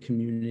felt like a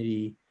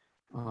community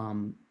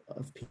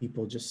of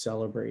people just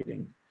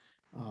celebrating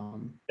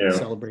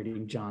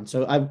John.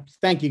 So I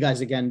thank you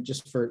guys again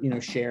just for,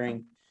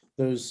 sharing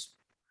those,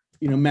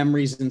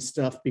 memories and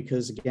stuff,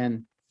 because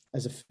again,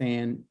 as a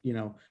fan,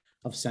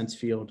 of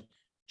Sensefield,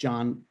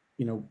 John,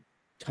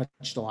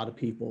 touched a lot of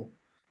people.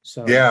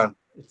 So yeah,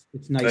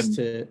 it's nice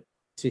to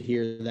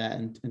hear that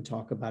and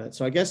talk about it.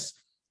 So I guess,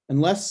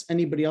 unless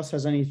anybody else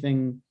has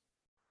anything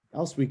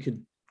else, we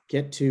could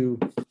get to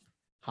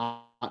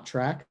Hot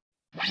Track.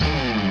 Hot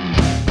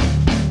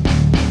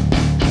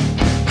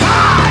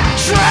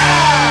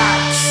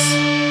Tracks!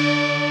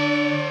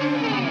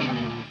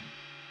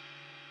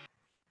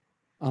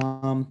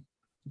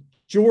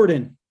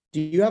 Jordan, do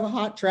you have a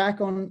hot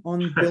track on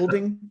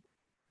building?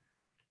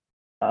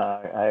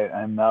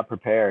 I'm not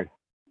prepared.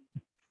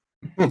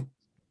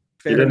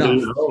 Fair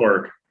enough.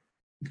 Homework.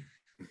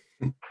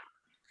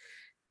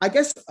 I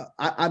guess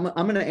I'm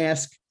going to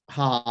ask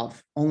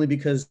Hav only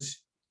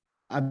because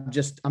I'm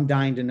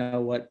dying to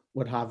know what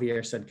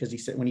Javier said,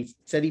 because when he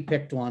said he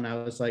picked one,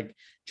 I was like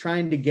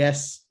trying to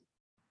guess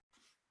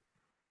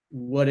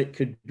what it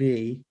could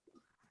be,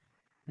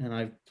 and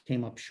I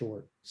came up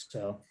short.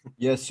 So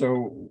yeah,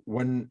 so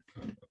when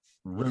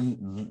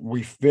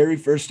we very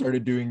first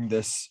started doing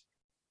this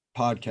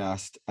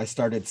podcast, I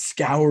started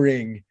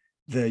scouring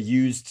the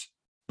used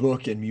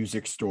book and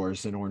music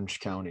stores in Orange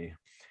County,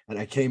 and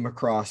I came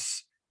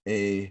across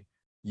a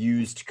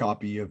used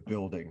copy of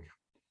Building.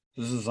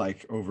 This is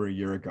like over a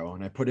year ago,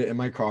 and I put it in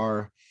my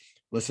car,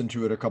 listened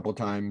to it a couple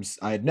times.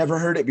 I had never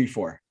heard it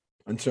before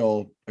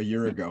until a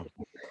year ago,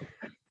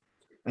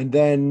 and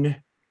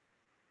then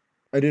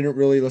I didn't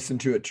really listen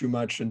to it too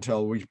much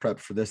until we prepped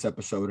for this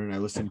episode, and I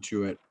listened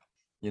to it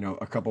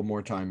a couple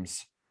more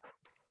times.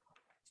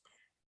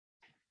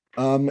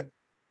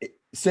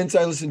 Since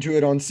I listened to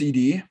it on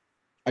CD,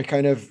 I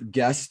kind of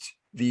guessed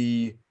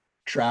the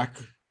track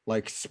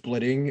like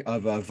splitting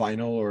of a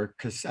vinyl or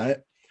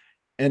cassette,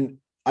 and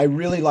I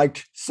really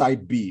liked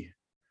side B,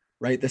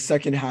 right? The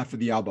second half of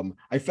the album.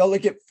 I felt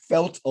like it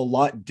felt a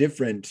lot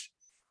different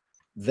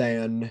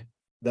than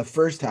the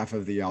first half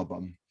of the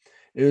album.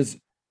 It was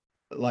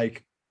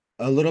like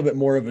a little bit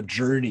more of a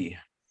journey,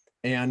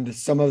 and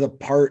some of the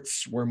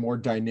parts were more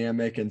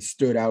dynamic and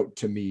stood out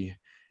to me.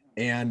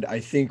 And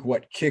I think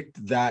what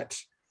kicked that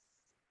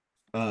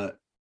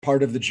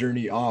part of the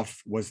journey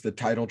off was the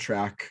title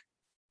track,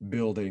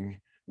 Building,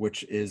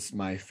 which is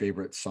my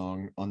favorite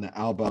song on the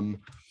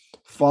album,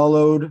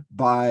 followed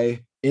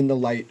by In the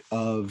Light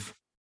of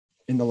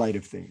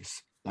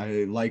Things.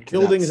 I liked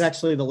Building is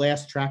actually the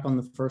last track on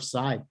the first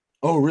side.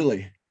 Oh,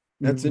 really?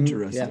 That's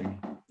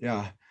interesting.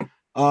 Yeah.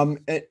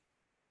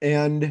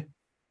 And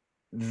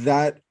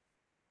that,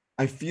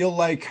 I feel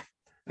like,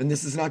 and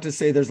this is not to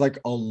say there's like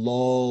a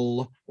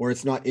lull or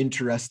it's not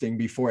interesting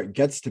before it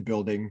gets to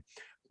Building,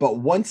 but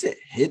once it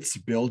hits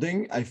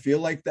Building, I feel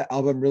like the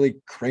album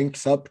really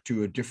cranks up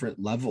to a different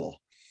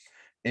level,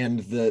 and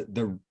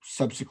the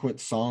subsequent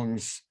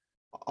songs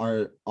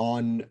are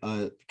on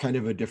a kind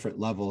of a different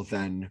level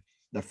than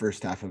the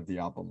first half of the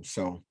album.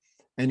 So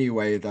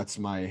anyway, that's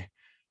my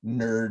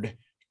nerd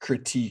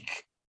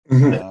critique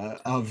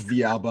of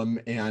the album,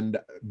 and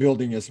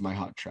Building is my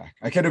hot track.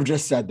 I could have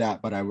just said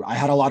that, but I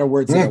had a lot of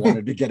words that I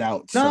wanted to get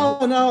out. No,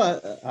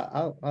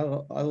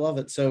 I love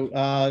it. So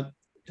how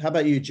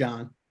about you,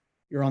 John?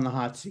 You're on the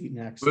hot seat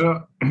next.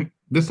 Well,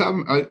 this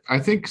album, I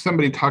think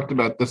somebody talked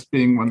about this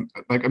being one,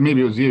 like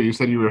maybe it was you. You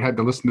said you had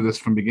to listen to this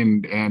from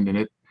beginning to end, and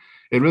it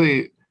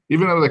really,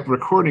 even though like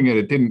recording it,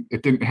 it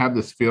didn't have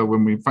this feel.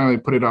 When we finally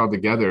put it all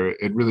together,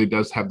 it really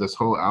does have this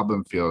whole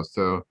album feel.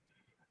 So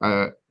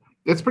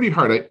it's pretty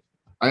hard.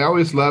 I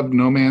always loved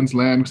No Man's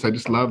Land because I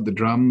just love the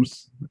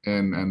drums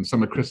and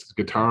some of Chris's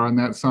guitar on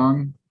that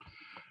song.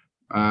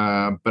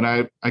 But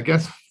I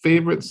guess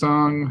favorite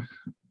song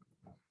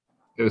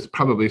is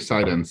probably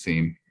Sight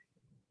Unseen.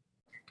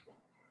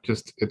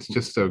 It's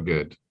just so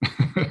good.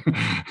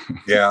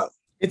 Yeah.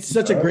 It's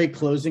such a great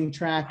closing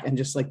track, and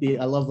just like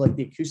I love like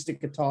the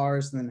acoustic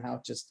guitars and then how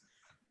it just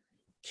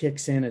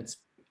kicks in.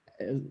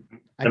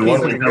 I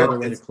can't think of another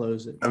way to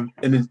close it.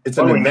 And it's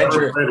an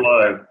adventure. Played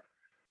live.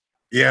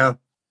 Yeah.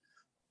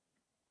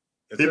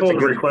 People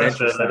would request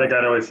it. I think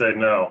I'd always say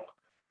no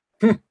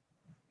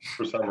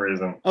for some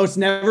reason. Oh, it's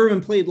never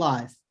been played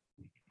live.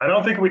 I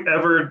don't think we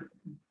ever,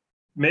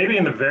 maybe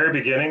in the very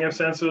beginning of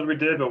Sensitive we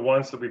did, but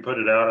once that we put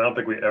it out, I don't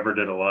think we ever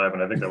did it live.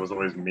 And I think that was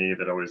always me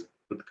that always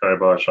put the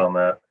kibosh on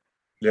that.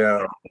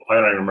 Yeah. I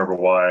don't even remember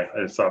why.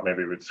 I just thought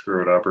maybe we'd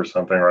screw it up or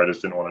something, or I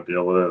just didn't want to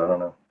deal with it. I don't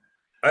know.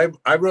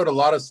 I wrote a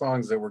lot of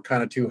songs that were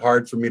kind of too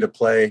hard for me to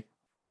play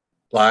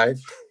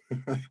live.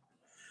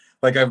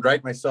 Like I'd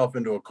write myself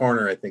into a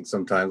corner, I think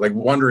sometimes. Like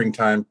Wandering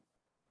Time.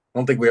 I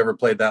don't think we ever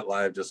played that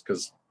live just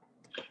because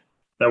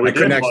I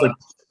couldn't actually.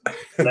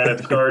 And then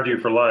it scarred you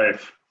for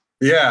life.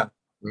 Yeah.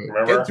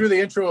 Remember? Getting through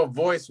the intro of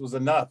Voice was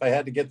enough. I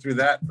had to get through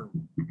that for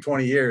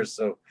 20 years.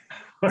 So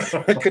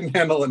I couldn't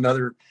handle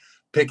another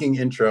picking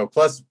intro.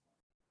 Plus,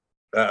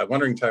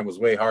 Wandering Time was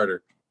way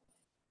harder.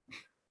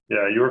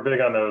 Yeah, you were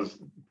big on those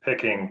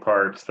picking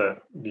parts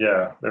that,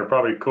 yeah, they're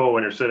probably cool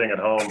when you're sitting at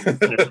home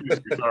and your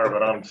acoustic guitar,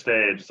 but on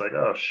stage, it's like,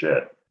 oh,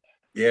 shit.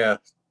 Yeah.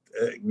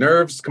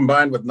 Nerves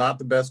combined with not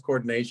the best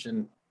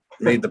coordination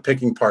made the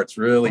picking parts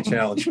really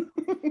challenging.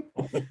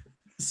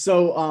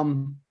 So,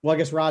 well, I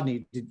guess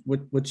Rodney,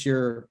 what's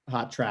your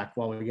hot track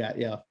while we got,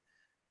 yeah.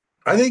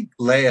 I think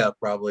Leia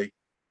probably.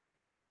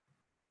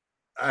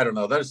 I don't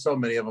know. There's so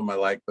many of them I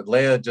like, but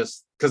Leia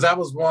just, because that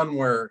was one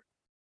where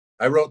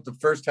I wrote the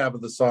first half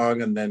of the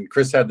song and then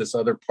Chris had this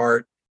other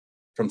part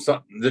from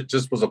something that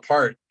just was a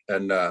part,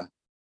 and the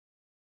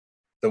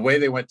way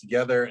they went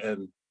together,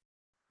 and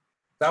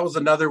that was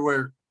another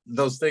where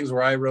those things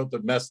where I wrote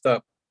the messed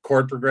up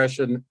chord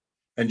progression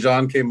and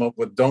John came up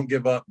with Don't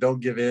Give Up,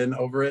 Don't Give In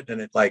over it. And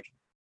it like,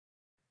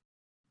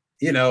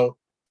 you know,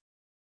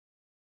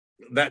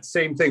 that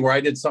same thing where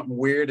I did something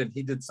weird and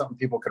he did something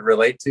people could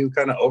relate to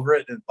kind of over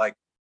it. And like,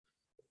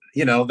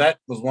 you know, that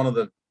was one of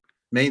the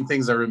main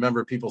things I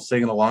remember people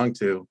singing along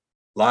to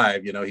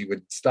live. You know, he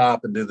would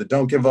stop and do the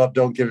Don't Give Up,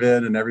 Don't Give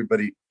In, and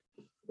everybody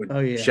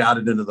would shout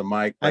it into the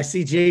mic. I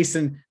see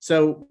Jason.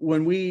 So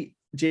when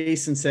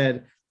Jason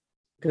said,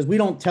 because we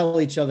don't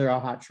tell each other our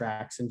hot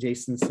tracks, and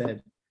Jason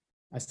said,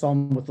 I saw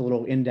him with a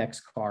little index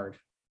card.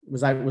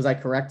 Was I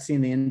correct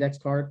seeing the index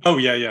card? Oh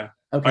yeah.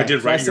 Okay. I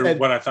did write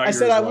what I thought yours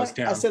was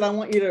down. I said I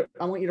want you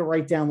to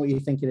write down what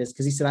you think it is,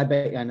 because he said, I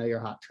bet I know your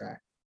hot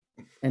track.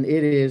 And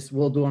it is,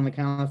 we'll do on the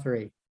count of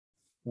three.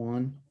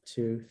 1,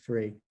 2,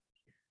 3.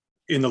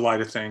 In the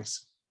Light of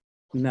Things.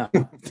 No.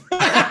 Hey,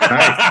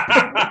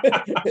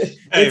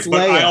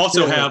 but I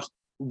also have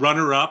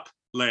Runner Up,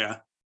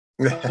 Leia.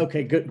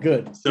 Okay,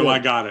 good. So I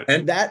got it.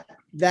 And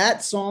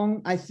that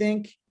song, I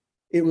think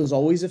it was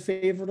always a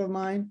favorite of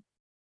mine.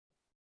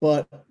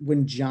 But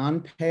when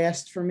John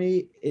passed for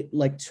me, it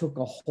like took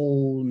a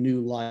whole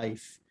new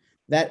life.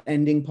 That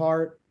ending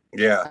part.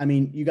 Yeah. I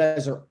mean,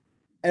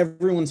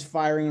 everyone's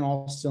firing on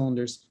all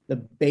cylinders. The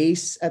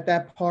bass at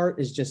that part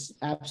is just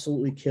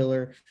absolutely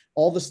killer.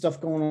 All the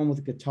stuff going on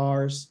with the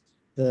guitars,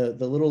 the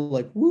little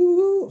like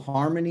woo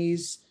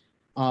harmonies,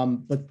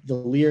 but the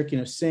lyric,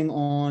 sing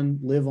on,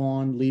 live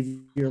on,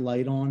 leave your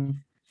light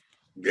on.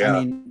 Yeah. I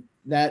mean,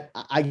 that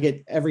I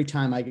get every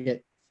time I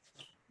get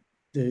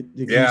the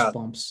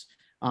goosebumps.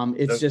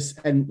 It's just,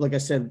 and like I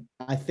said,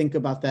 I think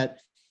about that,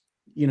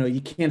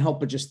 you can't help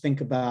but just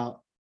think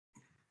about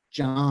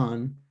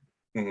John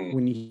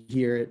when you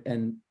hear it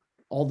and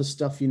all the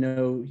stuff,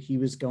 he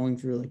was going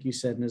through, like you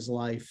said, in his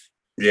life.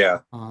 Yeah.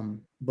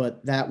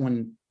 But that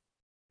one,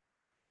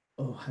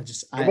 that's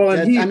just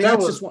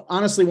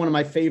honestly one of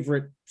my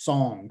favorite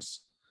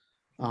songs.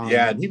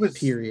 And he was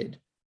period.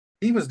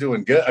 He was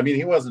doing good. I mean,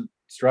 he wasn't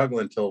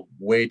struggling until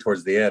way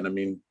towards the end. I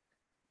mean,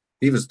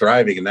 he was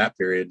thriving in that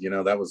period.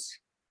 That was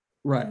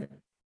right.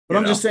 But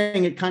I'm just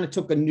saying, it kind of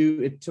took a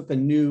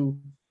new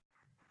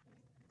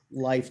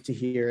life to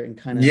hear and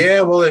kind of.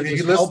 Yeah, well, if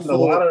you listen to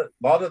a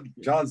lot of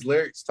John's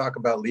lyrics talk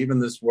about leaving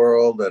this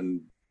world,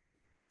 and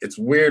it's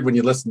weird when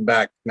you listen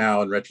back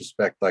now in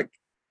retrospect, like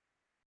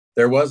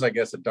there was, I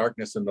guess, a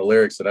darkness in the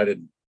lyrics that I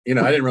didn't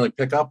really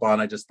pick up on.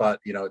 I just thought,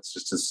 it's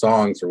just his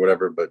songs or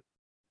whatever. But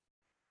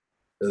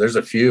there's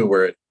a few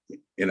where it,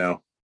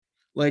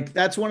 like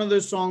that's one of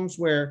those songs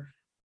where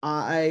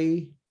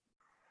there's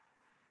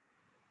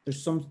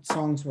some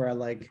songs where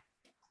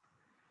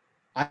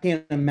I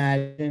can't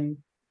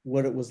imagine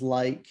what it was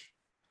like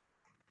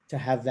to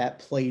have that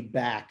played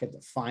back at the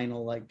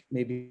final, like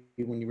maybe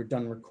when you were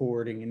done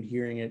recording and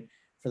hearing it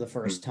for the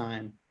first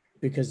time,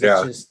 because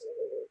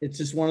it's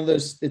just one of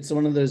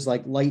those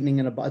like lightning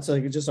in a it's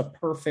like it's just a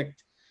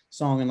perfect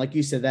song. And like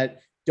you said,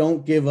 that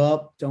don't give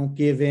up, don't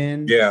give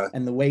in. Yeah.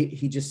 And the way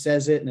he just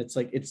says it, and it's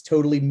like it's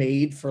totally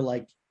made for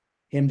like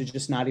him to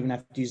just not even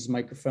have to use his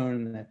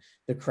microphone and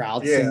the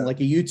crowd sing like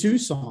a U2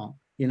 song,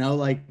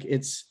 like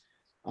it's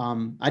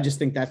I just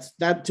think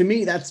that to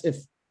me, that's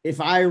if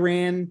I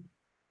ran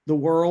the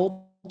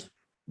world,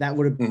 that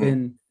would have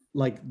been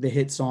like the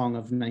hit song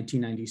of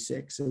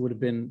 1996. It would have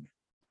been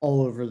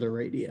all over the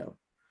radio.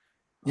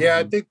 Yeah,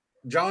 I think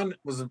John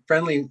was a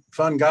friendly,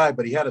 fun guy,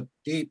 but he had a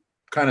deep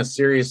kind of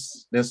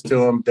seriousness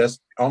to him,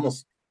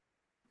 almost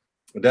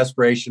a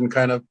desperation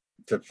kind of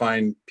to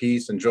find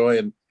peace and joy.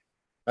 And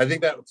I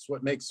think that's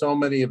what makes so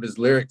many of his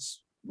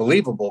lyrics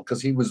believable,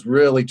 because he was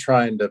really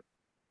trying to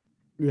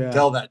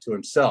tell that to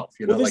himself.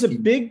 There's a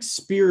big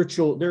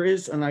spiritual,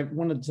 there's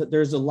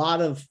a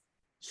lot of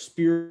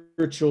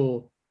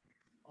spiritual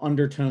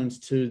undertones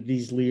to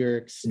these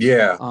lyrics.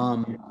 Yeah.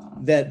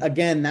 That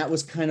again, that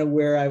was kind of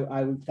where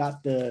I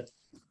got the,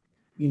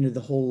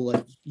 the whole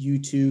like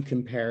U2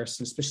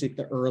 comparison, especially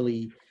the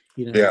early,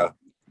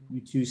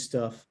 U2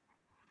 stuff.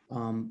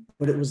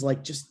 But it was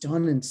like just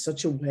done in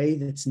such a way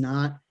that's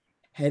not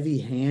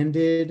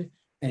heavy-handed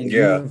and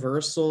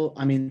universal.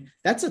 I mean,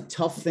 that's a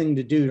tough thing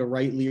to do, to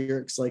write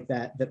lyrics like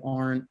that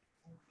aren't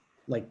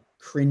like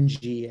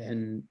cringy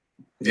and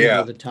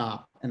over the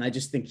top. And I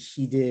just think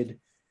he did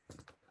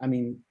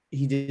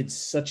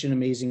such an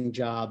amazing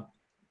job.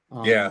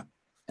 And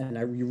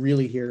you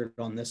really hear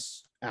it on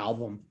this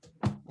album.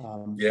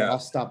 I'll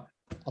stop.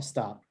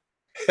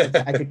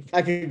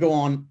 I could go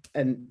on.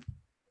 And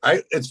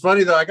it's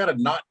funny though, I got a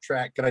not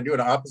track. Can I do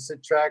an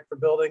opposite track for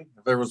Building?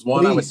 If there was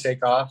one, I would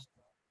take off.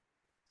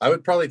 I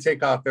would probably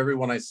take off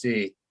Everyone I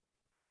See.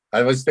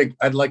 I always think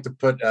I'd like to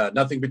put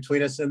Nothing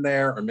Between Us in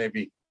there, or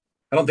maybe,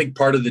 I don't think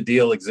Part of the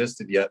Deal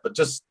existed yet, but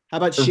just how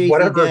about Shady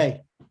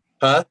Day?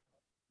 Huh?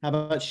 How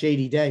about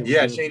Shady Day?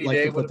 Yeah, Shady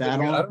Day. Put that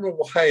on? I don't know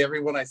why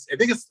Everyone I See. I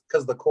think it's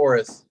because the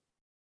chorus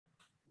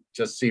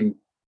just seemed.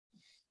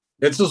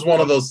 It's just one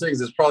of those things.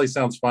 This probably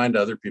sounds fine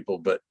to other people,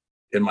 but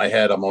in my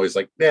head, I'm always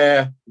like,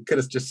 we could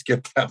have just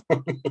skipped that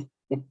one.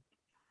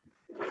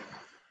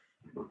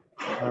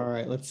 All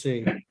right, let's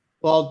see.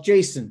 Well,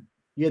 Jason,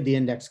 you had the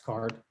index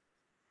card.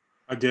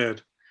 I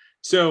did.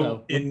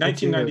 So in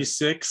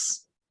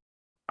 1996,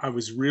 I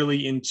was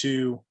really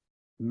into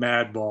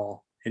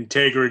Madball,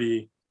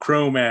 Integrity,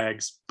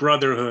 Cro-Mags,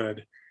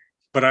 Brotherhood,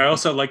 but I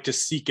also like to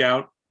seek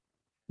out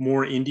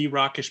more indie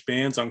rockish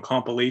bands on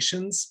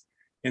compilations.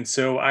 And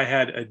so I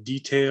had a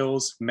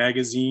Details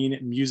magazine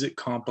music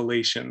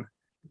compilation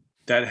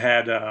that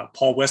had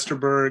Paul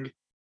Westerberg,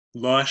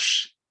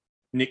 Lush,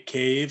 Nick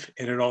Cave,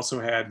 and it also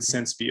had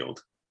Sensefield.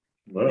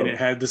 Whoa. And it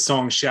had the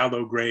song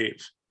Shallow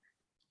Grave.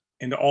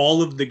 And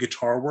all of the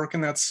guitar work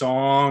in that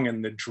song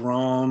and the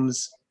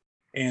drums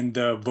and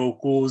the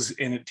vocals,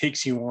 and it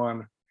takes you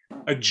on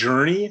a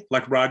journey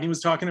like Rodney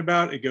was talking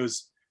about. It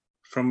goes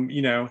from,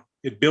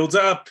 it builds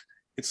up,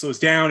 it slows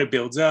down, it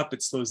builds up,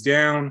 it slows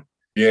down.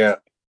 Yeah.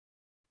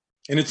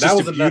 And it's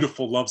just a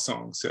beautiful love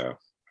song. So,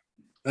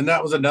 and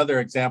that was another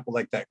example,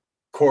 like that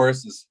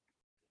chorus is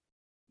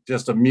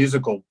just a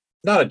musical,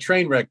 not a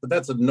train wreck, but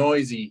that's a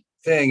noisy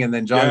thing. And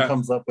then John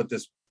comes up with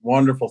this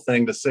wonderful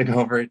thing to sing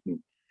over it. And,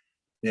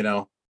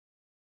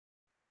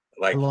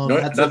 like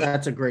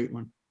that's a great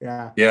one.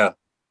 Yeah. Yeah.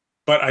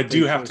 But I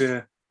do have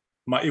to,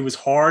 it was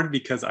hard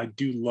because I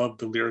do love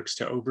the lyrics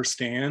to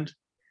Overstand.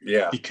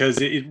 Yeah. Because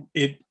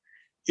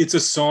it's a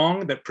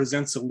song that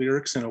presents the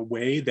lyrics in a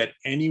way that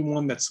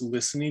anyone that's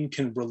listening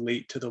can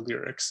relate to the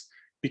lyrics,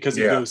 because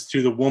it goes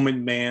through the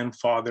woman, man,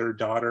 father,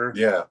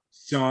 daughter,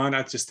 son.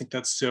 I just think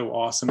that's so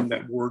awesome,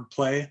 that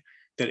wordplay,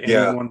 that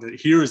anyone that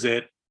hears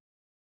it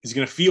is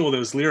going to feel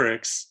those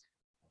lyrics.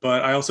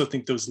 But I also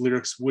think those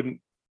lyrics wouldn't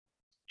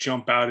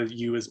jump out at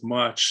you as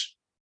much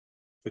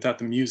without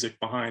the music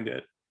behind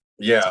it.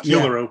 Yeah. It's a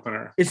killer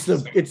opener.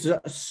 It's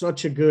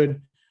such a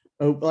good,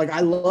 like,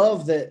 I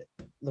love that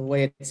the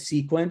way it's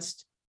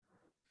sequenced.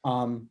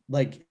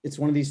 Like it's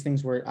one of these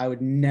things where I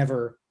would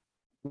never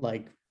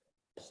like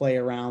play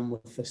around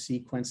with the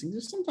sequencing.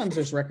 Sometimes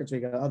there's records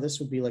where you go, oh, this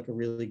would be like a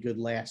really good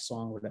last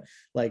song. Or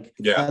like,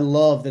 I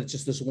love that it's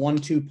just this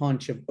 1-2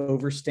 punch of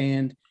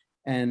Overstand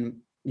and,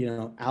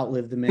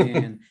 Outlive the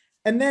Man.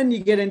 And then you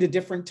get into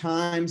different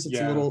times. It's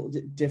a little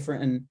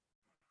different, and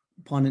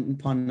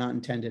pun not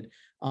intended.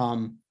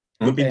 Let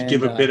me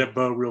give a bit of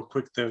bow real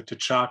quick though to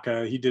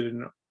Chaka. He did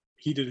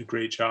a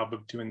great job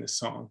of doing this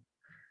song,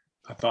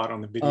 I thought,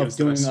 on the videos. Of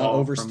doing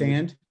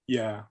Overstand.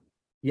 Yeah.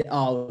 Yeah.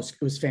 Oh, it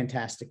was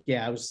fantastic.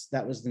 Yeah,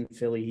 that was in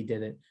Philly. He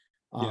did it.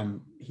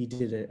 He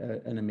did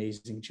an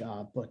amazing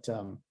job. But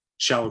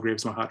Shallow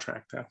Grave's my hot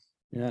track though.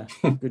 yeah,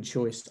 good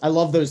choice. I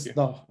love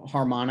the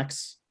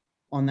harmonics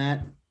on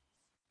that.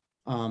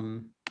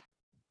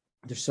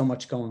 There's so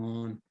much going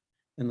on,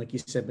 and like you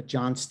said, but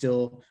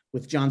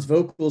with John's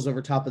vocals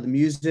over top of the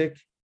music,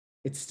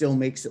 it still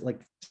makes it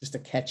like just a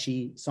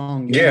catchy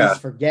song.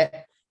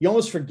 You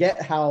almost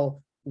forget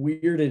how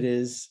weird it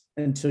is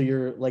until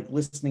you're like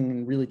listening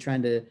and really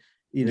trying to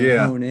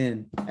hone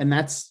in. And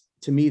that's,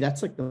 to me,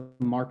 that's like the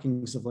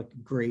markings of like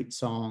a great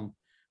song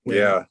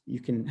where you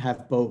can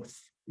have both.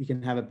 You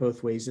can have it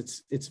both ways.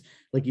 It's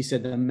like you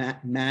said, the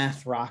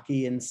math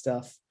rocky and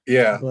stuff.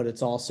 Yeah. But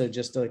it's also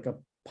just like a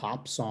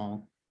pop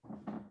song.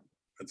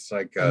 It's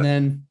like and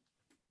then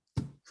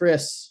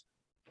Chris,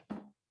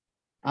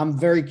 I'm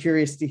very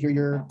curious to hear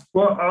your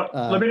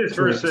let me just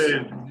first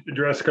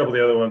address a couple of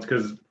the other ones,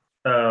 because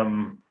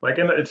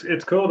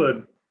it's cool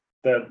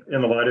that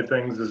In the Light of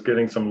Things is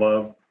getting some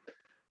love,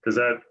 because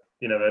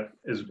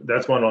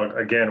that's one,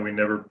 again, we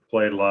never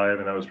played live,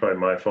 and that was probably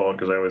my fault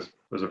because I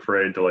was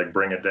afraid to like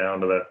bring it down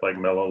to that like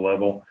mellow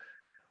level.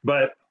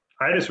 But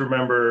I just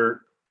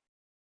remember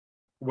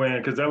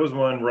because that was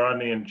one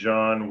Rodney and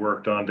John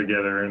worked on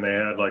together, and they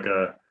had like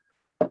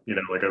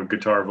a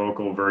guitar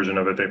vocal version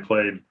of it they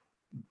played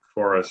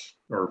for us,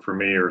 or for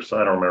me, or so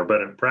I don't remember,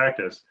 but in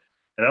practice.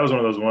 And that was one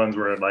of those ones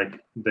where like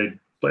they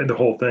played the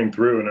whole thing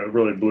through, and it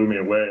really blew me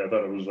away. I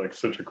thought it was like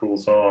such a cool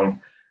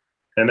song.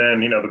 And then,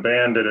 the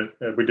band did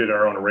it. We did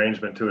our own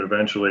arrangement to it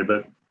eventually,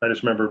 but I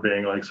just remember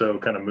being like so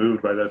kind of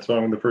moved by that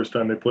song the first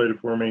time they played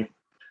it for me.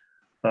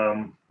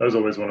 That was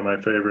always one of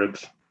my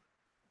favorites.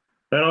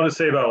 Then I'll just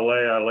say about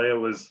Leia. Leia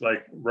was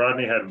like,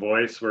 Rodney had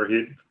voice where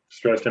he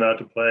stressed him out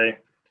to play.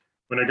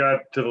 When I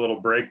got to the little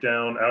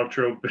breakdown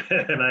outro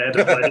bit, and I had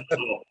to play a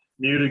little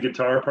muted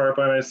guitar part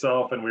by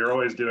myself, and we were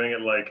always doing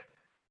it like,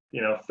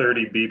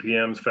 30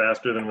 BPMs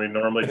faster than we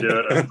normally do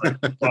it. I was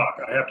like, fuck,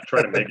 I have to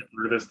try to make it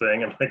through this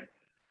thing. And like,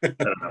 I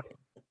don't know.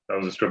 That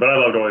was a strip, but I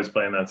loved always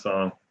playing that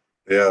song.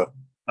 Yeah.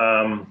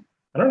 I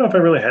don't know if I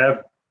really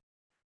have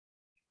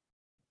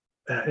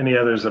any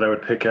others that I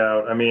would pick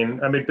out. I mean,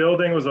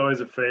 Building was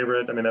always a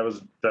favorite. I mean, that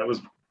was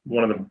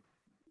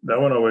that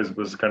one always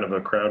was kind of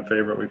a crowd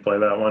favorite. We play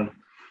that one.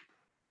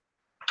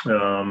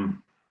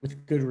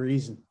 With good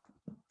reason.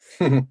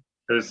 It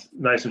was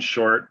nice and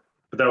short,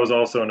 but that was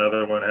also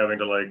another one, having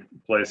to like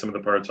play some of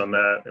the parts on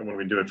that. And when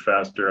we do it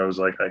faster, I was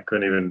like, I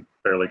couldn't even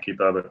barely keep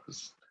up. It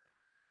was,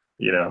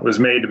 it was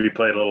made to be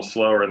played a little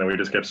slower, and then we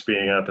just kept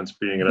speeding it up,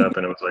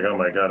 and it was like, oh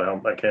my God,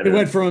 I can't. It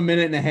went from a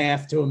minute and a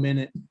half to a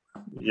minute.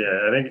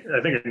 Yeah,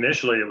 I think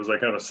initially it was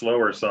like kind of a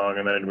slower song,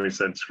 and then we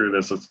said, screw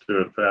this, let's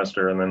do it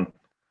faster. And then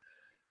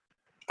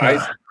I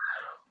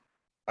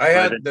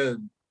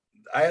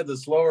had the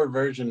slower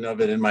version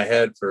of it in my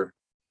head for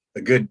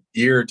a good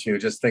year or two,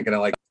 just thinking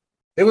of like,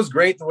 it was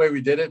great the way we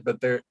did it, but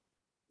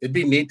it'd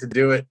be neat to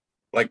do it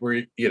like where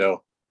you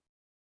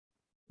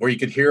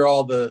could hear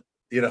all the,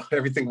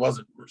 everything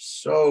wasn't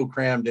so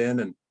crammed in,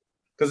 and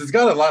because it's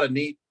got a lot of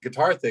neat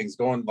guitar things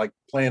going, like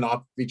playing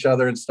off each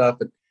other and stuff,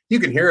 and you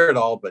can hear it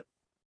all, but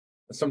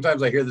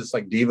sometimes I hear this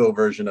like Devo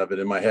version of it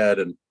in my head.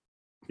 And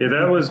yeah,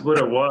 that was what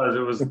it was.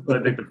 It was,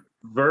 I think the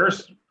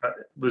verse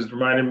was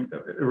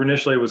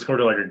initially it was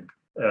sort of like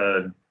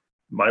a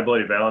My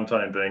Bloody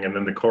Valentine thing, and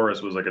then the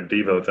chorus was like a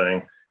Devo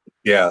thing.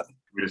 Yeah.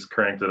 We just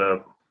cranked it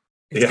up.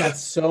 It's got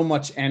so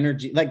much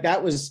energy. Like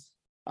that was,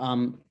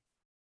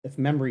 if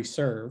memory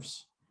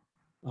serves,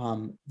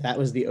 that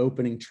was the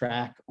opening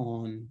track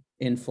on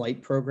In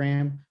Flight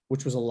Program,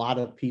 which was a lot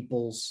of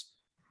people's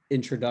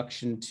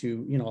introduction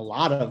to, a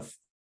lot of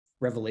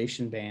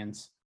Revelation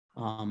bands.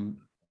 And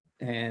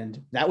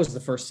that was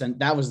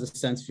that was the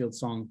Sensefield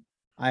song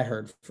I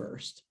heard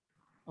first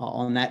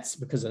on that,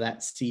 because of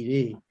that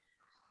CD.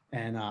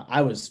 And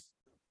that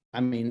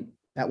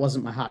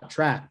wasn't my hot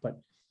track, but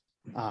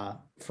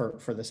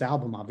for this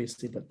album,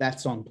 obviously, but that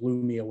song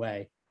blew me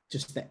away.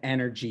 Just the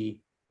energy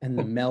and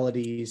the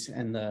melodies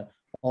and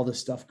all the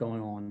stuff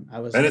going on.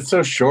 And it's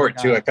so short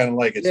too. I kind of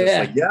like it. Just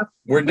like, yeah,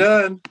 we're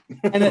done.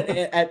 And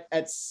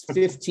at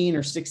 15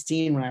 or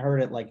 16, when I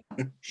heard it, like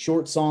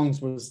short songs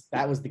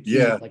that was the key.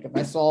 Yeah. Like if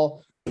I saw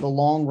the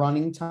long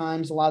running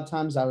times, a lot of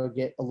times I would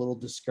get a little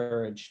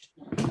discouraged.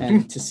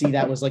 And to see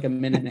that was like a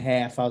minute and a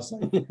half, I was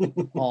like,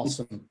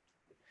 awesome.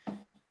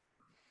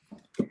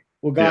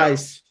 Well,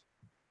 guys.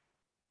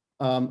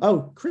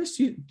 Chris,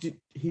 you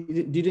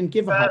didn't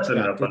give a hot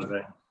track.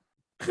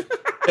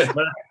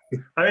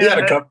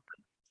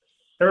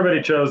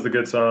 Everybody chose the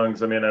good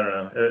songs. I mean, I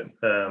don't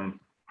know.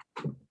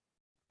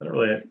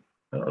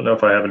 I don't know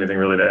if I have anything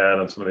really to add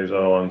on some of these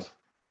other ones.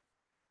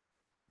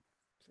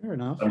 Fair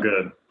enough. I'm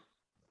good.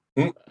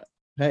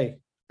 Hey,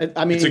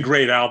 I mean, it's a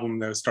great album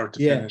though, start to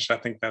finish. I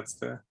think that's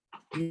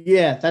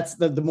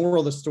the moral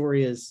of the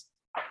story is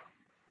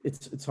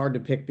it's hard to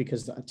pick,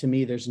 because to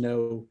me there's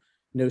no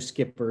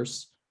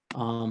skippers.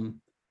 And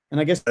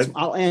I guess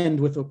I'll end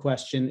with a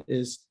question: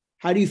 is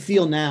how do you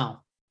feel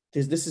now?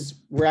 Because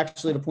we're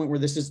actually at a point where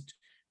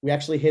we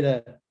actually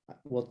hit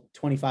well,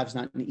 25 is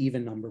not an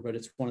even number, but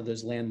it's one of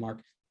those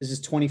landmark. This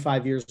is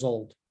 25 years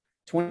old.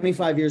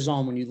 25 years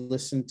on, when you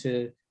listen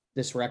to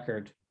this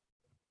record,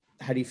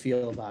 how do you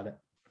feel about it?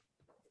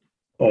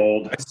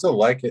 Old. I still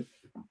like it.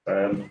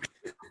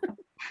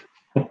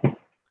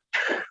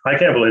 I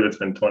can't believe it's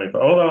been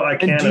 25. Although I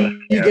can. Do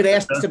you get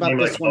asked about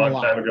this one a long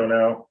lot? time ago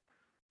now.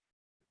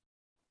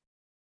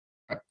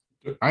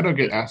 I don't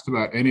get asked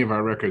about any of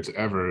our records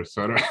ever,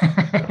 so I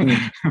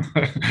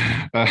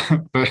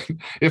don't. But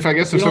if I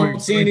guess You if don't somebody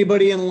see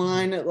anybody in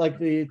line at like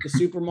the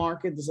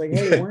supermarket that's like,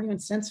 hey, we're in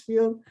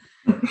Sensefield.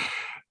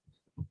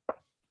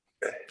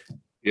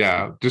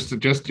 Yeah, just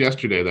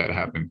yesterday that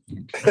happened.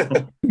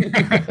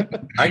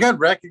 I got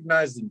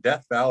recognized in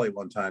Death Valley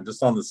one time,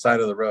 just on the side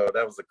of the road.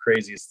 That was the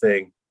craziest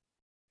thing.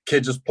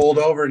 Kid just pulled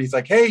over and he's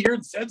like, "Hey, you're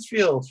in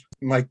Sensefield."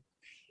 I'm like,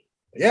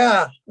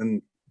 "Yeah."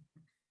 And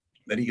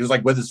then he was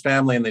like with his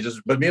family,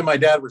 and but me and my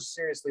dad were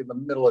seriously in the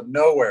middle of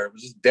nowhere. It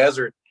was just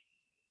desert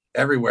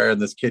everywhere,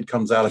 and this kid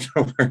comes out of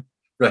nowhere,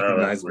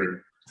 recognized me.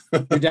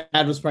 Your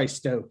dad was probably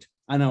stoked.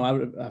 I know. I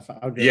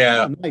would be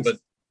Yeah, nice. but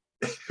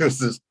it was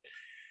just,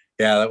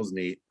 yeah, that was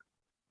neat.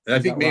 And I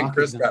think me and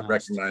Chris got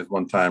recognized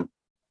one time.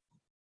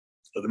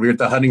 We were at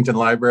the Huntington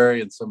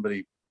Library, and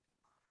somebody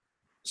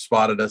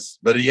spotted us.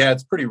 But yeah,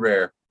 it's pretty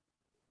rare.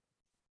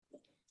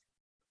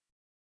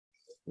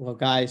 Well,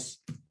 guys,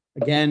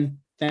 again,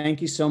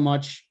 thank you so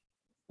much.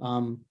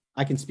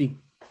 I can speak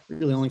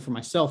really only for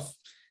myself,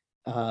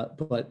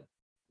 but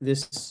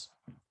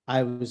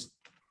I was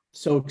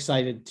so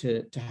excited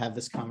to have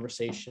this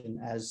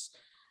conversation as,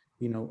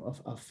 you know,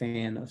 a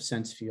fan of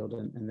Sensefield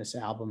and this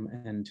album.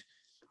 And,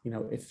 you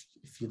know, if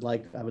you'd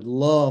like, I would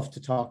love to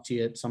talk to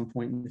you at some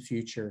point in the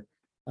future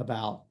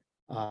about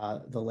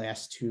the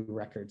last two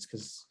records,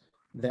 because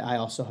I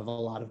also have a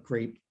lot of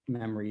great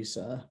memories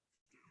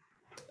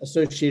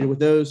associated with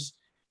those.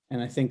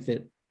 And I think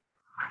that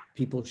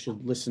people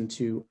should listen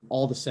to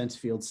all the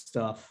Sensefield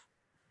stuff,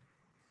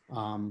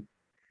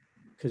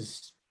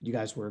 because you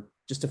guys were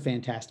just a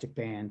fantastic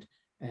band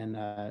and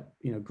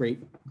you know, great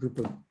group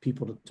of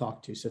people to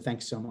talk to. So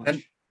thanks so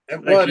much.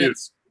 And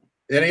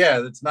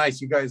yeah, it's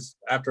nice. You guys,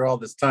 after all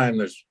this time,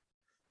 there's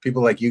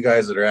people like you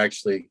guys that are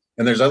actually,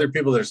 and there's other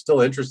people that are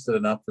still interested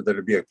enough for there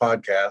to be a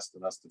podcast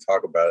and us to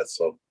talk about it.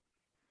 So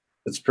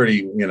it's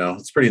pretty, you know,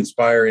 it's pretty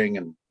inspiring.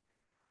 And,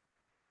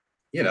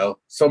 you know,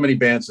 so many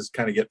bands just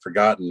kind of get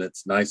forgotten.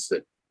 It's nice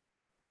that,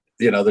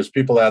 you know, there's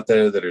people out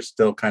there that are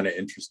still kind of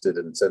interested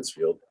in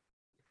Sensefield.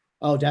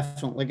 Oh,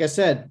 definitely. Like I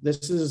said,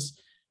 this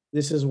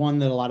is one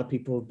that a lot of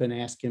people have been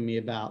asking me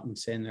about and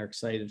saying they're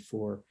excited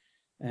for.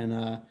 And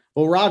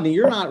well, Rodney,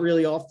 you're not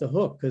really off the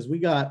hook, because we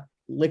got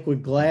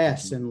Liquid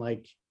Glass and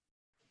like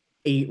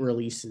 8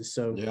 releases.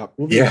 So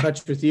we'll be in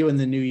touch with you in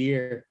the new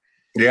year.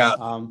 Yeah.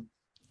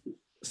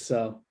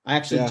 So I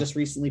actually just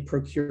recently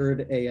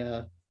procured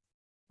a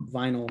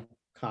vinyl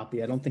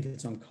copy. I don't think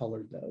it's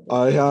uncolored though.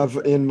 I have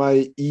in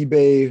my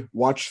eBay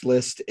watch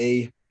list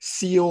a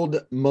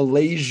sealed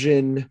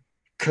Malaysian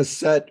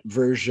cassette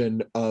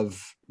version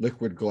of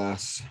Liquid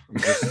Glass. I'm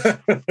just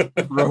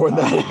throwing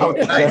that out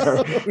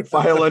there.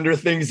 File under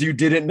things you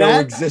didn't know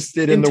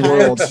existed in the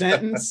world. That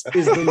sentence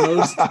is the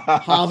most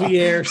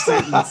Javier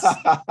sentence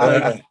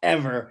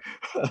ever.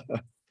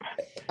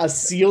 A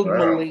sealed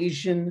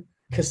Malaysian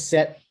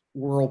cassette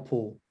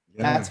whirlpool.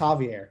 Yeah. That's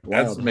Javier.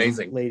 That's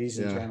amazing, ladies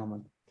and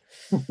gentlemen.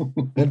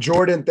 And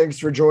Jordan, thanks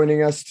for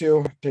joining us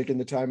too, taking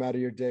the time out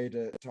of your day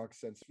to talk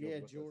Sensefield. Yeah,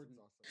 Jordan.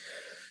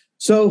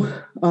 So,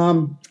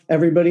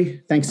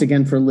 everybody, thanks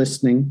again for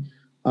listening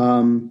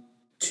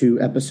to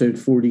episode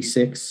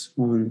 46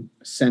 on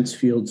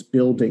Sensefield's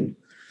Building.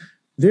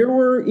 There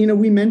were, you know,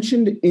 we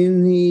mentioned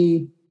in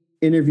the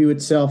interview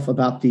itself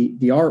about the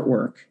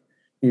artwork.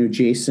 You know,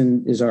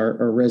 Jason is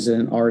our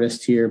resident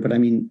artist here, but I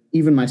mean,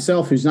 even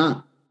myself, who's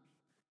not,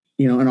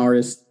 you know, an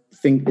artist,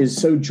 is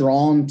so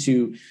drawn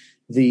to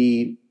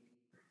the,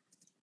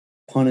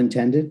 pun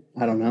intended,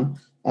 I don't know,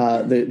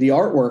 the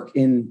artwork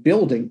in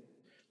Building.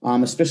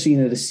 Especially,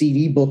 you know, the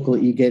CD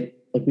booklet, you get,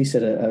 like we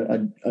said,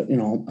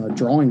 a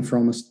drawing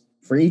from us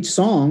for each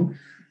song.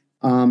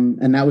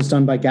 And that was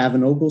done by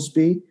Gavin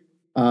Oglesby,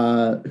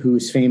 who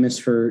is famous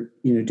for,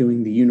 you know,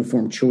 doing the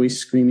Uniform Choice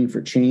Screaming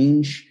for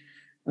Change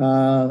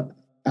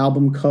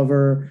album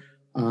cover.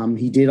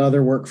 He did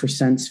other work for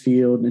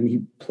Sensefield, and he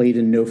played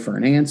in No for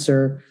an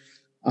Answer.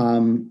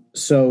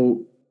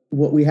 So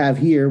what we have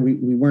here, we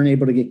weren't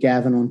able to get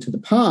Gavin onto the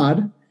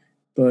pod,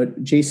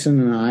 but Jason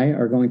and I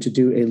are going to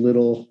do a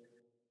little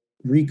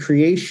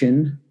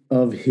recreation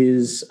of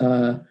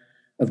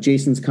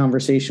Jason's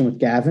conversation with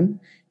Gavin.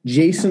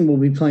 Jason will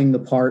be playing the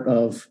part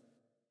of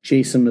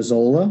Jason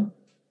Mazzola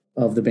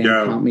of the band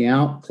Count Me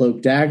Out,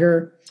 Cloak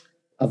Dagger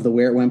of the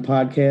Where It Went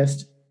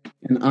podcast,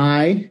 and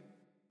I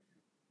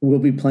will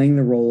be playing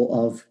the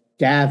role of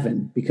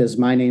Gavin, because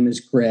my name is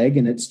Greg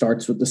and it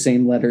starts with the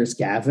same letter as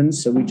Gavin,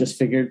 so we just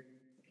figured,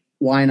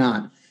 why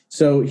not?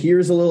 So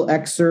here's a little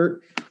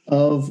excerpt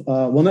of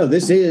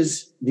this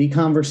is the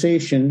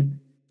conversation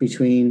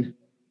between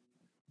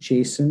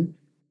Jason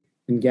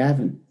and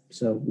Gavin.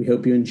 So we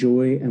hope you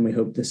enjoy, and we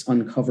hope this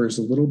uncovers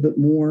a little bit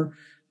more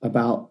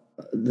about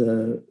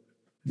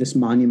this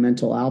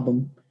monumental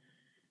album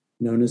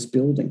known as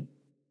Building.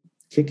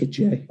 Kick it,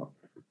 Jay.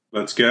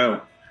 Let's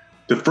go.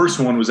 The first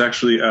one was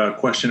actually a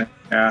question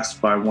asked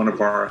by one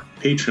of our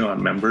Patreon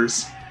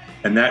members,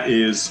 and that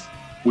is,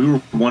 we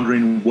were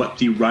wondering what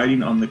the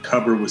writing on the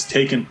cover was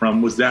taken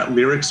from. Was that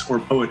lyrics or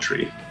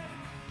poetry?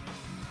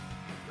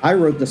 I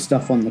wrote the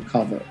stuff on the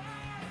cover.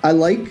 I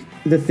like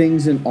the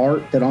things in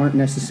art that aren't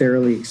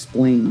necessarily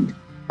explained.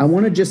 I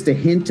wanted just a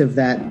hint of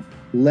that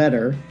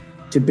letter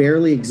to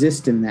barely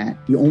exist in that.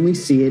 You only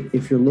see it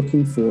if you're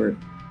looking for it.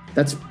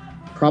 That's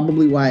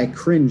probably why I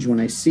cringe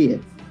when I see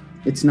it.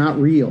 It's not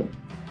real.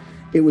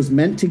 It was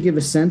meant to give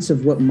a sense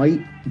of what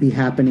might be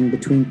happening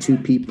between two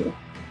people.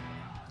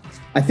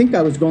 I think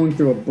I was going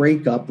through a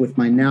breakup with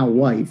my now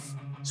wife,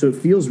 so it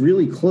feels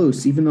really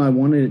close, even though I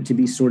wanted it to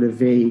be sort of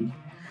vague.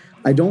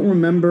 I don't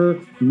remember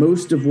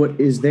most of what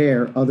is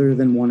there other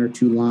than one or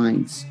two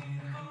lines.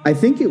 I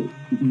think it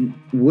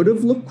would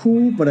have looked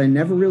cool, but I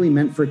never really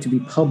meant for it to be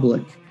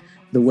public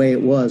the way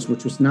it was,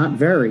 which was not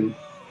very,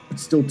 but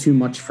still too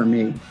much for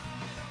me.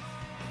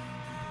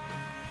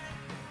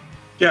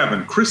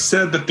 Gavin, Chris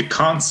said that the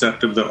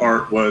concept of the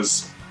art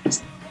was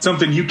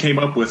something you came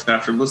up with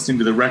after listening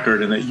to the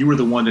record and that you were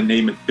the one to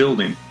name it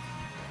Building.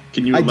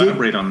 Can you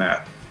elaborate on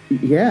that?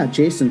 Yeah,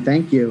 Jason,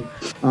 thank you.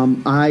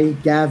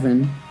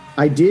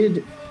 I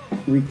did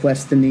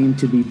request the name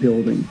to be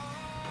Building.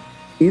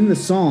 In the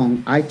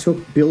song, I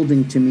took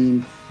building to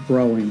mean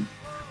growing,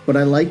 but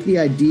I like the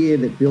idea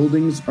that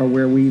buildings are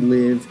where we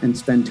live and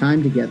spend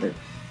time together.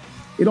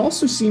 It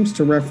also seems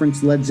to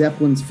reference Led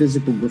Zeppelin's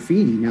Physical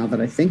Graffiti, now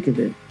that I think of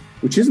it,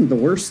 which isn't the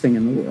worst thing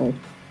in the world.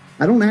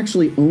 I don't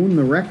actually own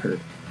the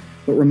record,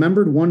 but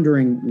remembered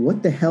wondering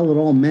what the hell it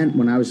all meant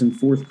when I was in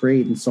 4th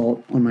grade and saw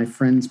it on my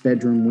friend's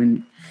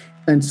bedroom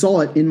saw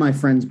it in my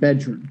friend's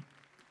bedroom.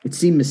 It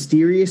seemed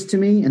mysterious to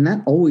me, and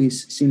that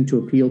always seemed to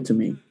appeal to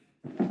me.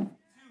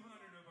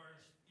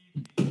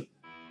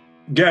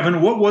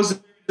 Gavin, what was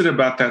it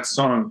about that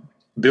song,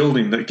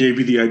 Building, that gave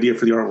you the idea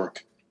for the artwork?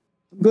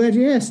 I'm glad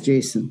you asked,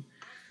 Jason.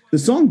 The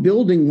song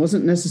Building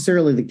wasn't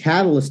necessarily the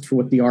catalyst for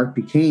what the art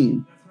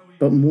became,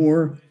 but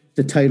more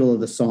the title of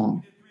the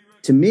song.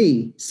 To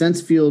me,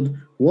 Sensefield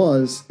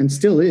was, and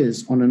still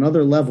is, on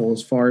another level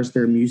as far as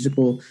their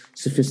musical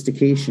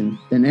sophistication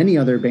than any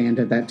other band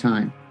at that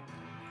time.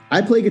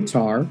 I play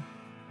guitar,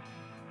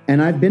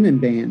 and I've been in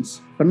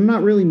bands, but I'm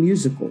not really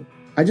musical.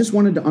 I just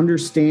wanted to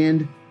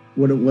understand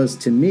what it was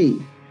to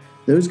me.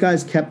 Those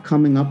guys kept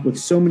coming up with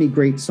so many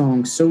great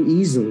songs so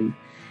easily,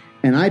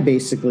 and I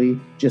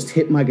basically just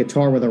hit my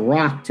guitar with a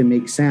rock to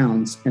make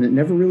sounds, and it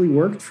never really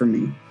worked for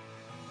me.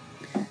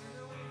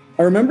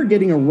 I remember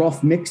getting a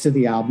rough mix of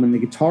the album, and the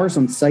guitars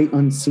on Sight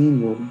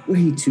Unseen were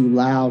way too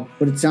loud,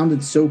 but it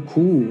sounded so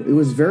cool. It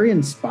was very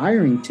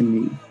inspiring to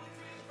me.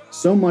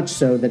 So much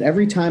so that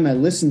every time I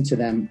listen to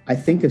them, I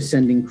think of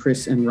sending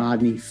Chris and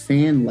Rodney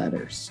fan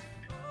letters.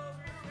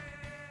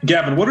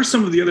 Gavin, what are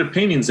some of the other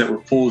paintings that were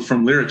pulled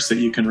from lyrics that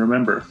you can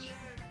remember?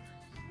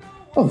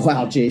 Oh,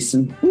 wow,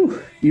 Jason.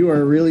 Whew, you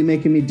are really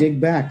making me dig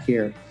back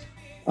here.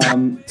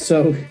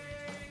 So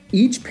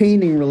each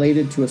painting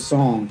related to a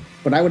song,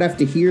 but I would have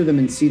to hear them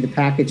and see the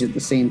package at the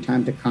same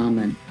time to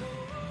comment.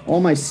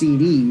 All my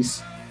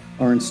CDs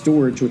are in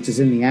storage, which is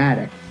in the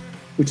attic,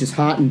 which is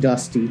hot and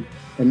dusty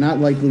and not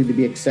likely to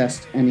be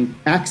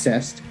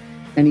accessed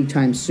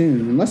anytime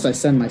soon, unless I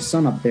send my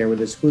son up there with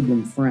his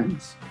hoodlum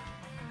friends.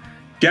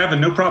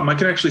 Gavin, no problem. I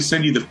can actually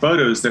send you the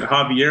photos that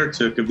Javier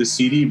took of the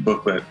CD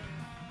booklet.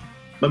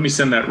 Let me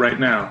send that right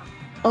now.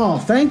 Oh,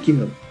 thank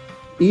you.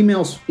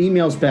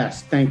 Email's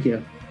best. Thank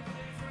you.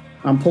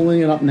 I'm pulling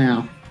it up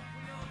now.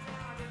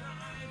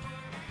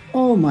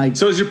 Oh my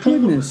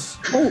goodness.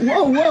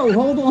 Oh, whoa,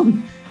 hold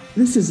on.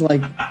 This is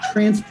like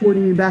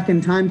transporting me back in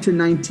time to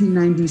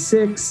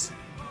 1996.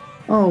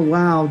 Oh,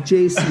 wow,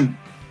 Jason.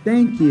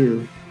 Thank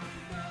you.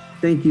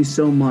 Thank you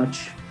so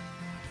much.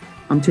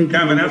 I'm taking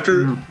Gavin,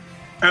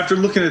 after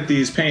looking at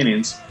these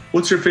paintings,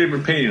 what's your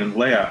favorite painting and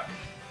layout?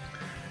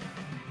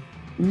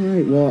 All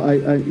right. Well,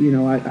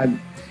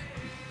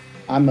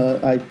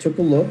 I took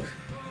a look,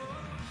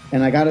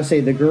 and I got to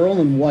say the girl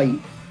in white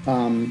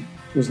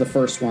was the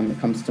first one that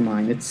comes to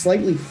mind. It's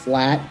slightly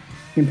flat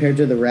compared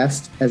to the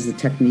rest as the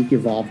technique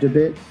evolved a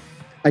bit.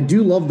 I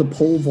do love the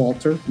pole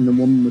vaulter and the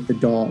woman with the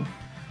dog.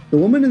 The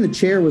woman in the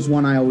chair was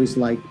one I always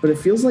liked, but it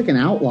feels like an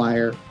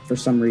outlier for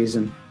some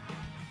reason.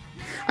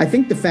 I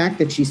think the fact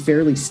that she's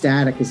fairly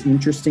static is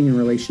interesting in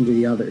relation to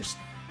the others.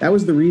 That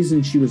was the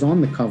reason she was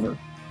on the cover.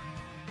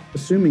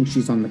 Assuming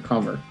she's on the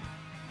cover.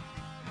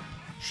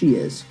 She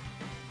is.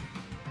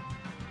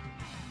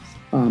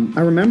 I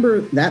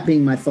remember that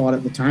being my thought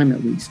at the time,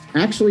 at least.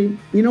 Actually,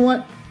 you know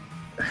what?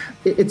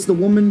 It's the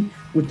woman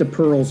with the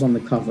pearls on the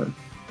cover.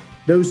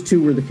 Those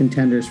two were the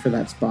contenders for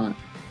that spot.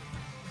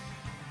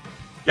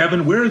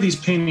 Gavin, where are these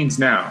paintings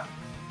now?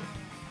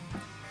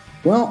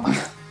 Well,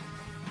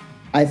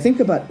 I think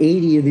about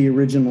 80 of the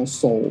originals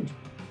sold.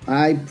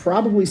 I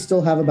probably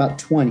still have about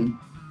 20.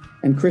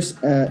 And Chris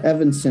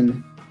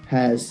Evanson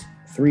has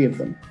 3 of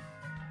them.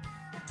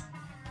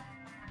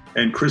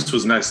 And Chris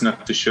was nice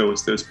enough to show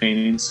us those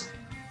paintings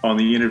on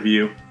the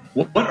interview.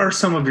 What are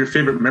some of your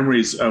favorite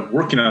memories of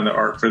working on the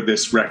art for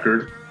this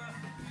record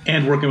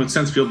and working with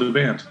Sensefield, the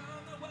band?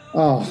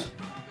 Oh,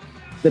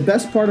 the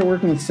best part of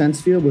working with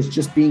Sensefield was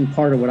just being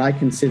part of what I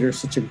consider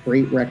such a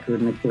great record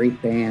and a great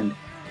band.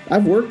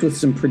 I've worked with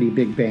some pretty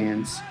big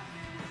bands.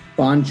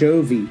 Bon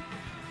Jovi,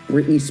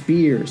 Britney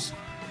Spears,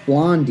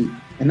 Blondie,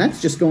 and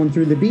that's just going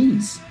through the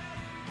B's.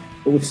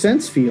 But with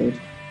Sensefield,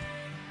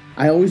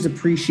 I always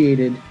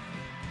appreciated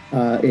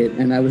it,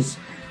 and I was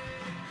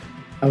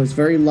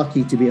very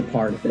lucky to be a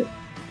part of it,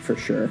 for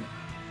sure.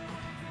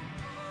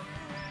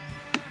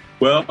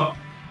 Well,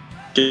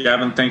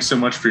 Gavin, thanks so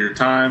much for your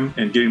time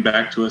and getting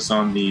back to us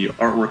on the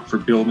artwork for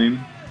Building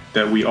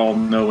that we all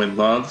know and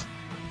love.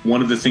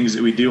 One of the things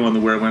that we do on the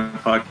Where It Went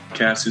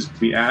podcast is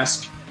we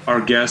ask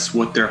our guests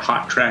what their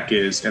hot track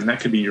is, and that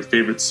could be your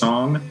favorite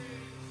song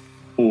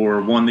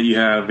or one that you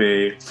have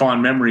a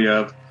fond memory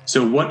of.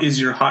 So what is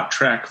your hot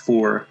track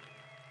for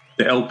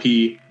the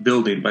LP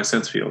Building by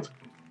Sensefield?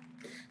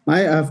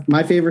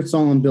 My favorite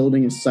song on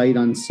Building is Sight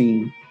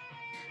Unseen.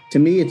 To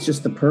me, it's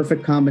just the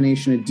perfect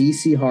combination of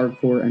DC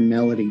hardcore and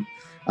melody.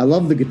 I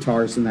love the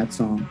guitars in that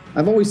song.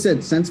 I've always said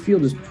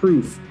Sensefield is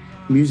proof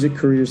music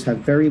careers have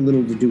very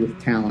little to do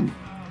with talent.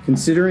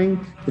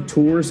 Considering the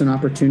tours and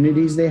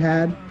opportunities they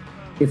had,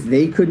 if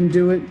they couldn't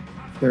do it,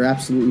 there are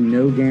absolutely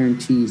no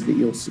guarantees that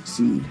you'll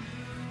succeed.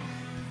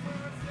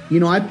 You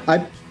know, I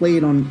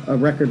played on a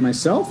record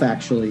myself,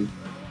 actually,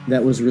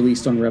 that was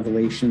released on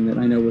Revelation that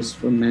I know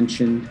was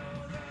mentioned.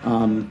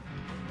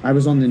 I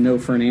was on the No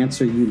for an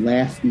Answer, You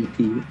Laugh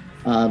EP.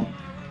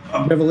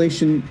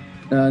 Revelation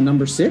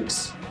number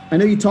 6. I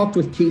know you talked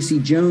with Casey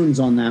Jones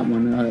on that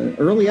one,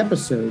 early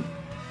episode.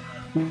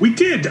 We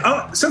did.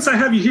 Since I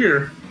have you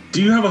here,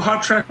 do you have a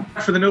hot track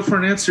for the No for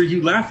an Answer,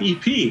 You Laugh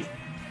EP?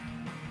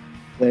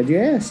 Glad you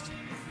asked.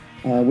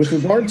 With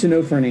regard to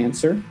No for an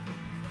Answer,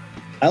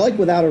 I like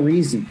Without a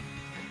Reason.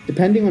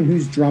 Depending on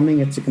who's drumming,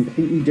 it's a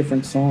completely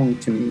different song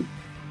to me.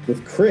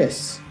 With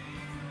Chris,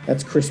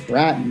 that's Chris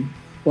Bratton,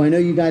 who I know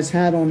you guys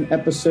had on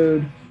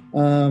episode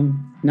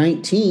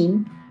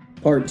 19,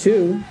 part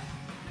 2,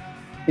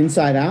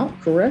 Inside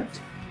Out, correct?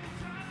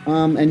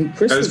 And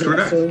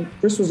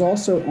Chris was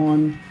also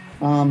on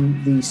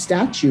the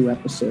Statue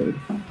episode,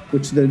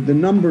 which the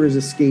number is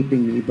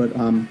escaping me, but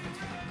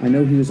I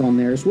know he was on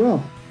there as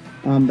well.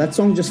 That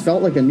song just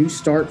felt like a new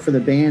start for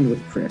the band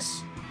with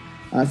Chris.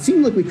 It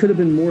seemed like we could have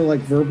been more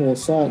like Verbal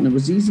Assault, and it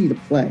was easy to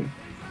play.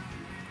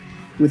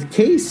 With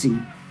Casey,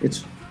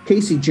 it's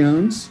Casey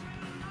Jones.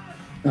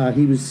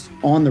 He was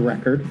on the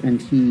record,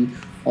 and he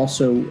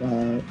also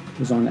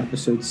was on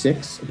episode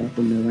 6 about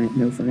the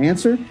No for an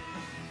Answer.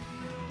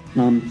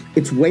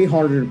 It's way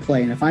harder to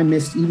play, and if I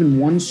missed even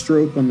one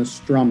stroke on the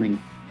strumming,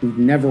 we'd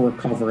never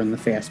recover in the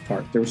fast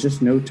part. There was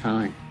just no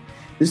time.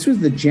 This was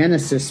the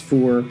genesis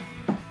for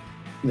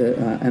the,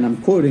 and I'm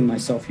quoting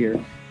myself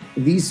here,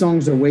 "These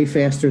songs are way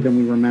faster than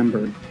we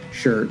remembered"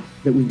 shirt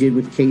that we did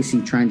with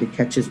Casey trying to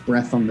catch his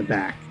breath on the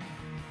back.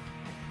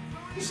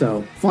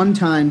 So fun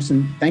times,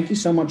 and thank you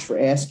so much for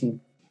asking.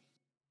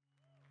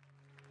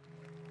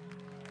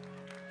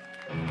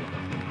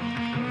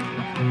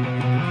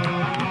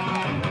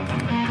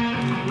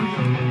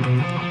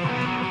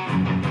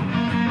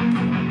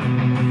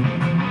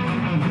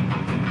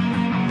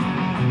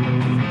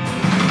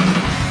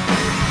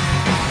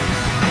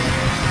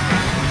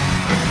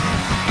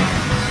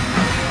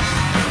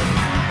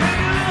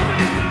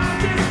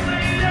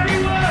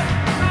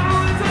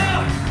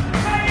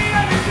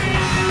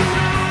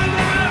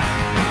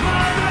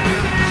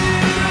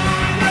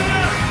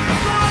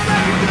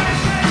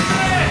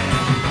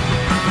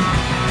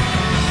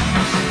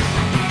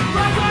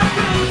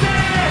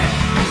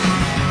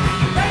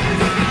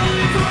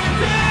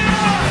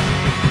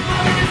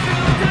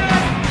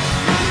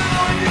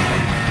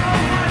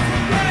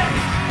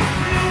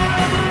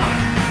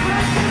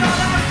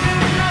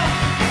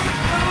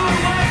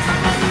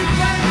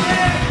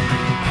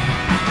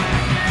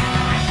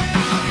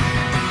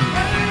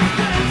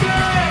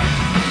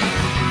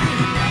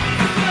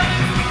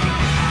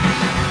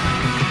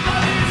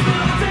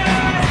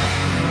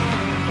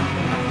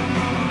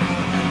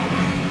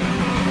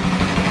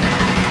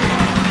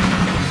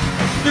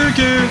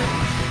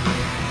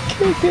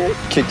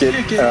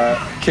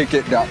 Kick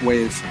it.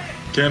 Wave.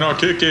 Cannot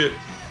kick it.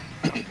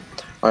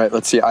 All right,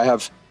 let's see. I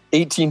have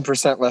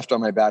 18% left on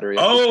my battery.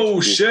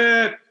 Oh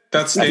shit!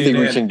 That's staying in. I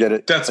think we can get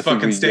it. That's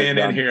fucking staying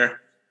in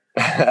here.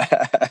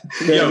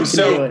 Yo,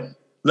 so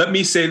let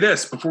me say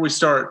this before we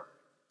start.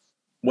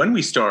 When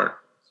we start,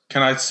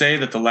 can I say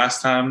that the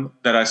last time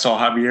that I saw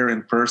Javier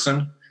in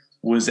person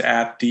was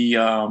at the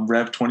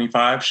Rev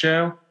 25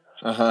 show,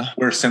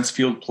 where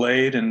Sensefield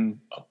played and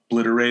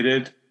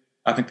obliterated.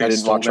 I think they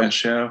stole that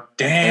show.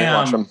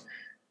 Damn.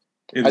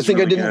 I think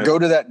really I didn't go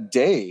to that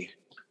day.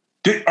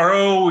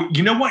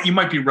 You know what? You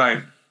might be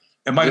right.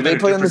 It might have been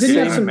a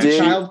different day.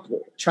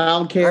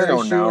 Child care. I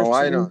don't know.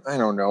 I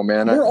don't know,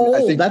 man. We're old.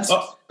 I think, that's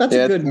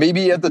good.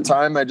 Maybe at the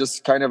time I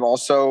just kind of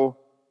also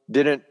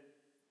didn't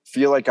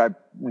feel like I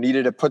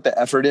needed to put the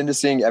effort into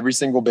seeing every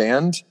single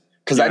band,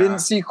 because I didn't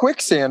see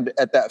Quicksand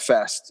at that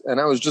fest. And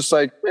I was just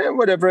like,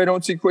 whatever, I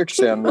don't see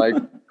Quicksand. Like,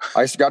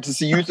 I got to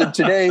see Youth of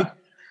Today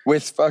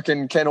with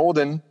fucking Ken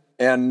Olden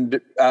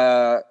and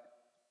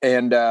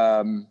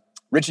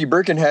Richie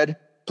Birkenhead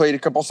played a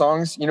couple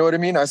songs. You know what I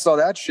mean? I saw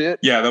that shit.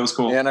 Yeah, that was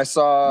cool. And I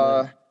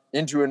saw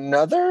Into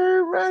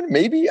Another Run,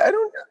 maybe. I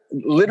don't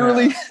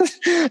literally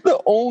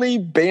the only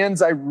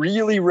bands I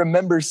really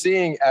remember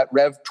seeing at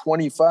Rev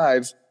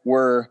 25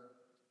 were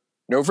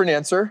No for an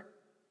Answer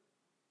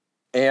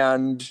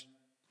and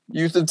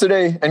Youth of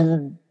Today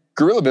and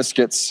Gorilla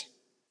Biscuits.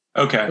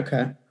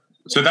 Okay.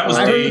 So that was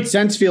I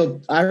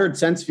heard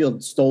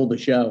Sensefield stole the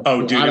show.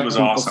 Oh, dude, it was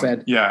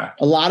awesome.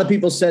 A lot of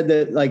people said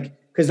that, like,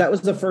 because that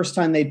was the first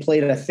time they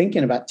played it, I think,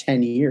 in about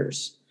 10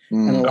 years.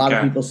 And a lot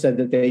of people said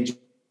that they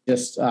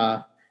just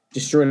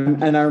destroyed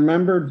them. And I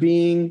remember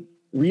being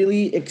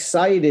really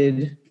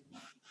excited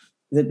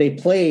that they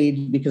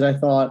played, because I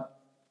thought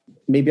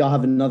maybe I'll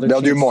have another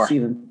chance do more. To see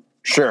them.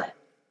 Sure.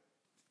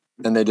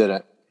 And they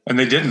didn't. And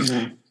they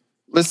didn't.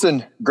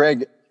 Listen,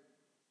 Greg,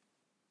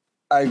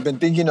 I've been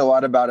thinking a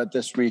lot about it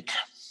this week,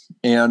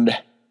 and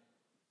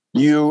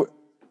you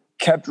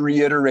kept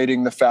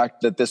reiterating the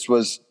fact that this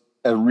was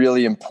a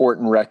really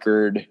important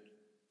record,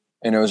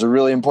 and it was a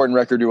really important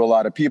record to a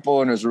lot of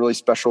people, and it was a really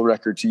special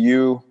record to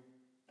you.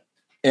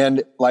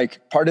 And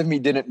like, part of me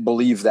didn't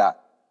believe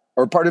that,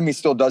 or part of me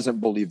still doesn't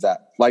believe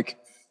that. Like,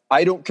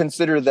 I don't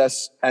consider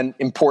this an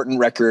important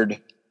record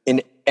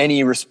in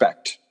any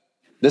respect.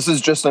 This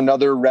is just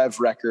another Rev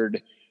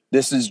record.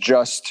 This is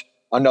just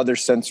another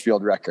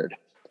Sensefield record.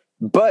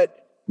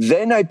 But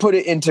then I put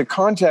it into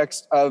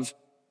context of,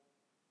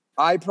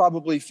 I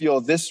probably feel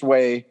this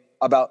way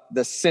about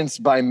the Since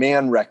by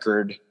Man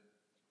record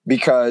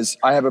because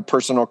I have a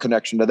personal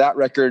connection to that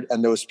record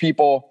and those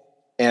people.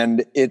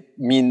 And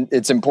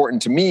it's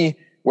important to me,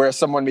 whereas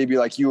someone maybe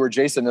like you or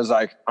Jason is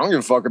like, I don't give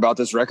a fuck about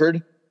this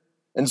record.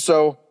 And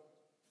so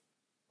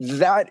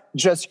that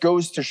just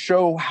goes to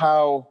show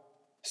how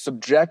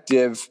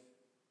subjective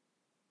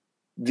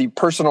the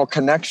personal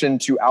connection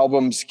to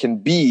albums can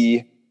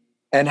be,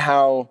 and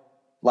how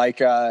like,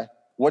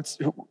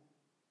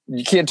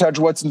 you can't touch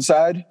what's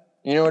inside.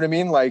 You know what I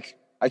mean? Like,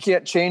 I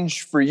can't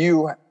change for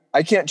you.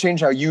 I can't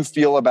change how you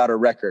feel about a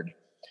record.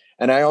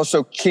 And I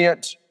also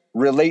can't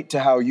relate to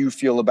how you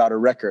feel about a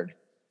record.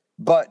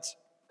 But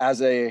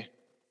as a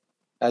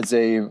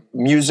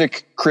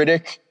music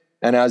critic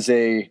and as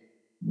a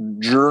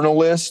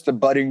journalist, a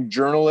budding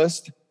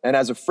journalist, and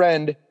as a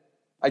friend,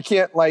 I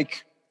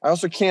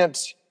also can't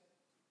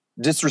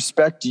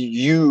disrespect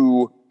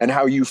you and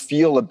how you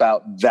feel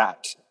about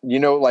that. You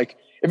know, like,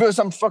 if it was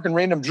some fucking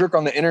random jerk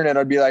on the internet,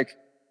 I'd be like,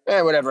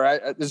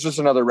 whatever. It's just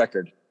another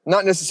record.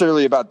 Not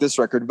necessarily about this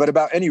record, but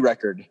about any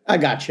record. I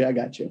got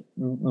you.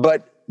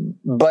 But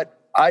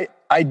I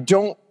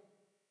don't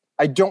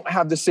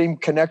have the same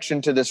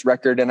connection to this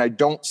record, and I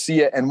don't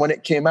see it. And when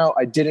it came out,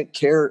 I didn't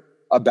care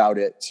about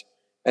it,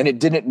 and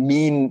it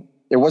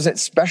wasn't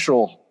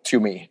special to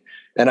me.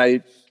 And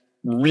I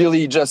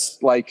really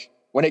just, like,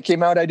 when it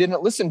came out, I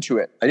didn't listen to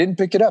it. I didn't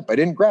pick it up. I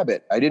didn't grab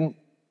it. I didn't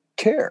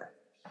care.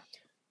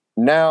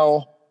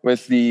 Now,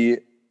 with the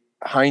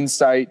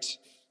hindsight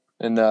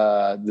and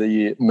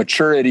the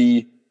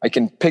maturity, I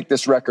can pick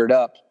this record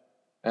up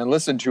and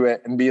listen to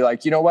it and be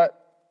like, you know what?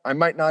 I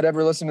might not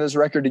ever listen to this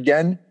record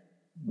again,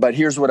 but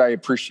here's what I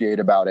appreciate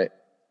about it.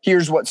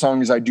 Here's what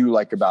songs I do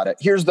like about it.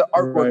 Here's the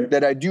artwork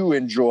that I do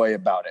enjoy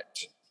about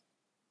it.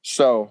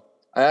 So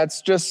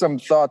that's just some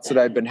thoughts that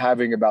I've been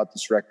having about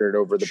this record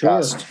over the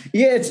past.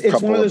 Yeah, it's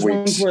one of those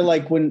ones where,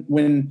 like,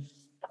 when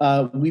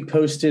we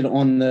posted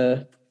on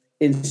the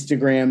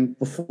Instagram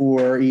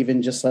before,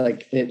 even just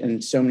like it,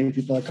 and so many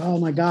people are like, oh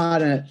my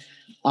God. And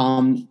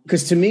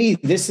because to me,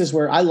 this is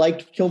where I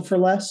like Killed for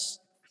Less,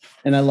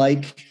 and I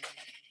like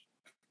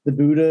the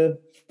Buddha,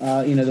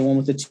 the one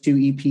with the 2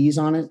 EPs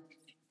on it.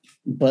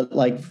 But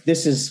like,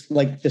 this is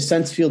like the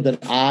Sensefield that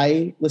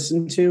I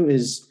listen to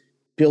is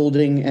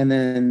Building and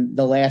then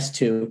the last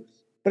 2.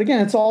 But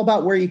again, it's all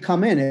about where you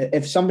come in.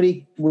 If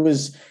somebody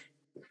was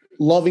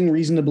loving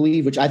Reason to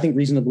Believe, which I think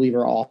Reason to Believe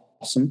are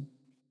awesome,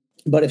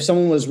 but if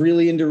someone was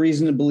really into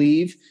Reason to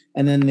Believe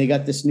and then they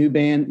got this new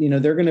band,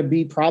 they're going to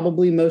be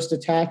probably most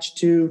attached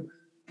to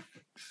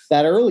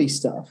that early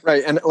stuff.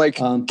 Right. And like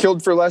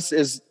Killed for Less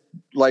is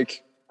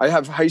like, I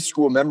have high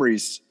school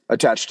memories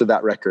attached to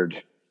that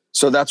record.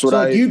 So that's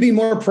what you'd be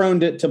more prone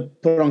to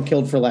put on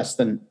Killed for Less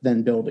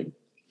than Building.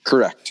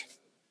 Correct.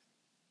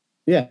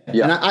 Yeah.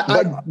 And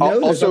I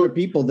know there's other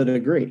people that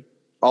agree.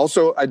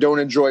 Also, I don't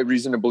enjoy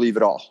Reason to Believe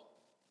at all.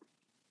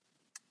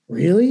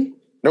 Really?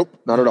 Nope,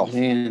 not at all.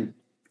 Man,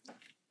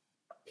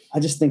 I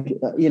just think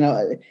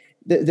the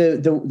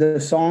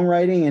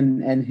songwriting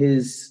and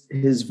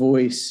his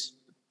voice,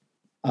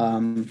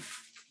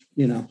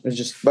 it's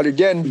just. But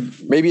again,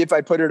 maybe if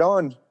I put it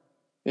on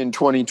in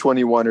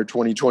 2021 or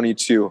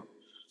 2022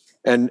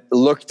 and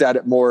looked at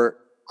it more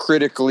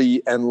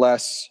critically and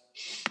less,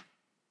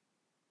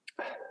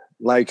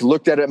 like,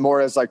 looked at it more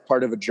as like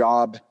part of a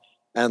job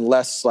and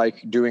less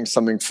like doing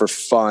something for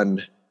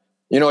fun,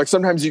 You know, like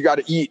sometimes you got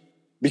to eat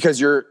because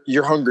you're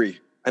hungry.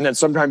 And then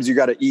sometimes you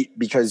got to eat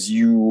because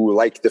you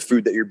like the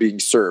food that you're being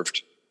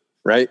served.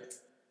 Right.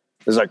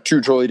 There's like two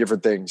totally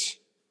different things.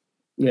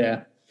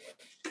 Yeah.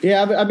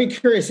 Yeah. I'd be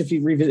curious if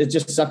you revisit. It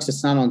just sucks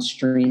it's not on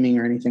streaming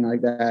or anything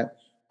like that.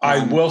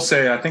 I will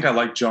say, I think I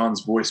like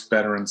John's voice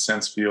better in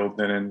Sensefield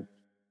than in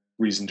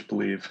Reason to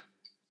Believe.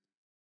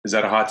 Is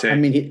that a hot take? I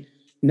mean,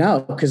 no,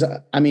 because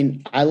I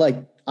mean,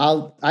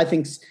 I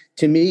think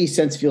to me,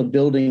 Sensefield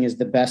Building is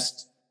the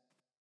best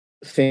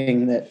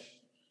thing that,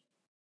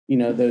 you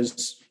know,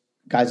 those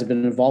guys have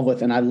been involved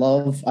with. And I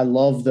love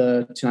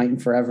the Tonight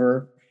and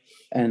Forever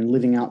and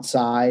Living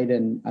Outside.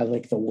 And I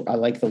like the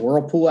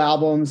Whirlpool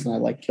albums, and I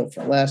like Kill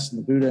for Less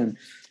and the Buddha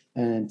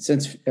and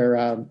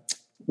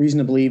Reason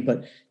to Believe.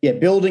 But yeah,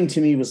 Building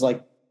to me was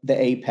like the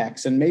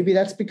apex. And maybe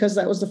that's because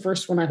that was the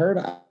first one I heard.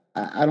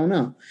 I don't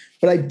know.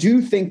 But I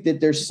do think that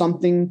there's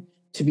something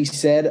to be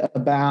said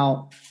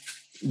about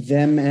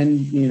them. And,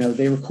 you know,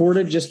 they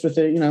recorded just with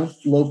a, you know,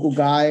 local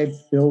guy,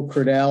 Bill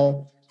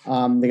Cradell.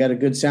 They got a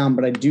good sound,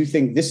 but I do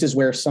think this is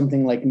where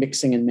something like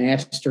mixing and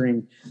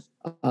mastering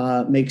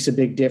makes a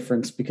big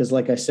difference, because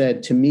like I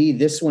said, to me,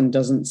 this one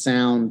doesn't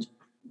sound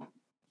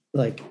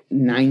like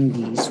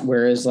 90s,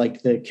 whereas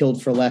like the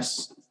Killed for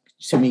Less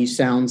to me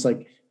sounds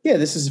like, yeah,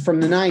 this is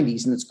from the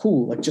 90s and it's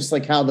cool. Like, just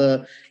like how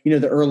the, you know,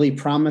 the early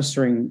Promise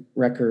Ring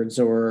records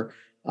or,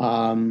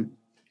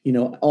 you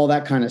know, all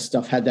that kind of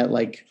stuff had that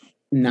like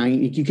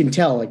you can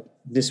tell like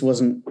this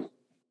wasn't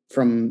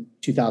from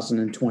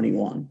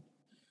 2021.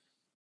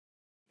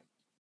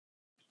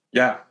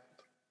 Yeah.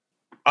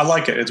 I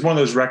like it. It's one of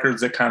those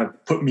records that kind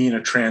of put me in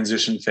a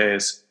transition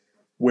phase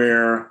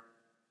where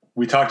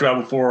we talked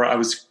about before. I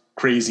was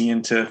crazy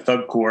into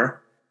thugcore,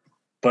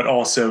 but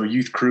also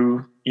Youth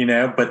Crew, you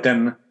know, but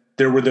then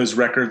there were those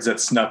records that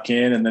snuck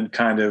in and then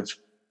kind of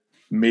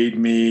made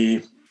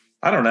me,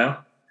 I don't know.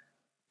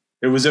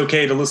 It was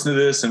okay to listen to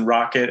this and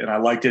rock it. And I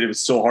liked it. It was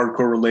still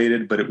hardcore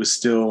related, but it was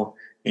still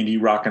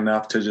indie rock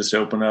enough to just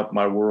open up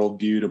my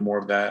worldview to more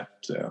of that.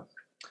 So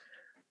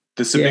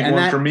this is a big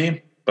one for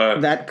me,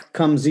 but that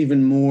comes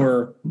even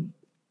more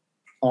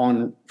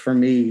on for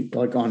me,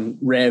 like on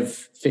Rev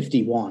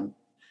 51.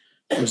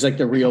 It was like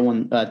the real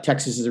one.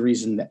 Texas is the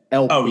Reason, the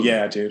LP. Oh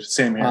yeah, dude.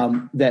 Same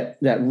here.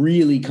 That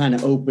really kind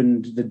of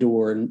opened the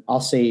door, and I'll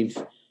save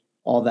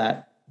all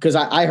that because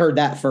I heard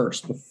that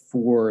first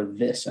before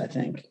this, I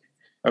think.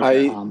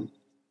 Okay.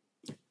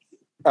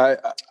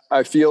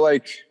 I feel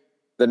like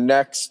the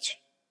next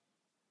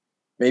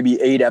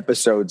maybe 8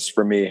 episodes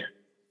for me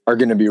are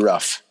going to be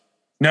rough.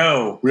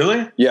 No,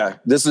 really? Yeah.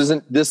 This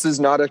is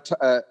not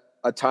a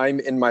time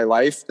in my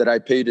life that I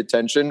paid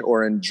attention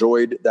or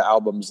enjoyed the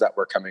albums that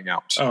were coming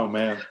out. Oh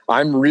man.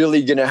 I'm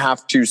really going to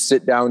have to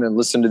sit down and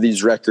listen to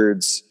these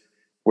records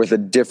with a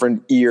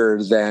different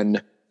ear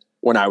than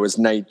when I was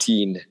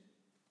 19,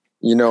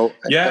 you know?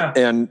 Yeah.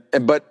 And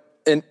I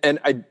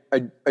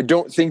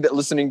don't think that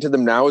listening to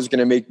them now is going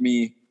to make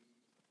me,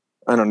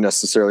 I don't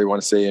necessarily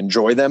want to say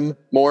enjoy them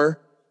more,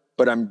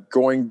 but I'm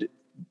going to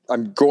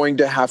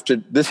have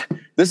to,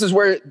 this is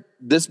where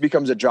this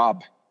becomes a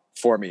job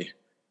for me.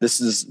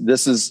 This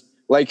is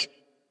like,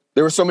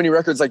 there were so many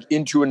records like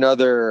Into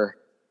Another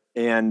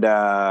and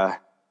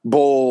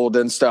Bold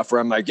and stuff where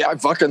I'm like, yeah, I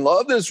fucking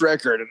love this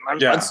record. And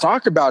let's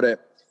talk about it.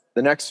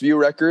 The next few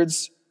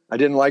records, I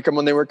didn't like them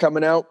when they were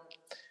coming out.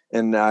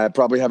 And I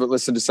probably haven't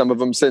listened to some of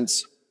them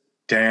since.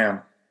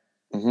 Damn.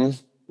 Mm-hmm.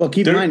 Well,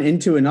 keep in mind,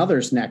 Into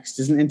Another's next.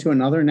 Isn't Into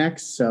Another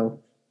next? So.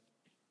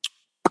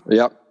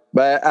 Yep.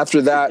 But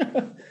after that,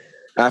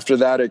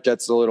 it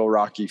gets a little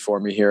rocky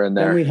for me here and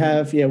there. Then we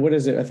have, what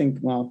is it? I think,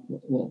 well,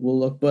 we'll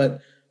look.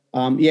 But,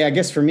 I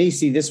guess for me,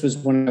 see, this was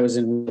when I was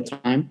in real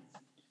time.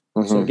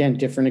 Mm-hmm. So, again,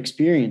 different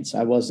experience.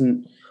 I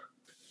wasn't,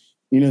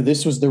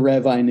 this was the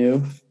Rev I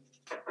knew.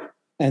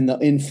 And the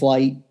In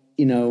Flight,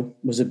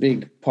 was a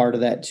big part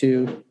of that,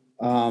 too.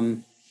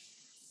 I'm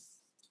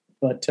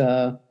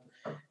trying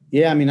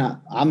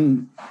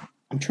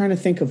to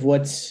think of what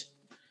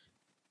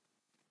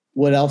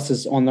else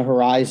is on the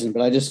horizon,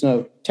 but I just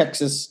know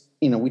Texas,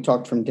 we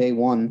talked from day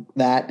one,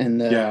 that and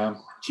the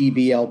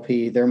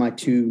GBLP, they're my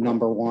 2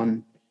 number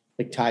 1,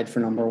 like tied for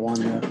number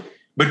 1.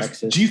 But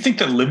Texas. Do you think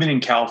that living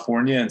in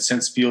California and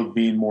Sensefield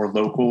being more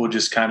local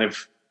just kind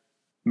of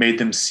made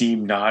them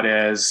seem not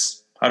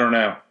as, I don't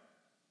know.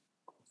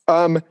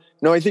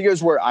 No, I think it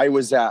was where I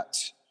was at.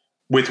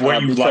 With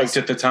what you liked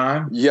at the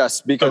time?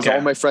 Yes, because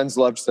all my friends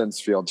loved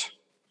Sensefield.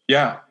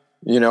 Yeah.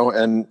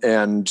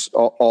 And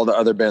all the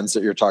other bands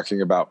that you're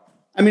talking about.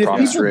 I mean, if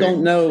people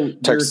don't know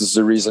Texas is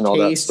the Reason, all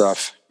that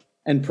stuff.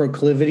 And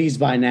proclivities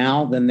by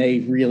now, then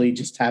they really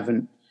just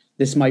haven't.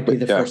 This might be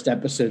the first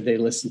episode they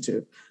listen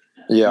to.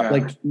 Yeah.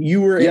 Like you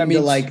were into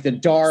like the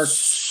dark.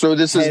 So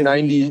this is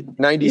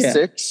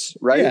 96,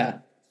 right? Yeah.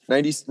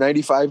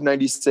 95,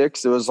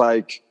 96. It was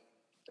like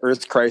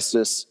Earth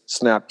Crisis,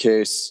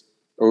 Snapcase,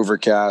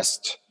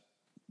 Overcast,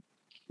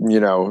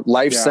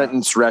 Life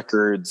Sentence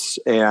Records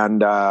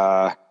and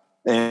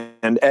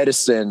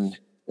Edison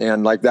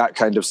and like that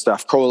kind of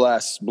stuff.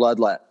 Coalesce,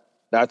 Bloodlet.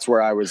 That's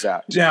where I was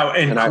at. Now,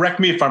 and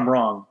correct me if I'm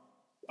wrong.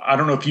 I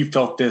don't know if you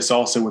felt this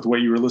also with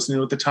what you were listening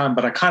to at the time,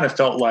 but I kind of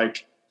felt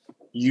like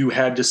you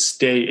had to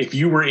stay. If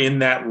you were in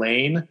that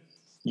lane,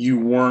 you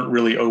weren't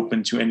really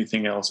open to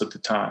anything else at the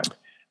time.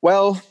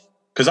 Well,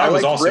 because I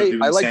was also doing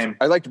the same.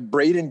 I liked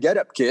Braid and Get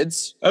Up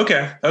Kids.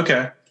 Okay.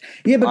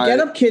 Yeah, but Get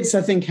Up Kids,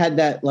 I think, had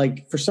that,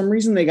 like, for some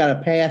reason they got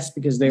a pass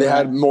because they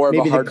had more of a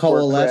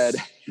hardcore cred.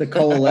 The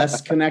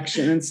Coalesce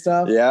connection and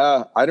stuff.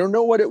 Yeah, I don't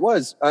know what it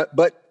was,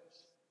 but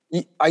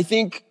I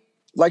think,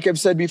 like I've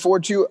said before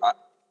too,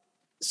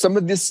 some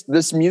of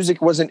this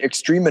music wasn't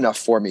extreme enough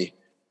for me.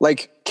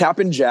 Like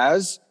Cap'n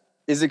Jazz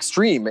is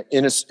extreme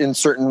in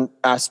certain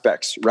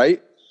aspects,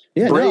 right?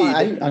 Yeah, Braid,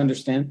 I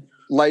understand.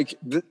 Like,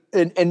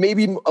 and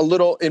maybe a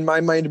little, in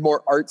my mind,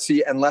 more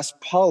artsy and less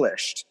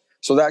polished.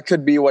 So that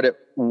could be what it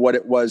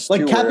was.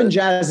 Like too, Cap'n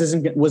Jazz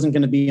wasn't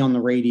going to be on the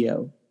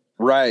radio,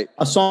 right?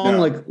 A song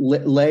like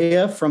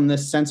Leia from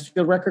this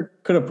Sensefield record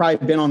could have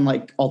probably been on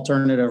like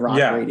alternative rock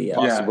radio,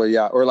 possibly,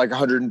 or like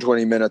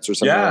 120 minutes or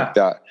something like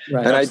that.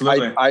 Right.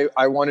 And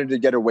I wanted to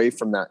get away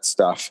from that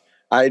stuff.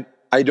 I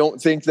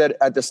don't think that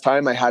at this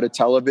time I had a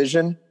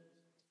television,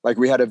 like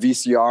we had a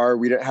VCR,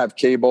 we didn't have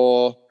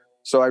cable.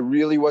 So I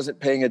really wasn't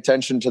paying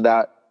attention to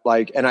that.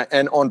 Like,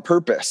 and on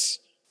purpose,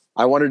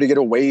 I wanted to get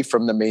away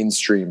from the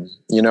mainstream.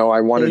 You know,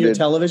 I wanted your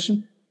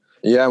television.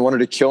 Yeah. I wanted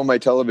to kill my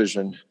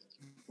television.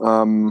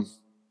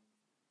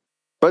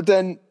 But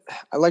then,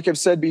 like I've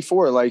said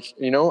before, like,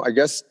 you know, I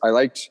guess I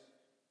liked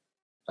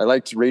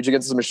Rage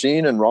Against the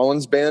Machine and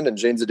Rollins Band and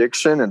Jane's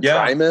Addiction and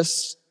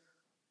Primus,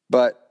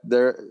 but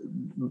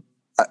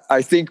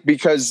I think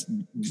because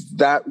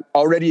that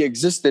already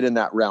existed in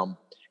that realm,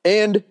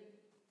 and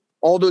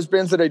all those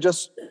bands that I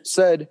just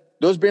said,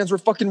 those bands were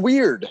fucking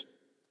weird.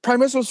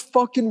 Primus was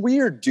fucking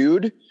weird,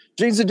 dude.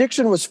 Jane's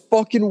Addiction was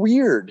fucking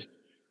weird.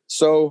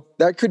 So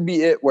that could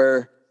be it,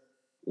 where,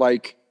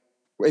 like,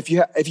 if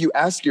you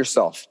ask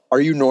yourself,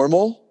 are you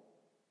normal?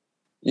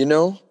 You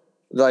know,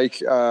 like,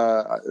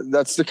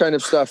 that's the kind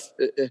of stuff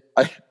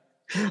I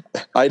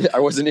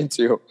wasn't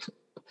into.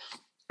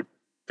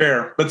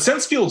 Fair. But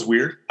Sensefield's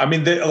weird. I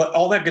mean,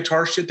 all that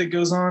guitar shit that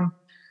goes on,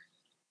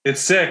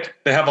 it's sick.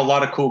 They have a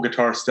lot of cool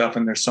guitar stuff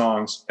in their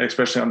songs,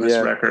 especially on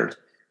this record.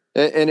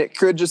 And it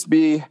could just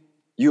be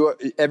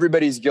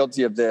everybody's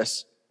guilty of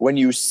this. When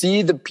you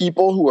see the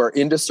people who are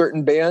into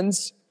certain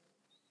bands,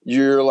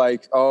 you're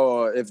like,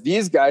 oh, if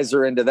these guys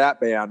are into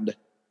that band,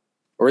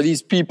 or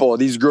these people,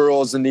 these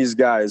girls and these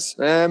guys,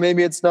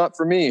 maybe it's not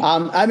for me.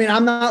 I mean,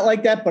 I'm not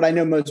like that, but I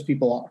know most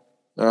people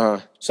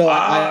are. So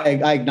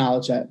I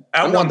acknowledge that.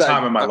 At one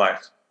time in my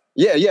life.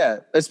 Yeah.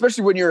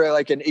 Especially when you're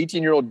like an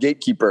 18-year-old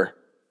gatekeeper.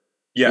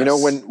 Yes. You know,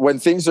 when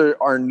things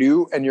are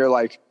new and you're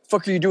like,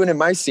 fuck are you doing in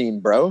my scene,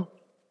 bro?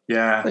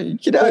 Yeah.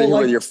 Get out of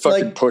here with your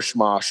fucking push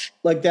mosh.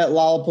 Like that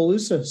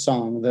Lollapalooza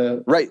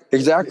song. Right,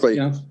 exactly.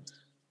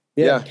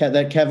 You know,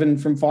 that Kevin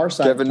from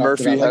Farside. Kevin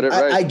Murphy had it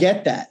right. I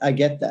get that.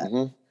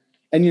 Mm-hmm.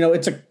 And, you know,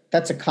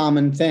 that's a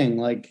common thing.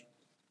 Like,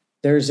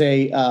 there's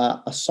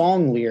a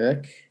song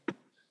lyric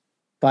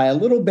by a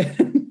little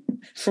band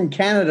from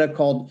Canada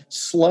called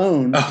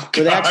Sloan,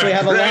 where they actually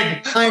have a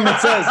line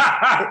that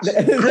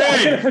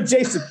says, for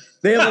Jason,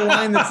 they have a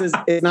line that says,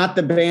 it's not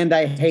the band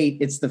I hate,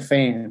 it's the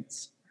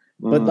fans.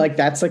 But like,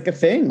 that's like a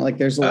thing. Like,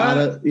 there's a lot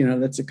of, you know,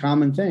 that's a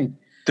common thing.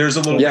 There's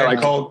a little band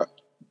called,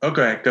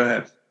 okay, go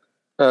ahead.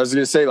 I was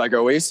going to say, like,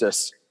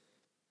 Oasis.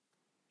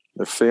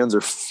 The fans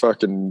are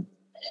fucking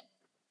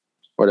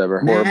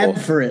whatever. Mad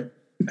horrible. For it.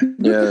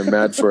 Yeah, they're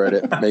mad for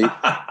it, mate.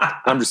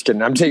 I'm just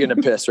kidding. I'm taking a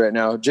piss right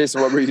now.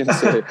 Jason, what were you going to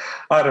say?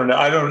 I don't know.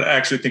 I don't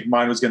actually think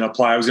mine was going to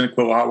apply. I was going to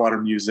quote Hot Water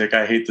Music.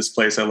 I hate this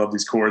place. I love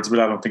these chords, but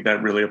I don't think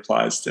that really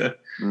applies to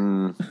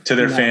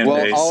their fan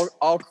base. Well,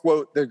 I'll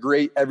quote the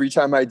great Every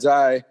Time I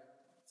Die.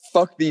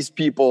 Fuck these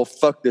people.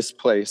 Fuck this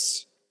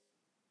place.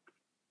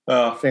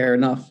 Fair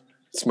enough.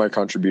 It's my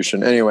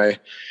contribution. Anyway.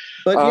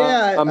 But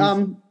yeah,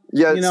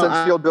 you know,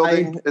 Sensefield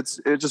building.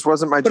 It just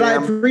wasn't my jam. But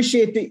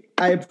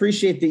I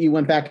appreciate that you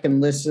went back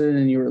and listened,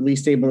 and you were at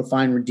least able to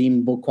find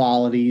redeemable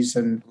qualities.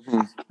 And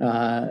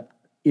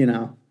you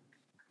know,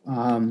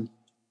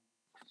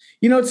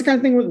 it's the kind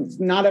of thing where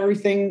not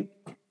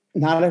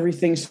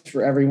everything's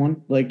for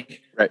everyone.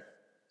 Like, right.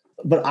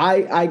 But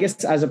I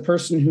guess as a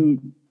person who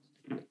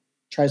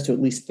tries to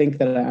at least think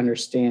that I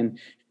understand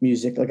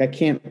music, like I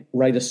can't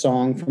write a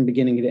song from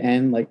beginning to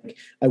end. Like,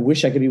 I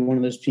wish I could be one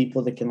of those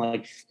people that can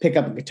like pick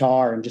up a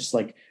guitar and just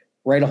like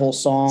write a whole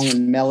song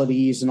and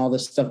melodies and all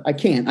this stuff. I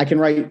can't. I can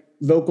write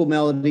vocal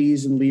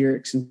melodies and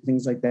lyrics and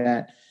things like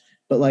that.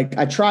 But like,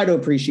 I try to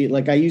appreciate,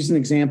 like I use an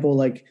example,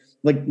 like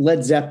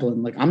Led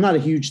Zeppelin. Like, I'm not a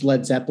huge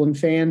Led Zeppelin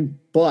fan,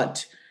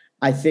 but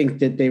I think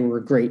that they were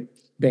a great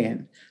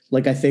band.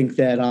 Like, I think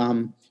that,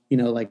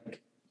 like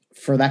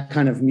for that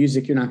kind of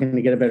music, you're not going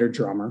to get a better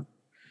drummer.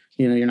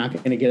 You know, you're not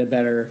going to get a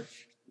better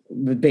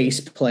bass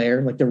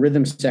player. Like, the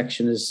rhythm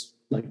section is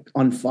like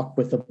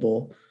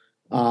unfuckwithable.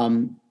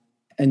 And,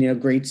 you know,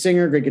 great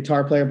singer, great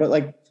guitar player, but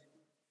like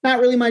not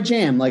really my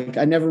jam. Like,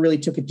 I never really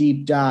took a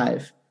deep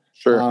dive.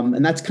 Sure.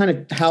 And that's kind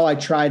of how I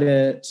try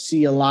to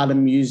see a lot of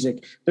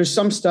music. There's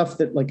some stuff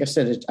that, like I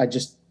said, I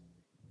just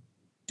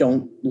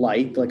don't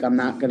like. Like, I'm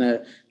not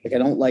gonna, like, I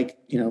don't like,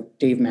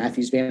 Dave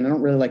Matthews Band. I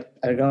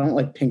don't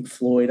like Pink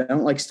Floyd. I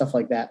don't like stuff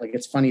like that. Like,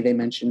 it's funny they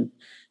mentioned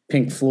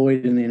Pink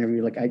Floyd in the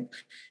interview. Like,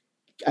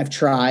 I've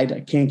tried. I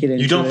can't get into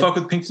it. You don't fuck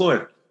with Pink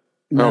Floyd?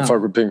 No. I don't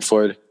fuck with Pink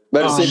Floyd.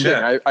 But the same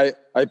thing.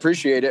 I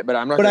appreciate it, but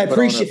I'm not. But I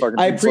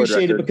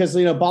appreciate it because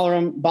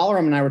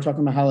Balaram and I were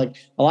talking about how like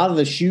a lot of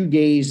the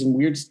shoegaze and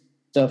weird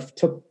stuff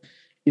took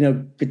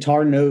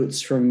guitar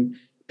notes from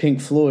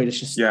Pink Floyd. It's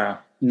just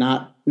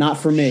not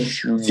for me.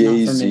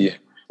 Shoegazy.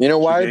 You know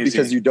why? Shoegazy.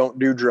 Because you don't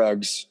do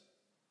drugs.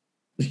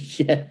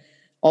 Yeah.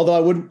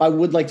 Although I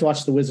would like to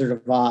watch The Wizard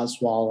of Oz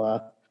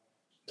while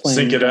playing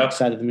Sync it up.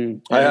 Side of the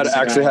Moon. I had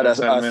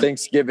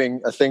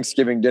a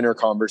Thanksgiving dinner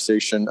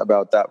conversation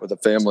about that with a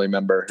family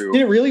member who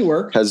did it really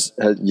work?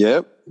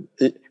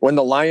 When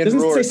the lion doesn't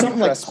roars, it say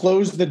something like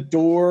close the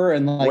door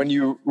and like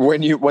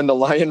when the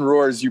lion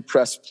roars, you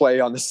press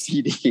play on the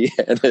CD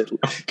and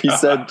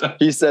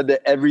he said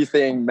that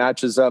everything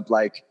matches up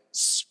like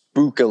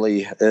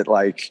spookily. It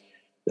like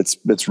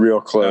it's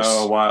real close.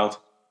 Oh, wild.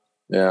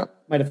 Yeah.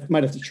 Might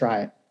have to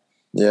try it.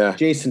 Yeah.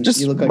 Jason, just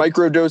you look like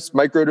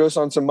microdose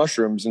on some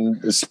mushrooms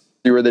and see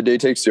where the day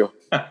takes you.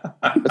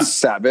 That's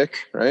Sabic,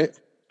 right?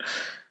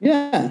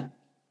 Yeah.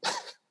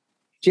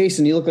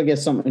 Jason, you look like you have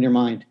something in your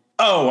mind.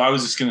 Oh, I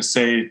was just going to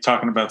say,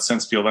 talking about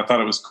Sensefield, I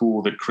thought it was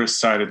cool that Chris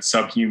cited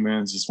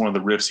Subhumans as one of the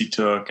riffs he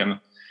took. And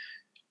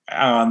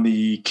on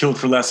the Killed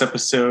for Less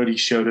episode, he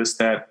showed us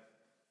that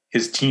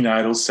his Teen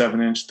Idols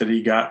 7-inch that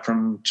he got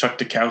from Chuck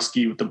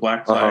Dukowski with the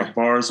Black Flag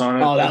bars on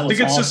it. Oh, that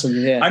was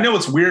awesome. I know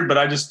it's weird, but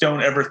I just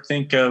don't ever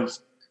think of,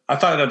 I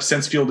thought of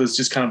Sensefield as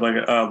just kind of like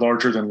a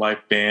larger than life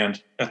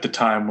band at the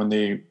time when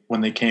they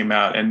came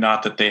out, and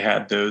not that they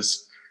had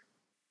those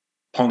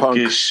punk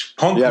roots.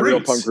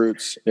 Real punk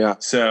roots. Yeah.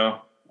 So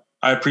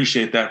I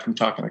appreciate that from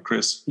talking to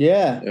Chris.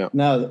 Yeah.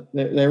 No,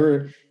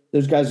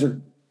 those guys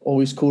are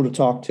always cool to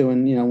talk to.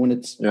 And, when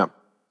it's a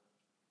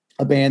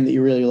band that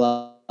you really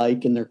like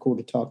and they're cool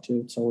to talk to,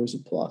 it's always a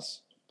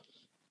plus.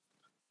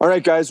 All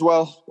right, guys.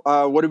 Well,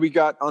 what do we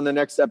got on the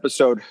next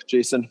episode,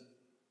 Jason?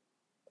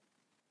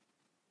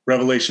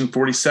 Revelation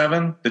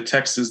 47. The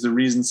text is The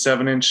Reason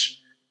 7-inch.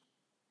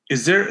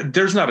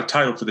 There's not a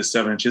title for this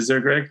 7-inch, is there,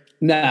 Greg?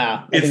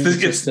 Nah.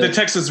 The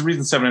text is The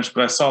Reason 7-inch,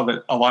 but I saw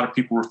that a lot of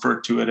people refer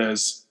to it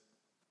as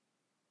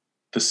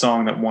the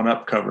song that One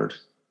Up covered.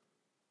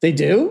 They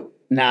do?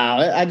 No,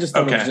 I just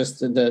thought it was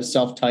just the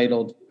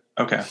self-titled.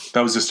 Okay,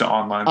 that was just an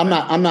online.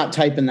 I'm not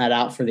typing that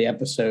out for the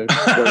episode.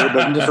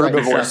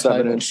 Herbivore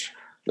 7-inch.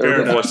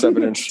 Herbivore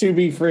 7-inch. To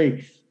be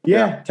free.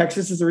 Yeah,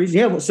 Texas is the reason.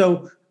 Yeah,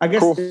 so I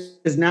guess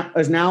is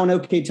now an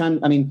okay time.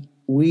 I mean,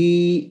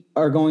 we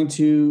are going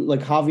to,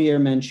 like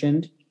Javier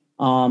mentioned,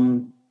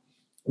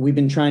 we've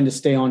been trying to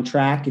stay on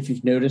track. If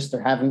you've noticed,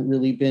 there haven't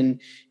really been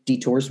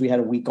detours. We had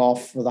a week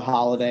off for the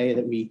holiday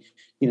that we,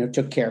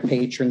 took care of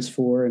patrons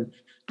for. And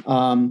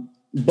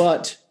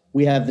but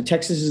we have the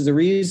Texas is the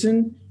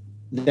Reason.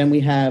 Then we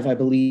have, I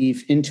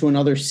believe, Into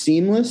Another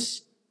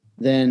Seamless,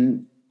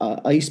 then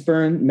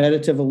Iceburn,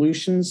 Meditative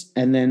Evolutions,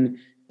 and then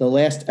the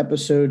last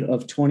episode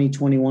of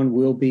 2021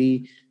 will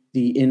be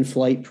the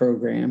In-Flight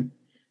program.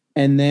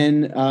 And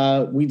then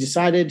we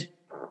decided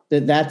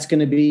that that's going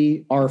to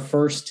be our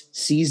first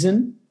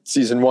season.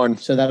 Season 1.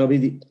 So that'll be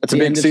the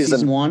end of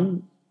season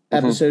 1,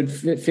 episode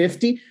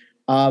 50.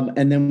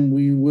 And then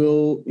we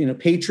will,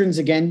 patrons,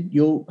 again,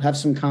 you'll have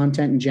some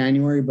content in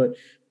January, but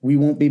we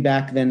won't be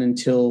back then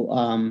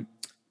until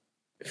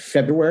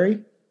February.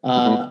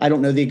 I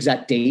don't know the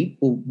exact date.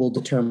 We'll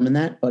determine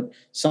that, but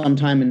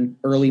sometime in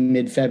early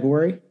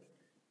mid-February.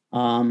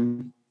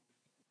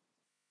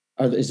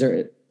 Is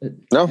there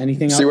anything else?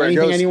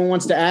 Anything anyone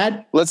wants to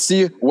add? Let's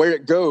see where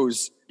it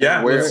goes.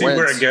 Yeah, let's see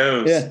where it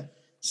goes. Yeah.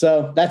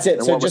 So that's it.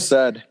 And so what was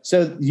said.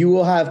 So you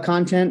will have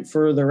content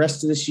for the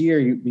rest of this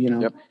year.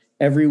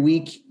 Every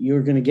week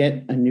you're going to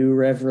get a new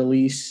rev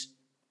release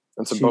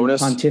and some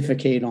bonus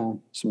pontificate on.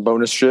 Some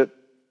bonus shit.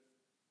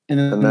 And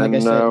then like I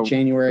said,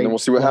 January. And then we'll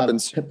see what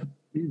happens.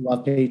 We'll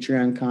have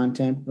Patreon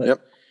content,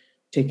 but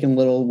taking a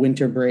little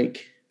winter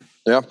break.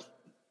 Yeah.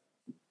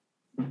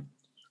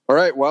 All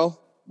right. Well,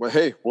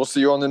 hey, we'll see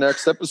you on the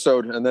next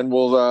episode, and then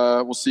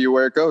we'll see you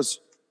where it goes.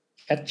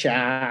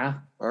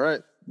 Gotcha. All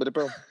right.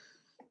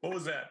 What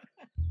was that?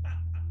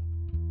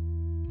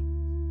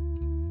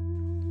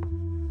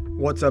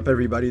 What's up,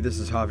 everybody? This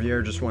is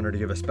Javier. Just wanted to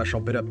give a special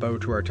bit up bow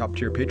to our top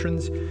tier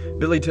patrons: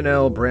 Billy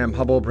Tennell, Bram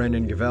Hubble,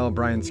 Brandon Gavell,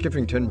 Brian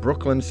Skiffington,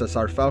 Brooklyn,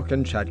 Cesar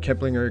Falcon, Chad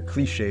Keplinger,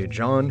 Cliche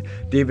John,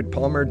 David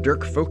Palmer,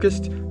 Dirk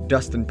Focused,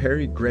 Dustin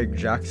Perry, Greg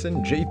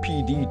Jackson,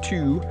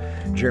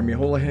 JPD2, Jeremy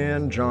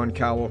Holohan, John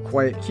Cowell,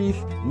 Quiet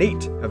Keith,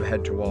 Nate of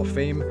Head to Wall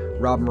fame,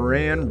 Rob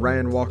Moran,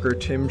 Ryan Walker,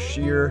 Tim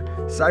Shear,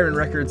 Siren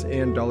Records,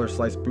 and Dollar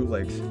Slice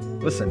Bootlegs.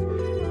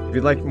 Listen, if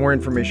you'd like more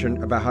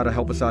information about how to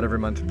help us out every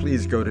month,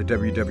 please go to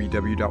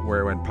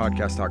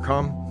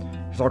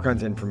www.whereitwentpodcast.com. There's all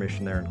kinds of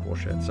information there and cool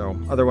shit. So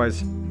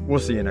otherwise, we'll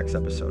see you next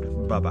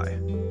episode.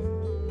 Bye-bye.